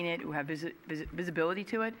who have seen it, who have visibility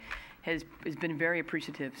to it, has been very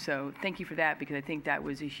appreciative. So thank you for that, because I think that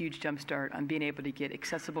was a huge jumpstart on being able to get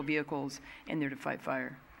accessible vehicles in there to fight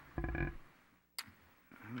fire.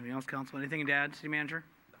 Anything else, council? Anything to add, city manager?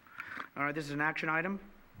 All right, this is an action item.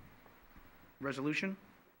 Resolution.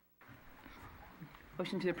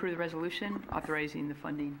 Motion to approve the resolution authorizing the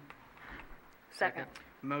funding. Second.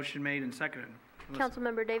 Motion made and seconded.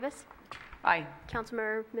 Councilmember Davis? Aye.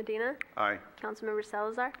 Councilmember Medina? Aye. Councilmember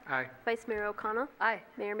Salazar? Aye. Vice Mayor O'Connell? Aye.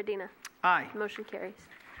 Mayor Medina? Aye. Motion carries.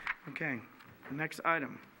 Okay, next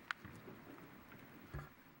item.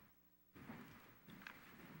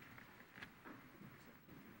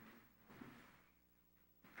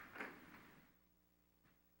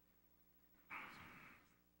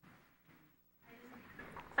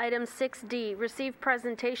 Item 6D, receive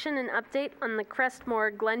presentation and update on the Crestmore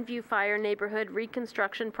Glenview Fire Neighborhood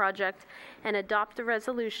Reconstruction Project and adopt a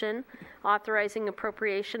resolution authorizing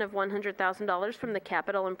appropriation of $100,000 from the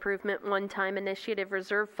Capital Improvement One-Time Initiative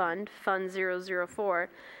Reserve Fund, Fund 004,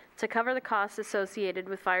 to cover the costs associated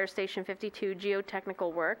with Fire Station 52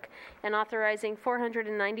 geotechnical work, and authorizing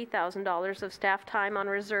 $490,000 of staff time on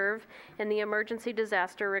reserve in the Emergency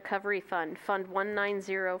Disaster Recovery Fund, Fund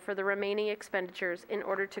 190, for the remaining expenditures in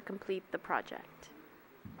order to complete the project.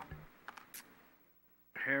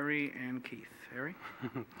 Harry and Keith. Harry?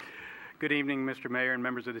 Good evening, Mr. Mayor and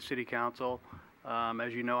members of the City Council.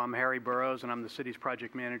 As you know, I'm Harry Burrows, and I'm the city's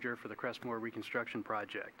project manager for the Crestmore Reconstruction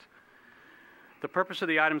Project. The purpose of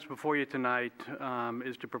the items before you tonight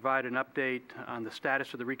is to provide an update on the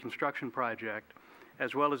status of the reconstruction project,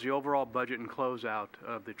 as well as the overall budget and closeout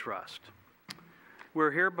of the trust. We were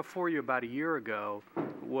here before you about a year ago.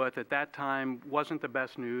 What at that time wasn't the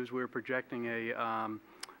best news. We were projecting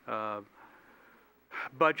a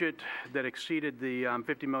budget that exceeded the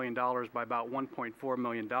 $50 million by about $1.4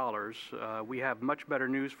 million. We have much better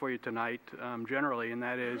news for you tonight generally, and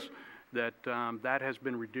that is that that has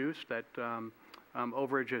been reduced. That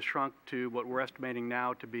overage has shrunk to what we're estimating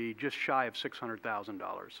now to be just shy of $600,000.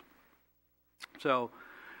 So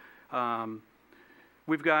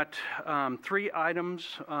we've got 3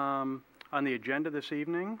 items on the agenda this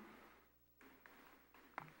evening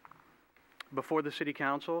before the City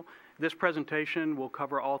Council. This presentation will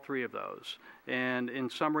cover all 3 of those. And in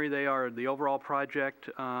summary, they are the overall project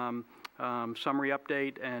summary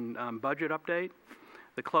update and budget update,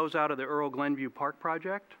 the closeout of the Earl Glenview Park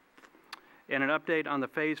project, and an update on the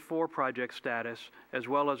Phase 4 project status, as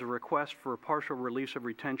well as a request for a partial release of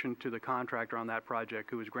retention to the contractor on that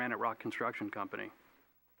project, who is Granite Rock Construction Company.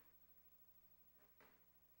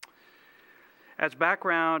 As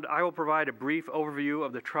background, I will provide a brief overview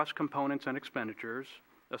of the trust components and expenditures,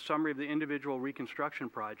 a summary of the individual reconstruction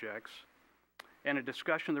projects, and a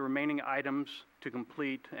discussion of the remaining items to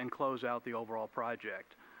complete and close out the overall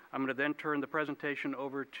project. I'm going to then turn the presentation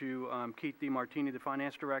over to Keith DeMartini, the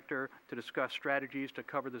Finance Director, to discuss strategies to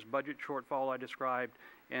cover this budget shortfall I described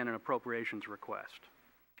and an appropriations request.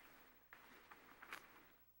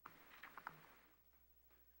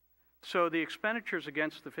 So the expenditures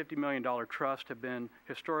against the $50 million trust have been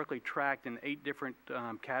historically tracked in 8 different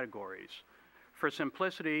categories. For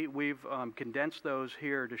simplicity, we've condensed those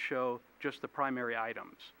here to show just the primary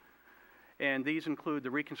items. And these include the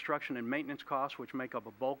reconstruction and maintenance costs, which make up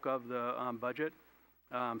a bulk of the budget,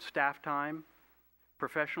 staff time,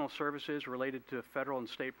 professional services related to federal and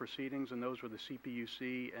state proceedings, and those were the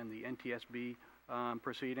CPUC and the NTSB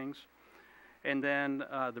proceedings. And then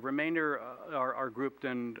the remainder are grouped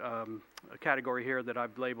in a category here that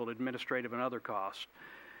I've labeled administrative and other costs.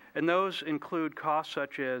 And those include costs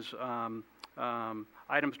such as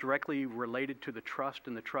items directly related to the trust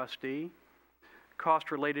and the trustee,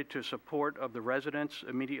 costs related to support of the residents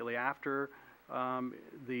immediately after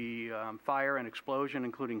the fire and explosion,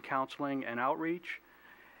 including counseling and outreach.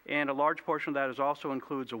 And a large portion of that also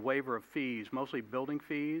includes a waiver of fees, mostly building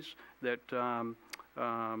fees that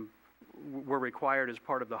were required as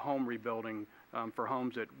part of the home rebuilding for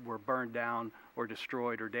homes that were burned down or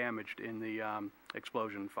destroyed or damaged in the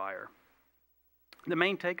explosion fire. The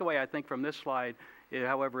main takeaway, I think, from this slide,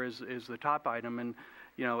 however, is the top item, and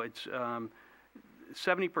it's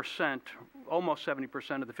 70%, almost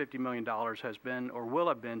 70% of the $50 million has been or will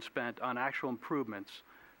have been spent on actual improvements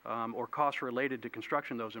or costs related to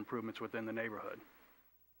construction of those improvements within the neighborhood.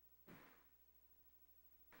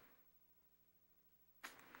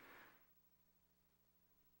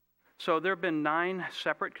 So there have been 9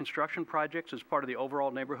 separate construction projects as part of the overall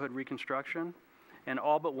neighborhood reconstruction, and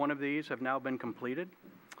all but one of these have now been completed.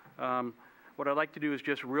 What I'd like to do is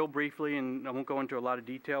just real briefly, and I won't go into a lot of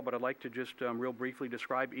detail, but I'd like to just real briefly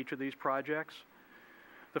describe each of these projects.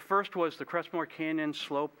 The first was the Crestmore Canyon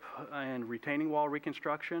slope and retaining wall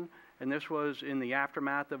reconstruction, and this was in the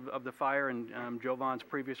aftermath of the fire, and Jovan's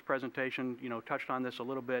previous presentation, touched on this a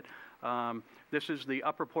little bit. This is the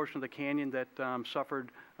upper portion of the canyon that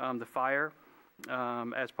suffered the fire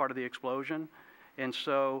as part of the explosion, and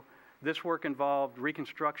so this work involved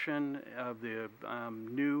reconstruction of the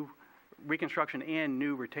reconstruction and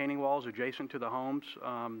new retaining walls adjacent to the homes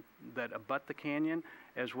that abut the canyon,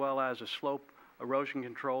 as well as a slope erosion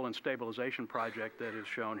control and stabilization project that is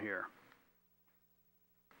shown here.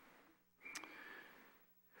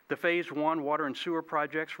 The Phase 1 water and sewer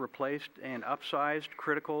projects replaced and upsized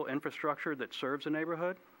critical infrastructure that serves the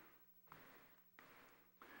neighborhood.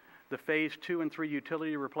 The Phase 2 and 3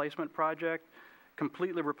 utility replacement project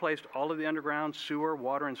completely replaced all of the underground sewer,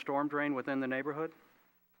 water, and storm drain within the neighborhood.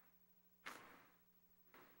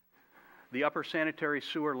 The upper sanitary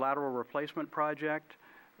sewer lateral replacement project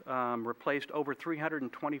replaced over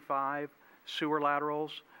 325 sewer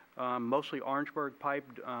laterals, mostly Orangeburg pipe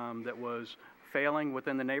that was failing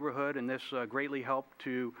within the neighborhood, and this greatly helped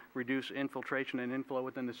to reduce infiltration and inflow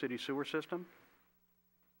within the city sewer system.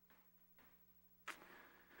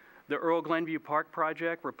 The Earl Glenview Park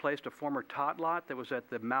project replaced a former tot lot that was at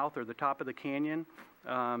the mouth or the top of the canyon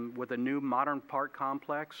with a new modern park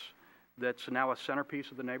complex that's now a centerpiece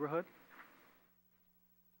of the neighborhood.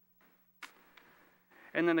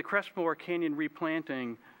 And then the Crestmore Canyon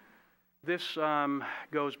replanting. This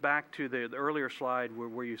goes back to the earlier slide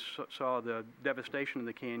where you saw the devastation of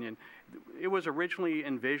the canyon. It was originally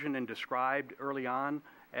envisioned and described early on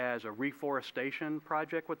as a reforestation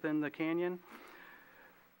project within the canyon.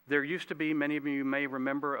 There used to be, many of you may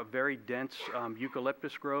remember, a very dense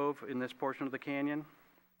eucalyptus grove in this portion of the canyon.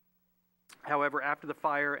 However, after the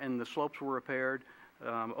fire and the slopes were repaired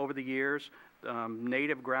over the years,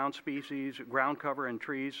 native ground species, ground cover and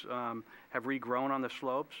trees have regrown on the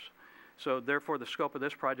slopes. So therefore, the scope of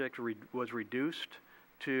this project was reduced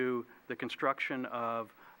to the construction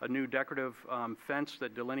of a new decorative fence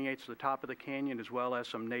that delineates the top of the canyon, as well as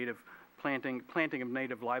some native planting of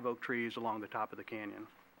native live oak trees along the top of the canyon.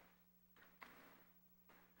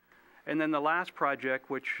 And then the last project,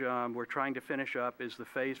 which we're trying to finish up, is the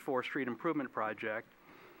Phase 4 Street Improvement Project.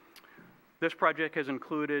 This project has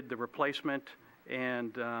included the replacement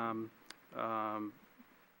and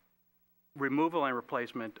removal and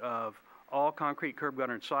replacement of all concrete curb,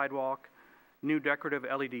 gutter, and sidewalk, new decorative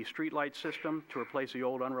LED streetlight system to replace the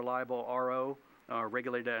old unreliable RO,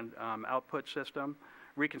 regulated output system,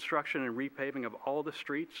 reconstruction and repaving of all the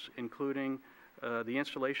streets, including the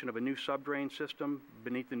installation of a new subdrain system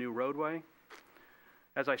beneath the new roadway.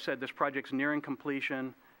 As I said, this project's nearing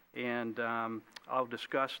completion, and I'll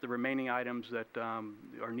discuss the remaining items that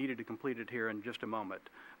are needed to complete it here in just a moment.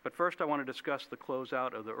 But first, I want to discuss the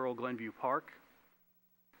closeout of the Earl Glenview Park.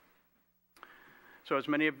 So as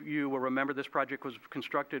many of you will remember, this project was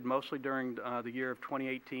constructed mostly during the year of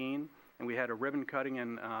 2018, and we had a ribbon cutting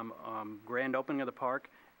and grand opening of the park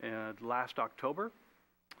last October.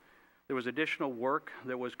 There was additional work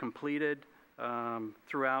that was completed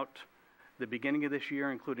throughout the beginning of this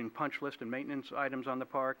year, including punch list and maintenance items on the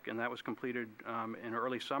park, and that was completed in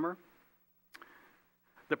early summer.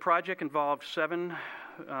 The project involved 7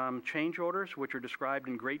 change orders, which are described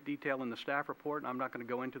in great detail in the staff report, and I'm not going to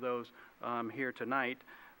go into those here tonight,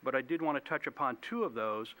 but I did want to touch upon 2 of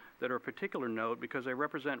those that are of particular note because they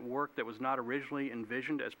represent work that was not originally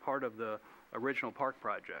envisioned as part of the original park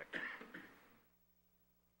project.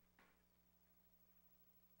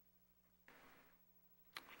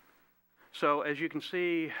 So as you can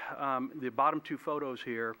see, the bottom 2 photos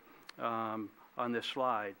here on this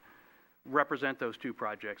slide represent those 2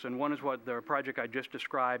 projects. And one is what the project I just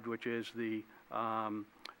described, which is the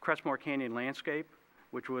Crestmore Canyon landscape,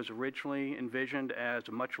 which was originally envisioned as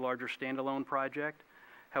a much larger standalone project.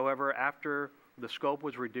 However, after the scope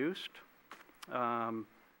was reduced,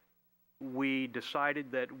 we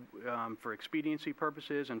decided that for expediency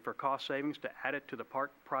purposes and for cost savings to add it to the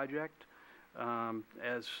park project,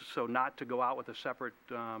 so not to go out with a separate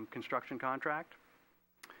construction contract.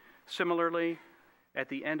 Similarly, at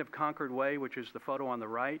the end of Concord Way, which is the photo on the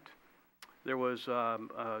right, there was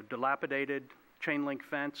a dilapidated chain link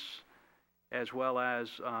fence, as well as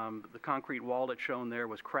the concrete wall that's shown there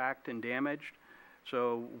was cracked and damaged.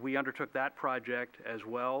 So we undertook that project as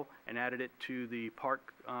well and added it to the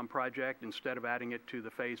park project instead of adding it to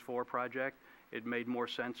the Phase 4 project. It made more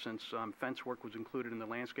sense, since fence work was included in the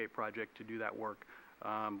landscape project, to do that work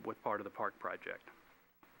with part of the park project.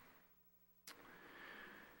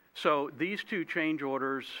 So these 2 change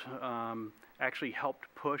orders actually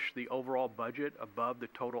helped push the overall budget above the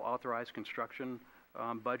total authorized construction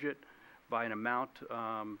budget by an amount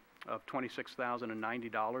of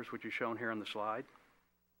 $26,090, which is shown here on the slide.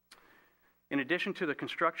 In addition to the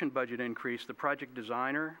construction budget increase, the project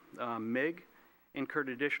designer, MIG, incurred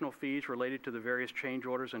additional fees related to the various change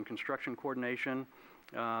orders and construction coordination,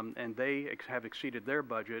 and they have exceeded their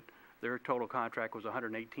budget. Their total contract was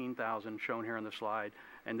 $118,000, shown here on the slide,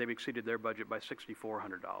 and they've exceeded their budget by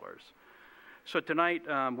 $6,400. So tonight,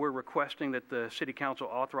 we're requesting that the City Council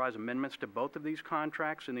authorize amendments to both of these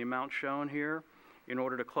contracts in the amount shown here in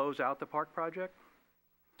order to close out the park project.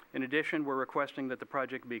 In addition, we're requesting that the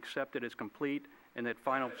project be accepted as complete and that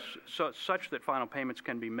such that final payments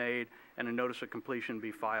can be made and a notice of completion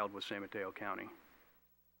be filed with San Mateo County.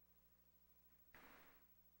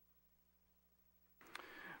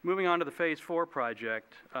 Moving on to the Phase 4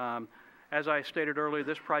 project, As I stated earlier,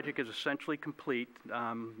 this project is essentially complete.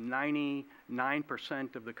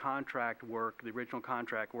 99% of the contract work, the original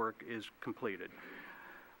contract work, is completed.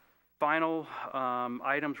 Final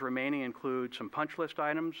items remaining include some punch list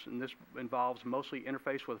items, and this involves mostly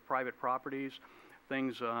interface with private properties,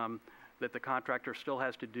 things that the contractor still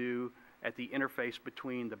has to do at the interface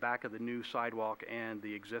between the back of the new sidewalk and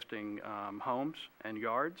the existing homes and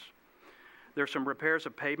yards. There's some repairs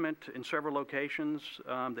of pavement in several locations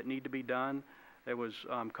that need to be done. It was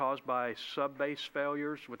caused by sub-base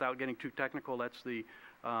failures. Without getting too technical, that's the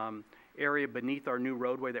area beneath our new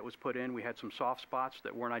roadway that was put in. We had some soft spots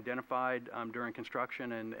that weren't identified during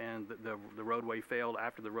construction, and the roadway failed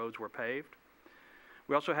after the roads were paved.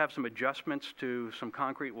 We also have some adjustments to some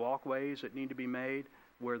concrete walkways that need to be made,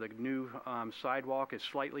 where the new sidewalk is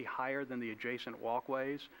slightly higher than the adjacent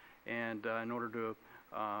walkways, and in order to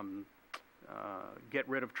get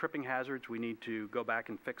rid of tripping hazards, we need to go back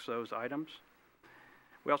and fix those items.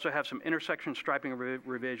 We also have some intersection striping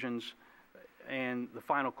revisions and the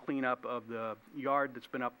final cleanup of the yard that's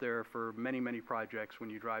been up there for many, many projects. When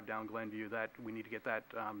you drive down Glenview, that we need to get that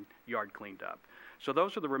yard cleaned up. So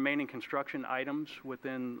those are the remaining construction items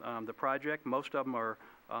within the project. Most of them are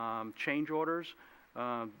change orders.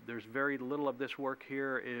 There's very little of this work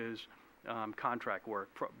here is contract work.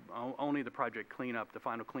 Only the project cleanup, the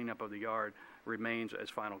final cleanup of the yard, remains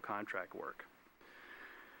as final contract work.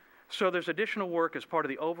 So there's additional work as part of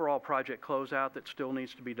the overall project closeout that still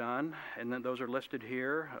needs to be done, and then those are listed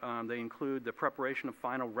here. They include the preparation of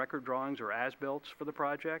final record drawings or as-built for the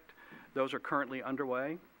project. Those are currently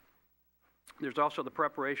underway. There's also the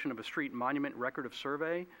preparation of a street monument record of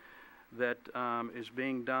survey that is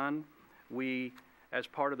being done. We, as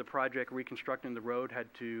part of the project reconstructing the road,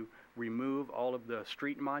 had to remove all of the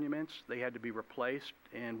street monuments. They had to be replaced,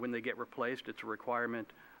 and when they get replaced, it's a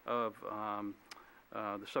requirement of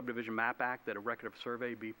the Subdivision Map Act that a record of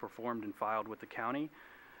survey be performed and filed with the county.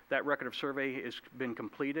 That record of survey has been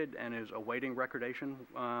completed and is awaiting recordation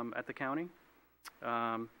at the county.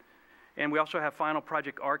 And we also have final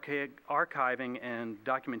project archiving and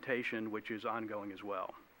documentation, which is ongoing as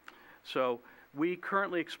well. So we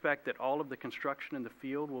currently expect that all of the construction in the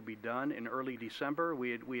field will be done in early December.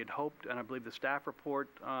 We had hoped, and I believe the staff report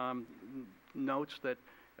notes that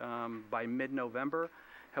by mid-November.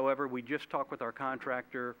 However, we just talked with our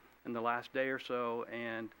contractor in the last day or so,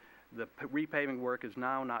 and the repaving work is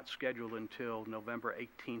now not scheduled until November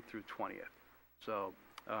 18th through 20th. So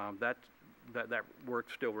that work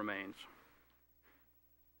still remains.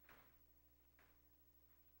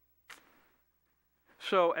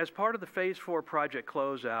 So as part of the Phase 4 project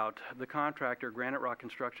closeout, the contractor, Granite Rock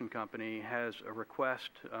Construction Company, has a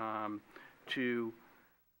request to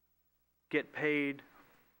get paid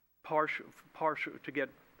to get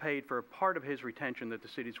paid for part of his retention that the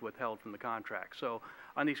city's withheld from the contract. So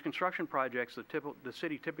on these construction projects, the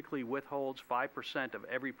city typically withholds 5% of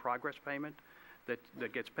every progress payment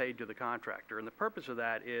that gets paid to the contractor. And the purpose of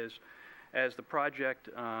that is, as the project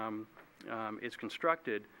is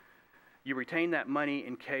constructed, you retain that money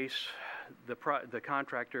in case the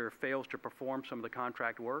contractor fails to perform some of the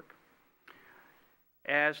contract work.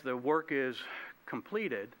 As the work is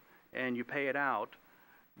completed and you pay it out,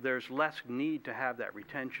 there's less need to have that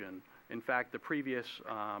retention. In fact, the previous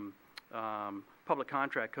public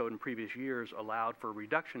contract code in previous years allowed for a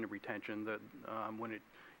reduction of retention. That when it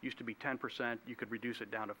used to be 10%, you could reduce it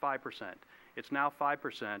down to 5%. It's now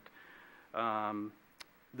 5%.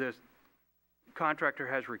 The contractor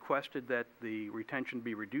has requested that the retention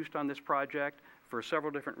be reduced on this project for several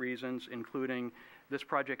different reasons, including this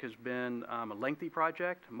project has been a lengthy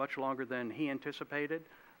project, much longer than he anticipated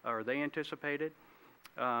or they anticipated.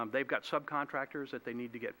 They've got subcontractors that they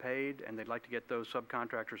need to get paid, and they'd like to get those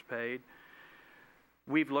subcontractors paid.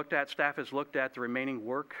 Staff has looked at the remaining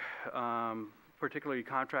work, particularly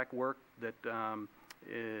contract work that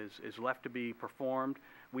is left to be performed.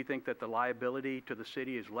 We think that the liability to the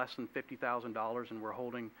city is less than $50,000, and we're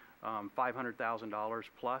holding $500,000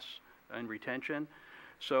 plus in retention.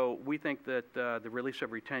 So we think that the release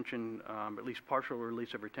of retention, at least partial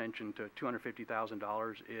release of retention to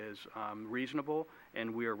 $250,000 is reasonable,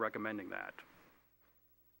 and we are recommending that.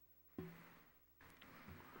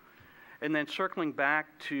 And then circling back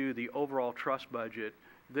to the overall trust budget,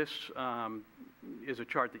 this is a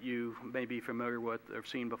chart that you may be familiar with or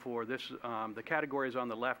seen before. The categories on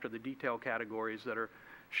the left are the detail categories that are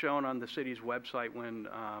shown on the city's website when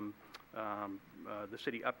the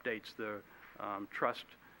city updates the trust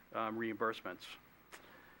reimbursements.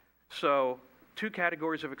 So 2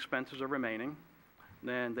 categories of expenses are remaining.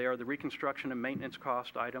 Then they are the reconstruction and maintenance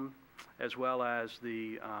cost item, as well as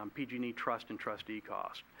the PG&E trust and trustee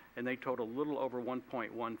cost. and they total a little over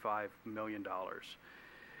 $1.15 million.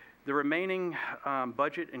 The remaining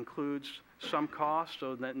budget includes some costs,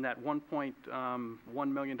 so that in that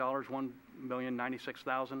 $1.1 million,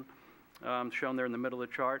 $1,096,000 shown there in the middle of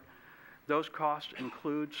the chart, those costs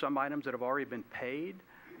include some items that have already been paid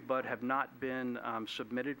but have not been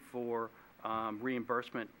submitted for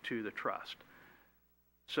reimbursement to the trust.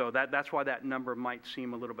 So that's why that number might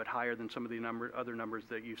seem a little bit higher than some of the other numbers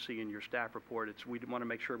that you see in your staff report. We want to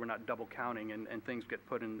make sure we're not double counting and things get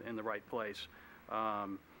put in the right place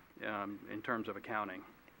in terms of accounting.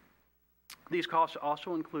 These costs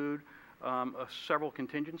also include several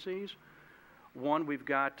contingencies. One, we've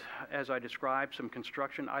got, as I described, some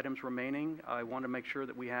construction items remaining. I want to make sure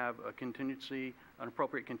that we have a contingency, an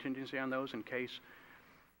appropriate contingency on those in case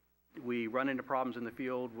we run into problems in the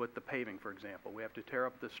field with the paving, for example. We have to tear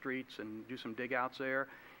up the streets and do some dig outs there.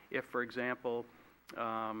 If, for example,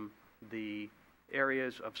 the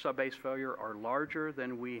areas of subbase failure are larger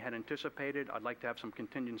than we had anticipated, I'd like to have some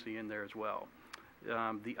contingency in there as well.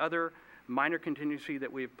 The other minor contingency that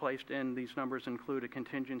we've placed in these numbers include a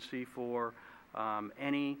contingency for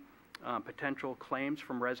any potential claims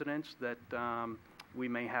from residents that we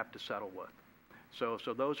may have to settle with. So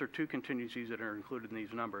those are two contingencies that are included in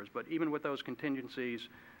these numbers. But even with those contingencies,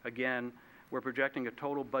 again, we're projecting a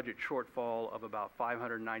total budget shortfall of about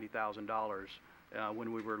 $590,000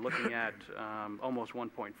 when we were looking at almost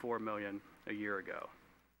 $1.4 million a year ago.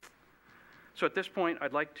 So at this point,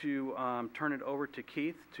 I'd like to turn it over to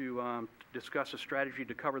Keith to discuss a strategy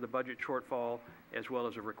to cover the budget shortfall as well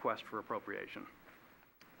as a request for appropriation.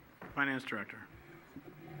 Finance Director.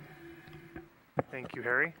 Thank you,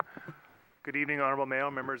 Harry. Good evening, Honorable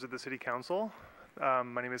Mayor, members of the City Council.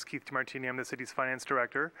 My name is Keith DeMartini. I'm the city's finance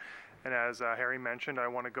director. And as Harry mentioned, I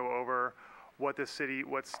want to go over what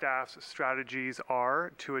staff's strategies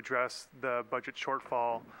are to address the budget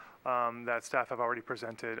shortfall that staff have already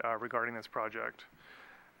presented regarding this project.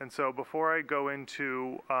 And so before I go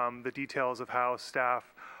into the details of how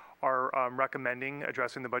staff are recommending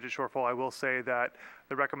addressing the budget shortfall, I will say that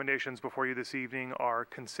the recommendations before you this evening are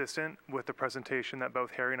consistent with the presentation that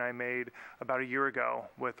both Harry and I made about a year ago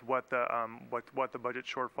with what the budget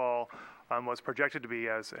shortfall was projected to be.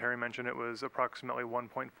 As Harry mentioned, it was approximately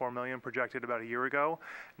 $1.4 million projected about a year ago.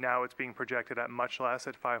 Now it's being projected at much less,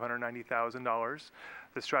 at $590,000.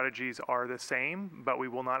 The strategies are the same, but we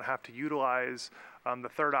will not have to utilize the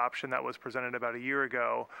third option that was presented about a year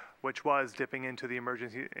ago, which was dipping into the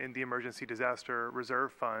emergency disaster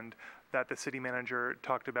reserve fund that the city manager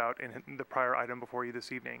talked about in the prior item before you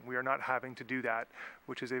this evening. We are not having to do that,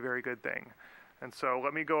 which is a very good thing. And so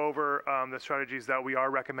let me go over the strategies that we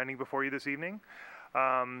are recommending before you this evening.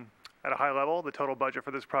 At a high level, the total budget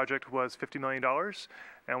for this project was $50 million,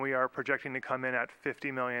 and we are projecting to come in at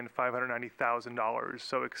 $50,590,000,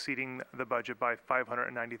 so exceeding the budget by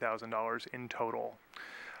 $590,000 in total.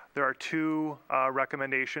 There are two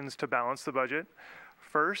recommendations to balance the budget.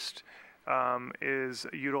 First is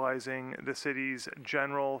utilizing the city's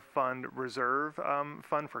general fund reserve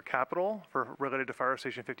fund for capital related to Fire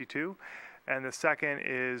Station 52. And the second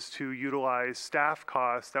is to utilize staff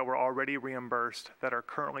costs that were already reimbursed that are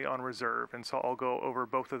currently on reserve. And so I'll go over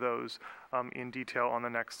both of those in detail on the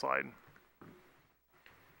next slide.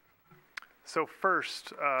 So first,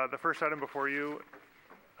 the first item before you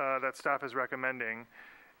that staff is recommending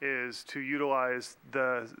is to utilize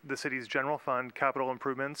the city's general fund capital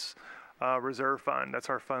improvements reserve fund. That's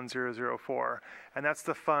our Fund 004. And that's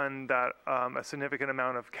the fund that a significant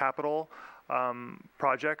amount of capital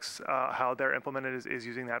projects, how they're implemented is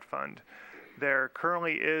using that fund. There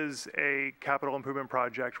currently is a capital improvement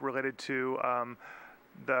project related to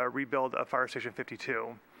the rebuild of Fire Station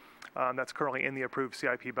 52. That's currently in the approved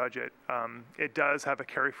CIP budget. It does have a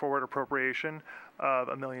carry forward appropriation of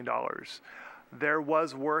 $1 million. There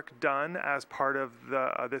was work done as part of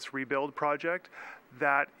this rebuild project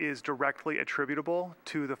that is directly attributable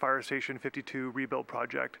to the Fire Station 52 rebuild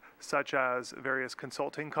project, such as various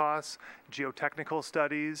consulting costs, geotechnical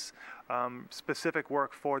studies, specific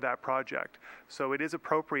work for that project. So it is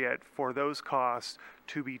appropriate for those costs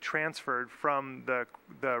to be transferred from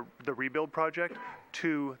the rebuild project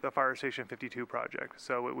to the Fire Station 52 project.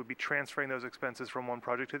 So it would be transferring those expenses from one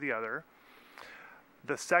project to the other.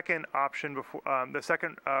 The second option,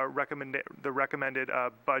 recommended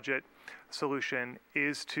budget solution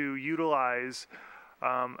is to utilize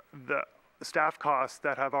the staff costs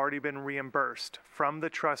that have already been reimbursed from the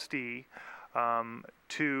trustee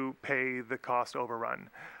to pay the cost overrun.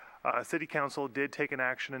 City Council did take an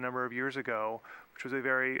action a number of years ago, which was a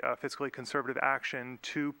very fiscally conservative action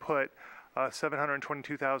to put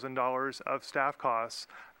 $722,000 of staff costs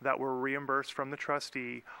that were reimbursed from the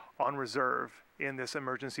trustee on reserve in this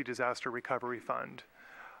Emergency Disaster Recovery Fund.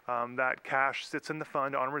 That cash sits in the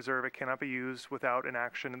fund on reserve. It cannot be used without an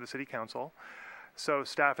action of the City Council. So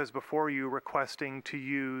staff is before you requesting to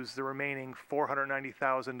use the remaining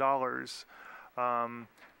 $490,000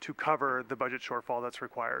 to cover the budget shortfall that's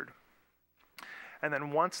required. And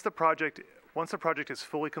then once the project is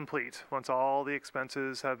fully complete, once all the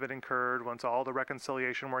expenses have been incurred, once all the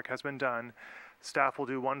reconciliation work has been done, staff will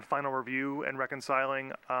do one final review and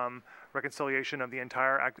reconciliation of the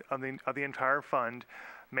entire fund,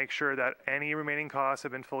 make sure that any remaining costs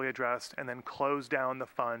have been fully addressed, and then close down the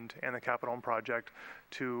fund and the capital project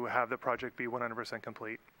to have the project be 100%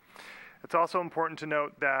 complete. It's also important to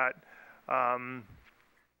note that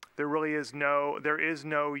there is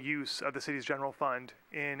no use of the city's general fund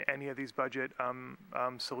in any of these budget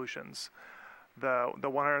solutions. The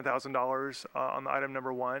 $100,000 on item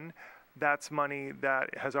number 1, that's money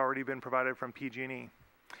that has already been provided from PG&E.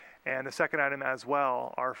 And the second item as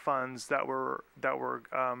well are funds that were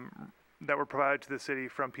provided to the city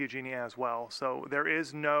from PG&E as well. So there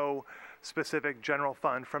is no specific general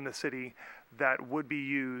fund from the city that would be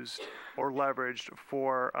used or leveraged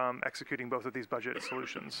for executing both of these budget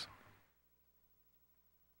solutions.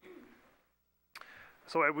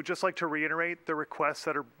 So I would just like to reiterate the requests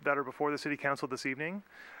that are before the City Council this evening.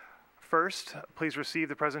 First, please receive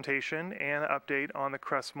the presentation and update on the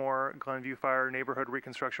Crestmore Glenview Fire Neighborhood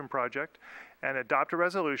Reconstruction Project and adopt a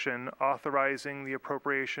resolution authorizing the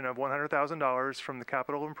appropriation of $100,000 from the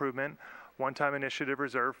Capital Improvement One-Time Initiative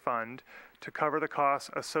Reserve Fund to cover the costs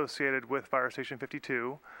associated with Fire Station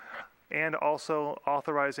 52, and also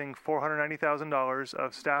authorizing $490,000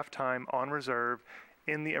 of staff time on reserve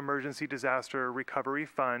in the Emergency Disaster Recovery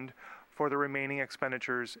Fund for the remaining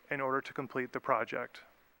expenditures in order to complete the project.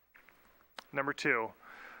 Number 2,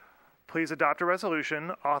 please adopt a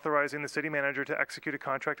resolution authorizing the city manager to execute a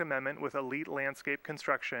contract amendment with Elite Landscape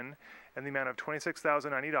Construction in the amount of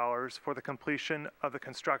 $26,090 for the completion of the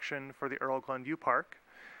construction for the Earl Glenview Park,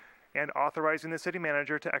 and authorizing the city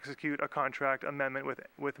manager to execute a contract amendment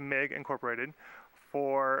with MIG Incorporated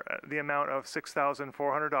for the amount of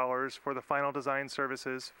 $6,400 for the final design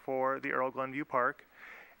services for the Earl Glenview Park,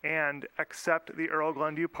 and accept the Earl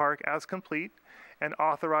Glenview Park as complete and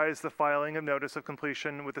authorize the filing of notice of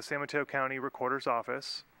completion with the San Mateo County Recorder's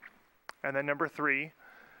Office. And then number 3,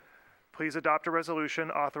 please adopt a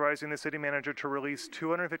resolution authorizing the city manager to release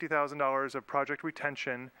 $250,000 of project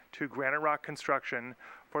retention to Granite Rock Construction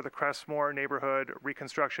for the Crestmore Neighborhood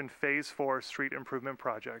Reconstruction Phase 4 Street Improvement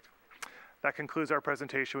Project. That concludes our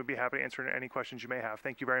presentation. We'd be happy to answer any questions you may have.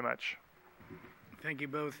 Thank you very much. Thank you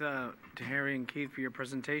both to Harry and Keith for your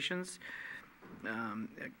presentations.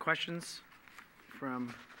 Questions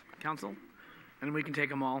from council? And we can take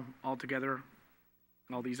them all together,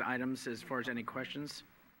 all these items, as far as any questions.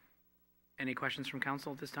 Any questions from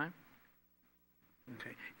council at this time?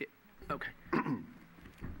 Okay. Okay.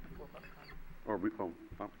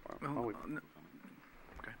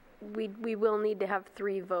 We will need to have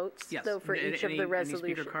 3 votes, Yes. though, for each of the resolutions.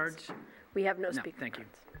 Any speaker cards? We have no No, speaker thank you.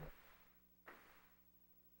 cards.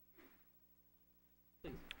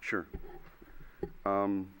 Sure.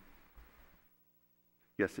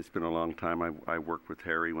 Yes, it's been a long time. I worked with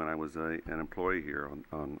Harry when I was an employee here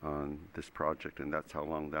on this project, and that's how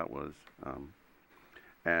long that was.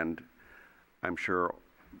 And I'm sure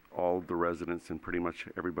all the residents and pretty much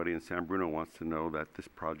everybody in San Bruno wants to know that this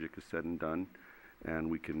project is said and done,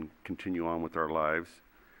 and we can continue on with our lives.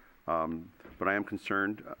 But I am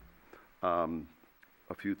concerned a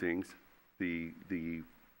few things. The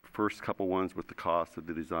first couple ones with the cost of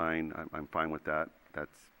the design, I'm fine with that.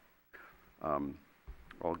 That's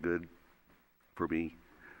all good for me.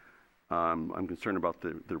 I'm concerned about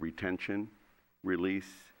the retention,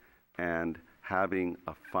 release, and having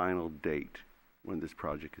a final date when this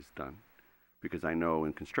project is done. Because I know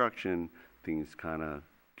in construction, things kind of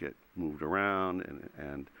get moved around,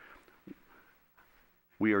 and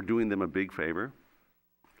we are doing them a big favor,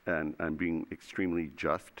 and I'm being extremely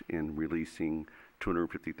just in releasing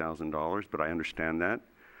 $250,000, but I understand that.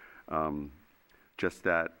 Just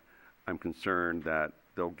that I'm concerned that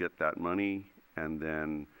they'll get that money and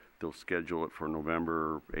then they'll schedule it for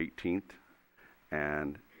November 18th,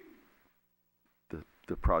 and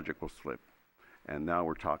the project will slip. And now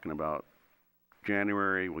we're talking about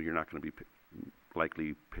January. Well, you're not going to be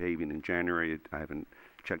likely paving in January. I haven't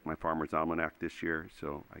checked my Farmer's Almanac this year,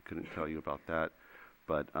 so I couldn't tell you about that.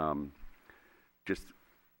 But just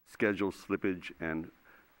schedule slippage and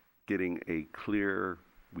getting a clear,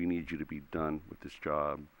 we need you to be done with this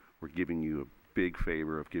job. We're giving you a big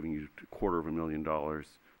favor of giving you $250,000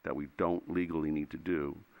 that we don't legally need to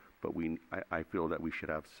do, but I feel that we should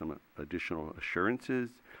have some additional assurances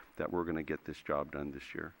that we're going to get this job done this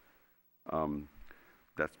year.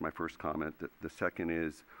 That's my first comment. The second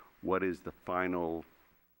is, what is the final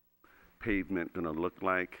pavement going to look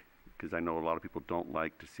like? Because I know a lot of people don't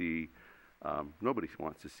like to see, nobody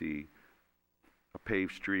wants to see a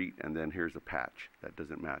paved street and then here's a patch that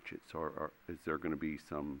doesn't match it. So is there going to be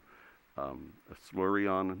some a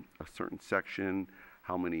slurry on a certain section?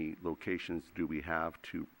 How many locations do we have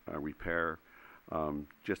to repair?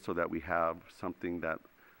 Just so that we have something that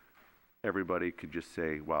everybody could just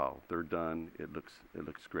say, wow, they're done. It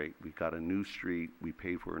looks great. We got a new street. We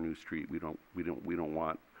paid for a new street. We don't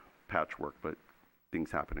want patchwork, but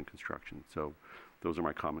things happen in construction. So those are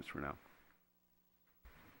my comments for now.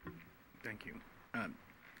 Thank you.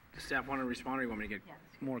 Does staff want to respond, or you want me to get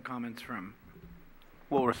more comments from?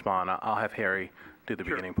 We'll respond. I'll have Harry do the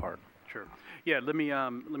beginning part. Sure. Yeah, let me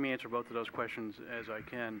answer both of those questions as I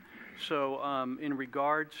can. So in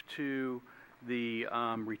regards to the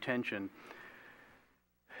retention,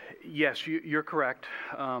 yes, you're correct.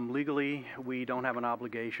 Legally, we don't have an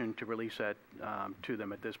obligation to release that to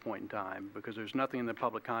them at this point in time because there's nothing in the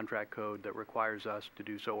public contract code that requires us to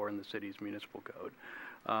do so or in the city's municipal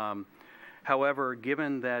code. However,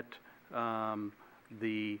 given that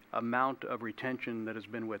the amount of retention that has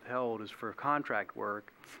been withheld is for contract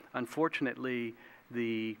work, unfortunately,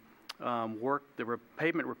 the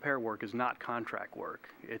pavement repair work is not contract work.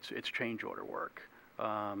 It's change order work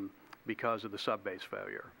because of the sub-base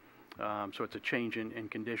failure. So it's a change in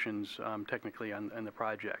conditions technically on the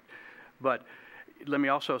project. But let me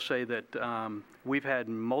also say that we've had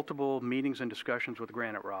multiple meetings and discussions with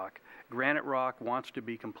Granite Rock. Granite Rock wants to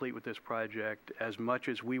be complete with this project as much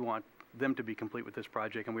as we want them to be complete with this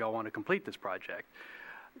project, and we all want to complete this project.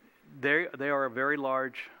 They are a very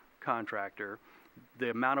large contractor. The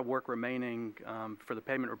amount of work remaining for the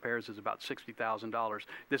pavement repairs is about $60,000.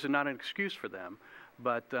 This is not an excuse for them,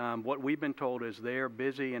 but what we've been told is they are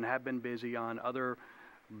busy and have been busy on other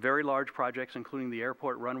very large projects, including the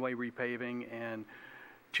airport runway repaving and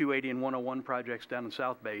 280 and 101 projects down in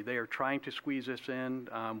South Bay. They are trying to squeeze this in.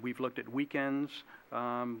 We've looked at weekends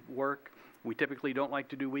work. We typically don't like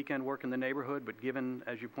to do weekend work in the neighborhood, but given,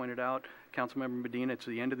 as you pointed out, Councilmember Medina, it's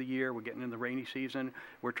the end of the year, we're getting in the rainy season,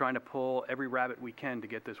 we're trying to pull every rabbit we can to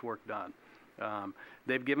get this work done.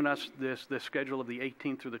 They've given us this schedule of the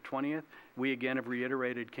 18th through the 20th. We again have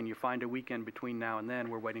reiterated, can you find a weekend between now and then?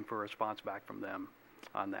 We're waiting for a response back from them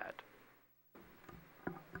on that.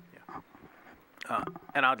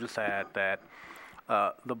 And I'll just add that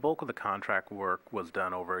the bulk of the contract work was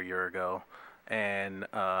done over a year ago. And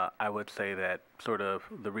I would say that sort of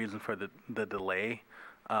the reason for the delay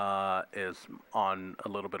is on a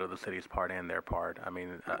little bit of the city's part and their part. I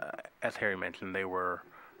mean, as Harry mentioned,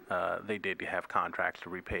 they did have contracts to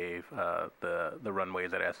repave the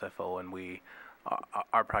runways at SFO, and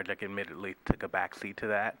our project admittedly took a backseat to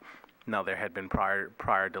that. Now, there had been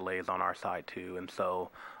prior delays on our side too, and so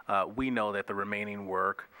we know that the remaining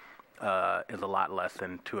work is a lot less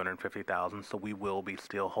than $250,000, so we will be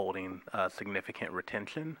still holding significant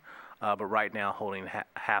retention. But right now, holding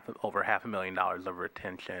over $500,000 of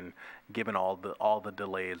retention, given all the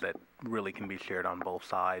delays that really can be shared on both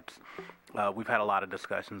sides. We've had a lot of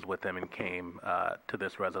discussions with them and came to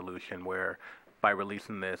this resolution where, by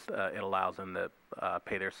releasing this, it allows them to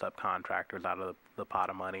pay their subcontractors out of the pot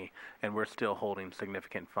of money, and we're still holding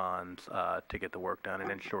significant funds to get the work done and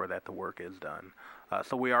ensure that the work is done.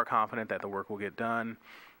 So we are confident that the work will get done.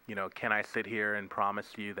 You know, can I sit here and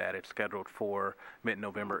promise you that it's scheduled for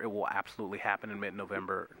mid-November? It will absolutely happen in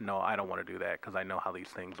mid-November. No, I don't want to do that because I know how these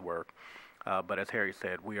things work. But as Harry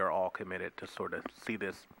said, we are all committed to sort of see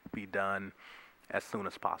this be done as soon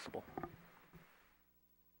as possible.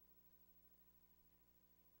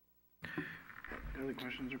 Any other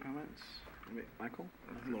questions or comments? Michael?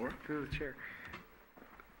 Laura? Through the chair.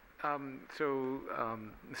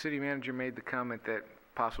 The city manager made the comment that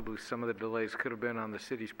possibly some of the delays could have been on the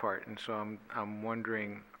city's part, and so I'm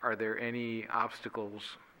wondering, are there any obstacles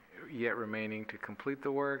yet remaining to complete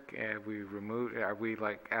the work? Are we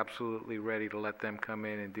like absolutely ready to let them come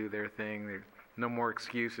in and do their thing? There's no more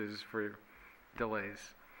excuses for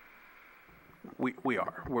delays. We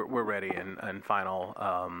are. We're ready, and final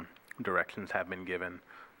directions have been given,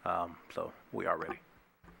 so we are ready.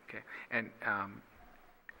 Okay. And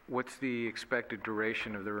what's the expected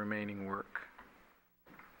duration of the remaining work?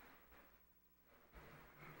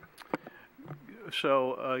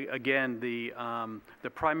 So again, the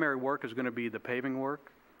primary work is going to be the paving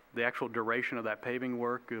work. The actual duration of that paving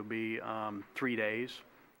work will be 3 days.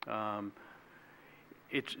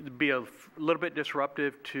 It'd be a little bit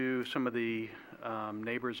disruptive to some of the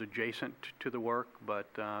neighbors adjacent to the work, but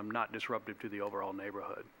not disruptive to the overall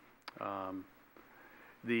neighborhood.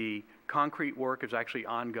 The concrete work is actually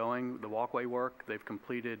ongoing, the walkway work. They've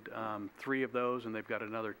completed 3 of those, and they've got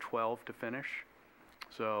another 12 to finish.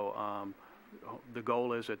 So the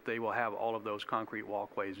goal is that they will have all of those concrete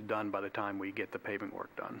walkways done by the time we get the paving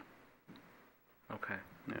work done. Okay.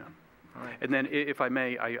 Yeah. All right. And then, if I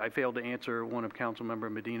may, I failed to answer one of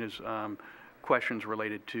Councilmember Medina's questions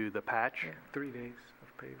related to the patch. Yeah, 3 days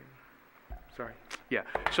of paving. Sorry. Yeah.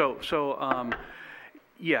 So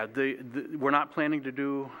yeah, we're not planning to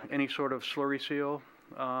do any sort of slurry seal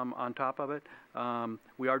on top of it.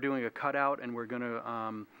 We are doing a cutout, and we're going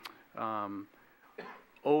to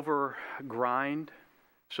over grind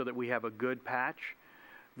so that we have a good patch.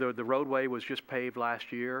 The roadway was just paved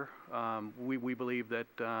last year. We believe that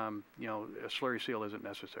a slurry seal isn't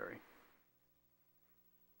necessary.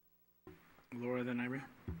 Laura, then Irene.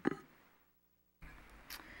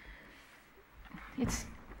 This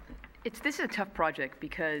is a tough project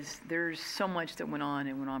because there's so much that went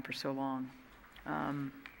on for so long.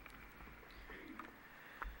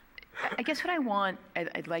 I guess what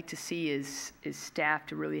I'd like to see is staff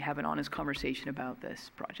to really have an honest conversation about this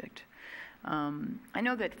project. I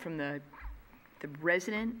know that from the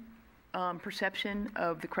resident perception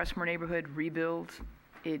of the Crestmore neighborhood rebuild,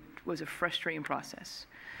 it was a frustrating process.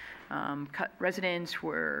 Residents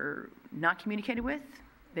were not communicated with,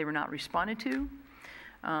 they were not responded to.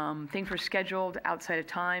 Things were scheduled outside of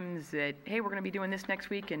times that, hey, we're going to be doing this next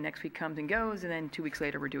week, and next week comes and goes, and then 2 weeks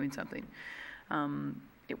later we're doing something.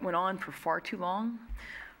 It went on for far too long,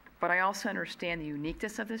 but I also understand the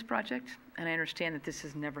uniqueness of this project, and I understand that this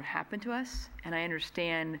has never happened to us, and I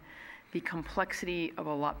understand the complexity of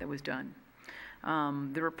a lot that was done.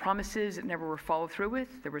 There were promises that never were followed through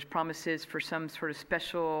with. There was promises for some sort of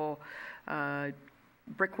special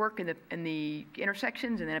brickwork in the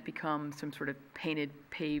intersections, and then it becomes some sort of painted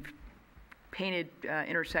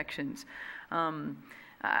intersections.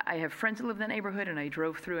 I have friends that live in that neighborhood, and I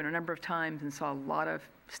drove through it a number of times and saw a lot of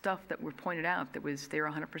stuff that were pointed out that they were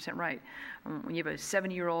 100% right. When you have a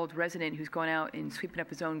 70-year-old resident who's going out and sweeping up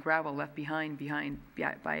his own gravel left behind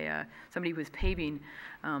by somebody who was paving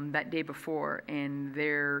that day before, and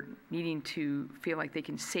they're needing to feel like they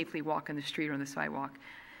can safely walk on the street or on the sidewalk,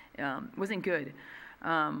 wasn't good.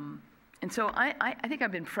 And so I think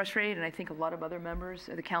I've been frustrated, and I think a lot of other members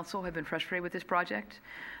of the council have been frustrated with this project.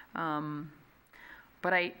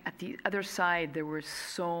 But at the other side, there was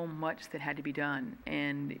so much that had to be done,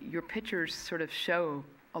 and your pictures sort of show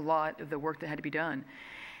a lot of the work that had to be done.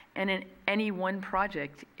 And in any one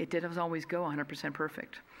project, it doesn't always go 100%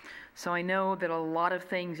 perfect. So I know that a lot of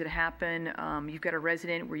things that happen, you've got a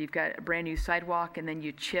resident where you've got a brand new sidewalk, and then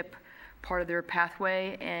you chip part of their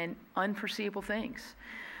pathway, and unforeseeable things.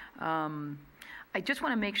 I just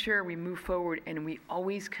want to make sure we move forward, and we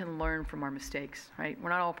always can learn from our mistakes, right? We're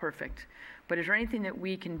not all perfect. But is there anything that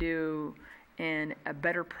we can do in a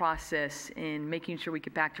better process in making sure we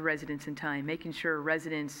get back to residents in time, making sure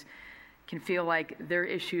residents can feel like their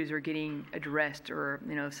issues are getting addressed, or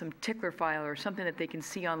some tickler file or something that they can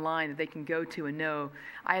see online that they can go to and know,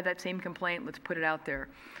 I have that same complaint, let's put it out there.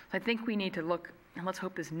 So I think we need to look, and let's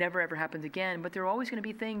hope this never ever happens again, but there are always going to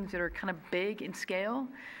be things that are kind of big in scale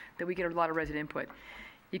that we get a lot of resident input.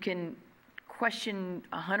 You can question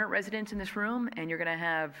 100 residents in this room, and you're going to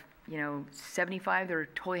have 75 that are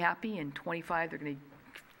totally happy, and 25 they're going to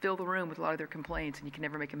fill the room with a lot of their complaints, and you can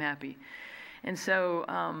never make them happy. And so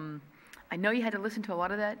I know you had to listen to a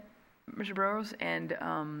lot of that, Mr. Burrows, and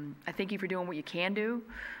I thank you for doing what you can do.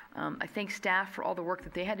 I thank staff for all the work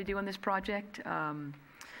that they had to do on this project.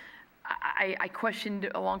 I questioned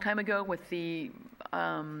a long time ago with the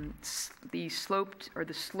sloped or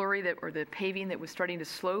the slurry or the paving that was starting to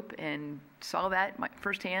slope, and saw that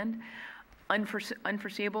firsthand.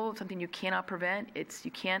 Unforeseeable, something you cannot prevent.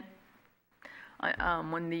 You can't.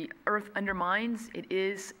 When the earth undermines, it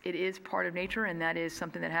is part of nature, and that is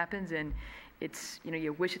something that happens. And it's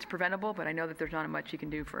you wish it's preventable, but I know that there's not much you can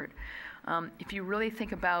do for it. If you really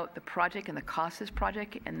think about the project and the cost of this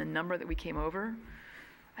project and the number that we came over,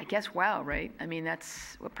 I guess wow, right? I mean,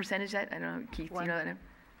 that's what percentage is that? I don't know, Keith. Do you know that?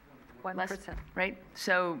 1%, right?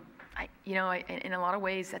 So, in a lot of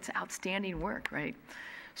ways, that's outstanding work, right?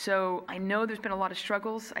 So I know there's been a lot of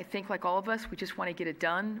struggles. I think, like all of us, we just want to get it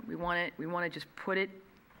done. We want to just put it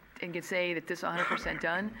and say that this is 100%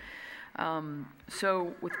 done.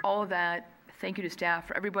 So with all of that, thank you to staff,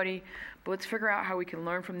 for everybody. But let's figure out how we can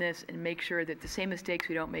learn from this and make sure that the same mistakes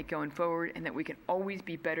we don't make going forward, and that we can always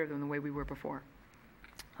be better than the way we were before.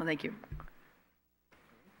 Well, thank you.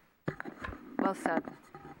 Well said.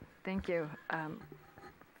 Thank you.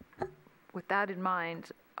 with that in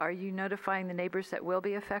mind, are you notifying the neighbors that will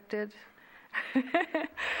be affected?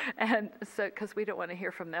 And so, because we don't want to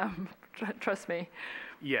hear from them, trust me.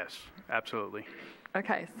 Yes, absolutely.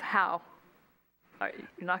 Okay, so how? Are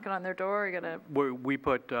you knocking on their door? Are you going to? We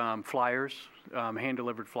put flyers,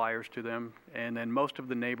 hand-delivered flyers to them, and then most of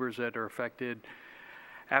the neighbors that are affected,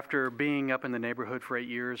 after being up in the neighborhood for 8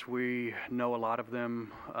 years, we know a lot of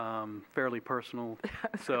them fairly personal.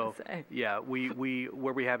 So, yeah, we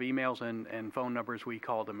where we have emails and phone numbers, we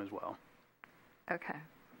call them as well. Okay,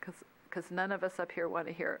 because none of us up here want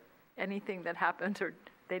to hear anything that happened or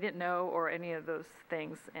they didn't know or any of those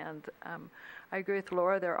things. And I agree with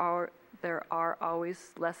Laura. There are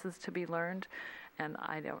always lessons to be learned, and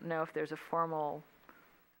I don't know if there's a formal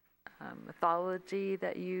methodology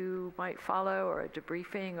that you might follow or a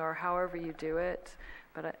debriefing or however you do it,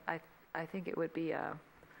 but I think it would be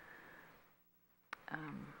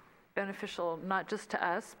beneficial not just to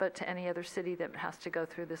us but to any other city that has to go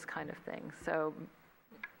through this kind of thing. So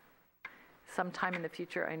sometime in the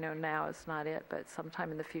future, I know now is not it, but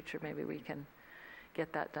sometime in the future maybe we can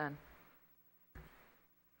get that done.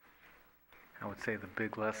 I would say the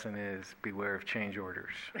big lesson is beware of change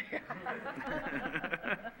orders.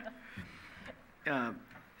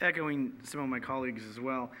 Echoing some of my colleagues as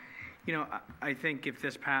well, I think if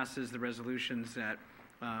this passes the resolutions that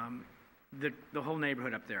the whole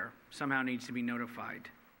neighborhood up there somehow needs to be notified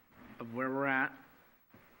of where we're at,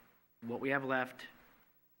 what we have left,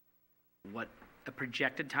 what the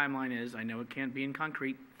projected timeline is. I know it can't be in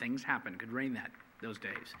concrete. Things happen. Could rain those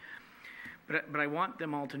days. But I want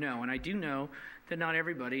them all to know, and I do know that not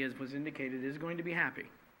everybody, as was indicated, is going to be happy.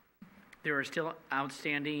 There are still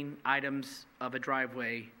outstanding items of a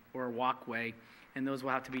driveway or a walkway, and those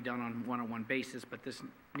will have to be done on one-on-one basis, but this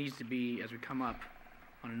needs to be, as we come up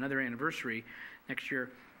on another anniversary next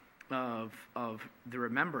year of the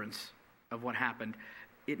remembrance of what happened,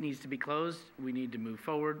 it needs to be closed. We need to move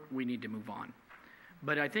forward. We need to move on.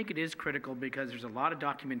 But I think it is critical because there's a lot of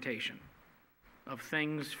documentation of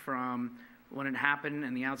things from when it happened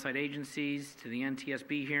and the outside agencies to the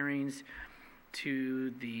NTSB hearings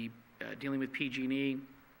to the dealing with PG&E,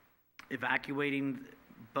 evacuating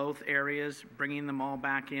both areas, bringing them all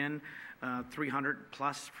back in, 300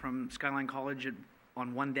 plus from Skyline College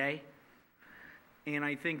on one day. And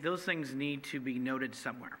I think those things need to be noted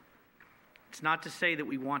somewhere. It's not to say that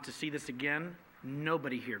we want to see this again.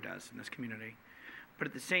 Nobody here does in this community. But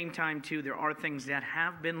at the same time, too, there are things that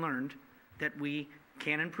have been learned that we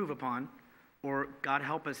can improve upon, or God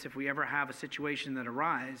help us if we ever have a situation that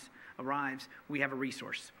arrives, we have a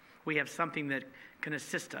resource. We have something that can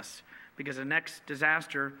assist us, because the next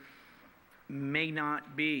disaster may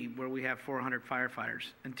not be where we have 400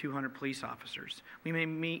 firefighters and 200 police officers. We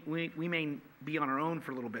may be on our own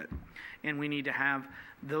for a little bit, and we need to have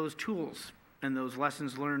those tools and those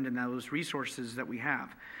lessons learned and those resources that we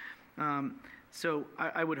have. So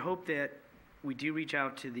I would hope that we do reach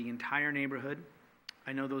out to the entire neighborhood.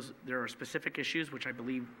 I know there are specific issues, which I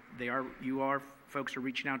believe folks are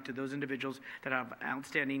reaching out to those individuals that have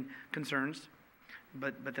outstanding concerns,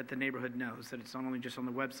 but that the neighborhood knows that it's not only just on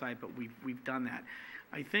the website, but we've done that.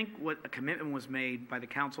 I think what a commitment was made by the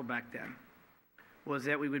council back then was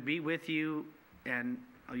that we would be with you, and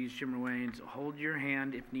I'll use Jim Ruane's, hold your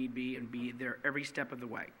hand if need be, and be there every step of the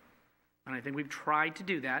way. And I think we've tried to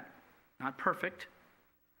do that. Not perfect.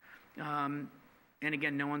 And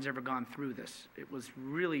again, no one's ever gone through this. It was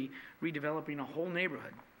really redeveloping a whole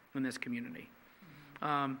neighborhood in this community.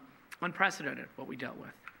 Unprecedented what we dealt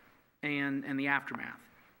with and the aftermath.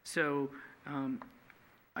 So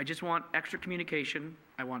I just want extra communication.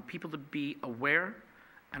 I want people to be aware,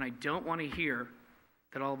 and I don't want to hear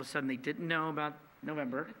that all of a sudden they didn't know about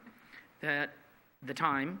November, that the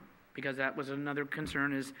time, because that was another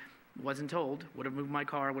concern, is wasn't told, would have moved my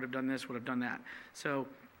car, would have done this, would have done that. So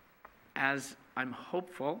as I'm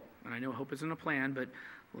hopeful, and I know hope isn't a plan, but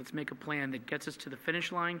let's make a plan that gets us to the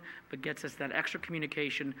finish line, but gets us that extra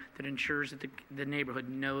communication that ensures that the neighborhood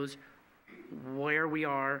knows where we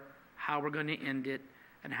are, how we're going to end it,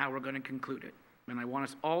 and how we're going to conclude it. And I want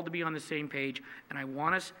us all to be on the same page, and I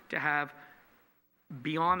want us to have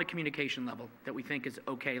beyond the communication level that we think is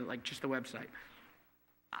okay, like just the website.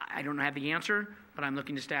 I don't have the answer, but I'm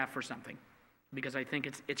looking to staff for something, because I think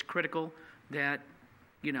it's critical that,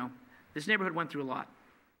 this neighborhood went through a lot.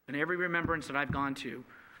 And every remembrance that I've gone to,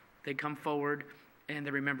 they come forward and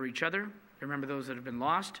they remember each other, they remember those that have been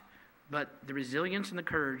lost, but the resilience and the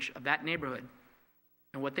courage of that neighborhood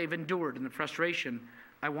and what they've endured and the frustration,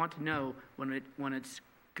 I want to know when it's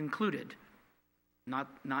concluded. Not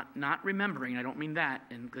remembering, I don't mean that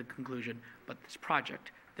in the conclusion, but this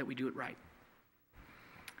project, that we do it right.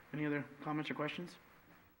 Any other comments or questions?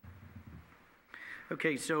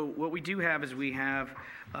 Okay, so what we do have is we have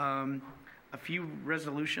a few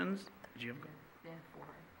resolutions. Did you have a go?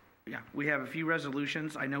 Yeah, we have a few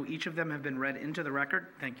resolutions. I know each of them have been read into the record.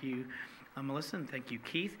 Thank you, Melissa, and thank you,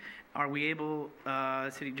 Keith. Are we able,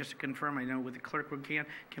 City, just to confirm, I know with the clerk we can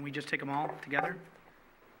we just take them all together?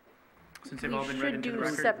 Since they've all been read into the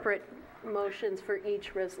record? We should do separate motions for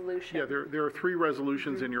each resolution. Yeah, there are 3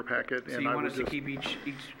 resolutions in your packet. So you want us to keep each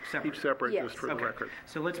separate? Each separate, Yes. just for the Okay. record.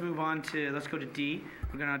 So let's move on to, let's go to D.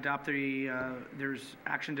 We're going to adopt there's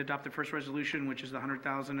action to adopt the first resolution, which is the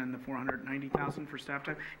 $100,000 and the $490,000 for staff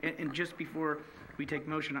time. And just before we take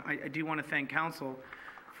motion, I do want to thank council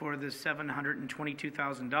for the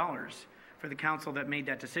 $722,000 for the council that made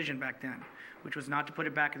that decision back then, which was not to put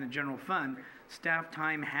it back in the general fund. Staff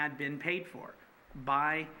time had been paid for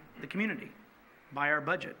by the community, by our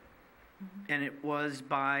budget. And it was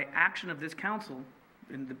by action of this council,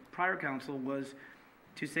 and the prior council was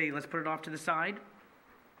to say, let's put it off to the side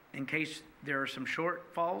in case there are some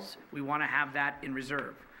shortfalls. We want to have that in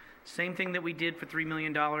reserve. Same thing that we did for $3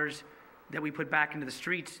 million that we put back into the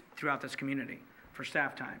streets throughout this community for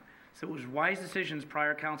staff time. So it was wise decisions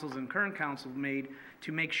prior councils and current council made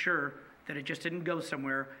to make sure that it just didn't go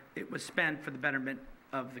somewhere. It was spent for the betterment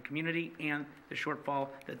of the community and the shortfall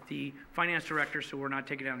that the finance director, so we're not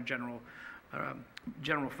taking down general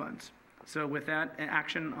funds. So with that,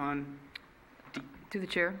 action on D. To the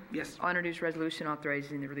chair. Yes. I'll introduce resolution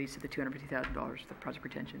authorizing the release of the $250,000 for project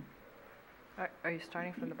retention. Are you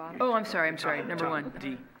starting from the bottom? Oh, I'm sorry. Number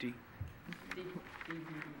 1. D.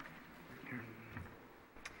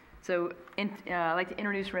 So I'd like to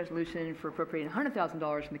introduce a resolution for appropriating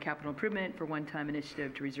 $100,000 from the capital improvement for one-time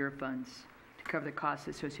initiative to reserve funds to cover the costs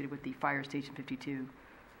associated with the Fire Station 52.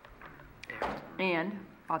 And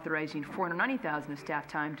authorizing $490,000 of staff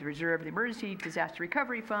time to reserve the Emergency Disaster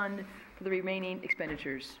Recovery Fund for the remaining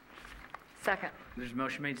expenditures. Second. There's a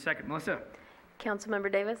motion made second. Melissa?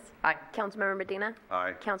 Councilmember Davis? Aye. Councilmember Medina?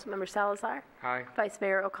 Aye. Councilmember Salazar? Aye. Vice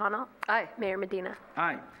Mayor O'Connell? Aye. Mayor Medina?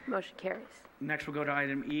 Aye. Motion carries. Next, we'll go to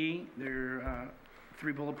item E. There are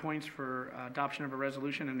 3 bullet points for adoption of a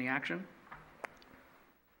resolution and the action.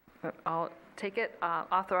 I'll take it.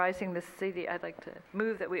 Authorizing the city, I'd like to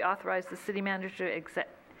move that we authorize the city manager to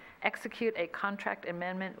execute a contract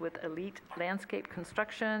amendment with Elite Landscape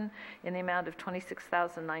Construction in the amount of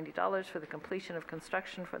 $26,090 for the completion of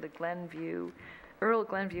construction for the Earl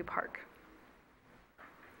Glenview Park.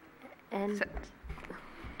 And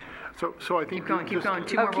So I think... Keep going.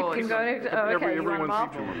 2 more bullets. Keep going. Okay. You want them all?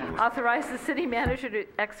 Everyone's... Authorize the city manager to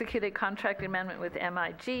execute a contract amendment with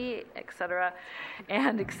MIG, et cetera,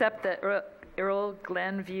 and accept the Earl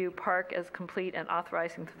Glenview Park as complete and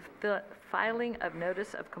authorizing the filing of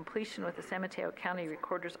notice of completion with the San Mateo County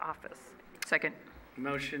Recorder's Office. Second.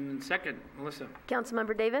 Motion second. Melissa?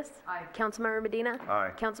 Councilmember Davis? Aye. Councilmember Medina?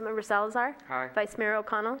 Aye. Councilmember Salazar? Aye. Vice Mayor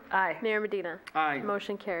O'Connell? Aye. Mayor Medina? Aye.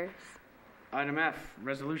 Motion carries. Item F,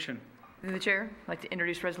 resolution. Through the chair, I'd like to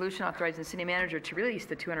introduce resolution authorizing the city manager to release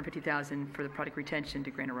the $250,000 for the project retention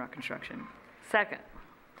to Granite Rock Construction. Second.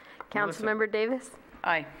 Councilmember Davis?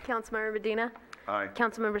 Aye. Councilmember Medina? Aye.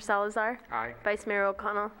 Councilmember Salazar? Aye. Vice Mayor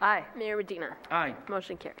O'Connell? Aye. Mayor Medina? Aye.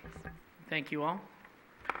 Motion carries. Thank you all.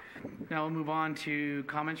 Now we'll move on to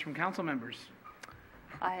comments from council members.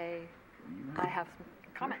 I have some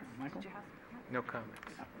comments. Michael? Did you have some comments? No comments.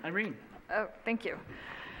 Irene? Oh, thank you.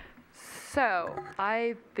 So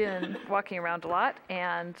I've been walking around a lot,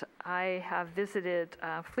 and I have visited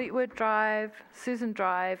Fleetwood Drive, Susan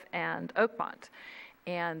Drive, and Oakmont,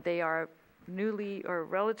 and they are newly or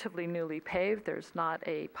relatively newly paved. There's not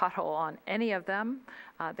a pothole on any of them.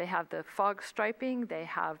 They have the fog striping. They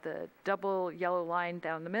have the double yellow line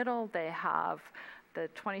down the middle. They have the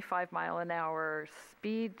 25-mile-an-hour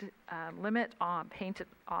speed limit painted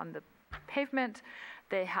on the pavement.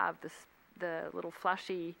 They have the little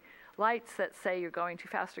flashy lights that say you're going too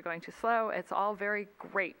fast or going too slow. It's all very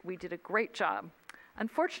great. We did a great job.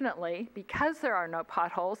 Unfortunately, because there are no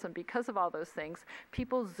potholes and because of all those things,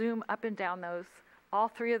 people zoom up and down all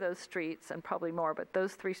 3 of those streets, and probably more, but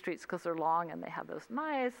those 3 streets because they're long and they have those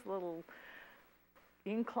nice little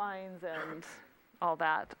inclines and all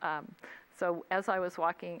that. So as I was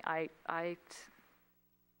walking, I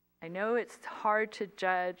know it's hard to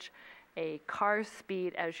judge a car's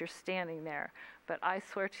speed as you're standing there, but I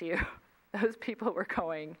swear to you, those people were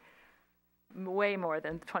going way more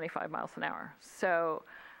than 25 miles an hour. So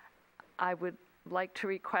I would like to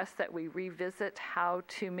request that we revisit how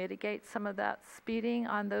to mitigate some of that speeding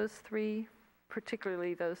on those 3,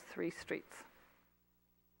 particularly those 3 streets.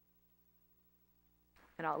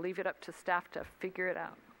 And I'll leave it up to staff to figure it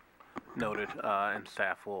out. Noted, and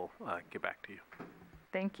staff will get back to you.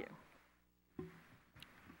 Thank you.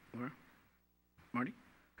 Laura? Marty?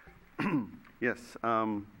 Yes,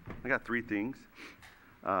 I got 3 things.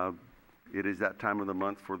 It is that time of the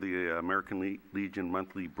month for the American Legion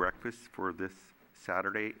monthly breakfast for this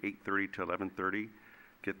Saturday, 8:30 to 11:30.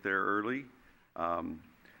 Get there early.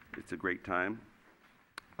 It's a great time.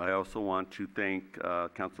 I also want to thank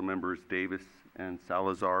Council Members Davis and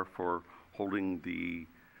Salazar for holding the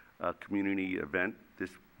community event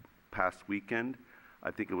this past weekend.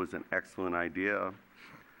 I think it was an excellent idea.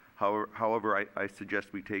 However, I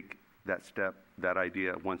suggest we take that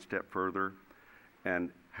idea one step further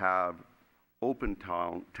and have open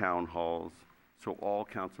town halls so all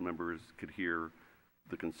council members could hear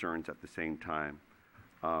the concerns at the same time.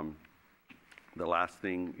 The last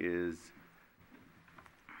thing is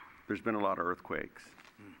there's been a lot of earthquakes,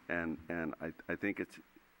 and I think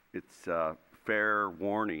it's fair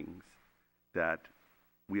warnings that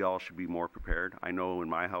we all should be more prepared. I know in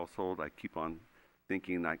my household I keep on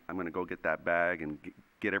thinking I'm going to go get that bag and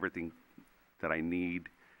get everything that I need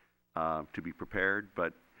to be prepared,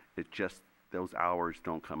 but it just, those hours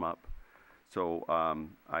don't come up. So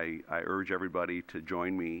I urge everybody to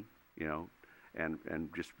join me, and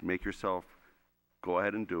just make yourself, go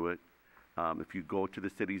ahead and do it. If you go to the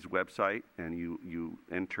city's website and you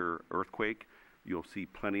enter earthquake, you'll see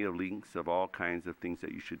plenty of links of all kinds of things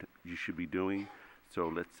that you should be doing. So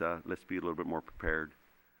let's be a little bit more prepared.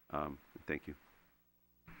 Thank you.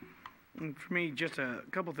 And for me, just a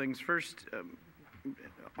couple things. First,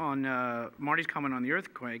 on Marty's comment on the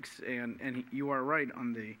earthquakes, and you are right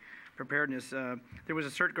on the preparedness. There was a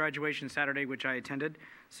CERT graduation Saturday, which I attended,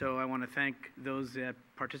 so I want to thank those that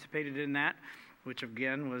participated in that, which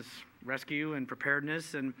again was rescue and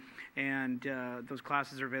preparedness, and those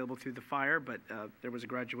classes are available through the fire, but there was a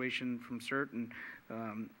graduation from CERT, and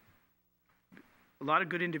a lot of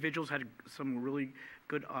good individuals had some really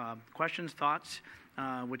good questions, thoughts,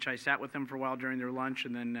 which I sat with them for a while during their lunch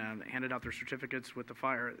and then handed out their certificates with the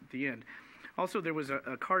fire at the end. Also, there was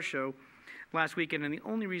a car show last weekend, and the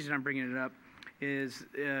only reason I'm bringing it up is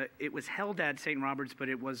it was held at St. Robert's, but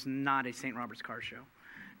it was not a St. Robert's car show.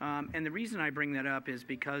 And the reason I bring that up is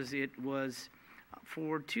because it was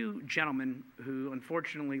for 2 gentlemen who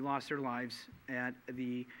unfortunately lost their lives at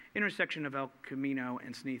the intersection of El Camino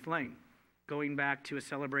and Sneath Lane, going back to a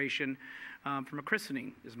celebration from a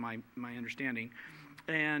christening, is my understanding.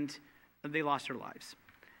 And they lost their lives.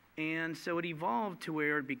 And so it evolved to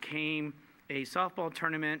where it became a softball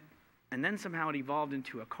tournament, and then somehow it evolved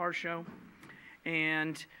into a car show.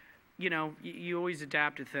 And, you always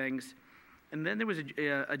adapt to things. And then there was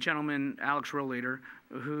a gentleman, Alex Rollator,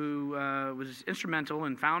 who was instrumental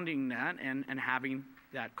in founding that and having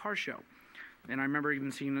that car show. And I remember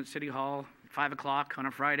even seeing at City Hall, 5 o'clock on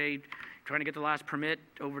a Friday, trying to get the last permit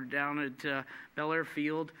over down at Bel Air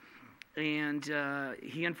Field. And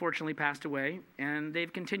he unfortunately passed away, and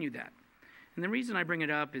they've continued that. And the reason I bring it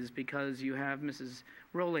up is because you have Mrs.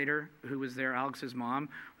 Rollator, who was there, Alex's mom,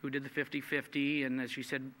 who did the 50-50, and as she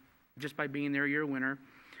said, just by being there, you're a winner.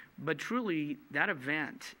 But truly, that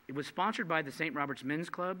event, it was sponsored by the St. Robert's Men's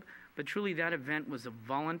Club, but truly that event was of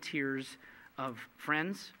volunteers of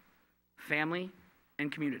friends, family,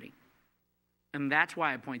 and community. And that's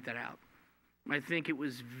why I point that out. I think it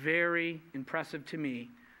was very impressive to me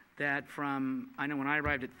that I know when I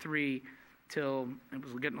arrived at 3 till, it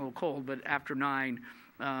was getting a little cold, but after 9,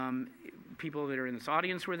 people that are in this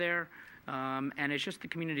audience were there, and it's just the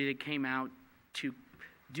community that came out to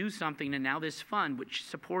do something, and now this fund, which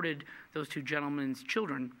supported those 2 gentlemen's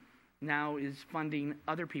children, now is funding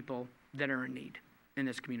other people that are in need in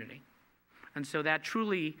this community. And so that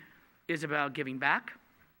truly is about giving back,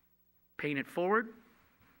 paying it forward,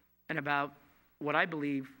 and about what I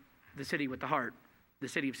believe the city with the heart, the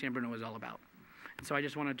city of San Bruno, is all about. And so I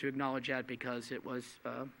just wanted to acknowledge that because it was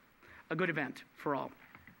a good event for all.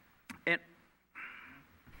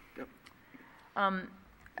 And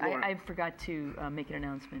I forgot to make an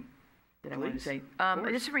announcement that I wanted to Please. say.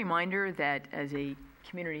 Just a reminder that as a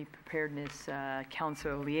Community Preparedness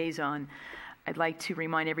Council liaison, I'd like to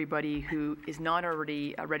remind everybody who is not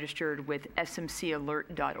already registered with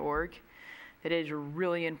smcalert.org that it is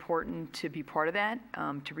really important to be part of that,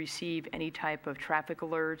 to receive any type of traffic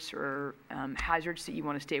alerts or hazards that you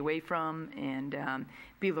want to stay away from, and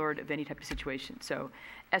be alert of any type of situation. So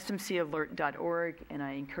smcalert.org, and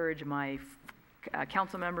I encourage my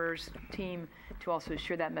council members, team, to also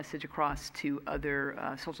share that message across to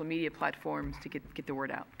other social media platforms to get the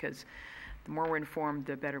word out, because the more we're informed,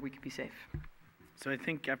 the better we can be safe. so I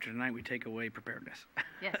think after tonight we take away preparedness.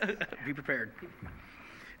 Yes. Be prepared.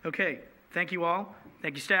 Okay, Thank you all.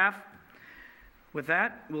 Thank you, staff. With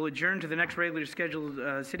that, we'll adjourn to the next regularly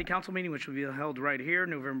scheduled City Council meeting, which will be held right here,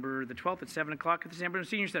 November the 12th at 7 o'clock at the San Bruno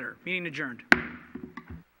Senior Center. Meeting adjourned.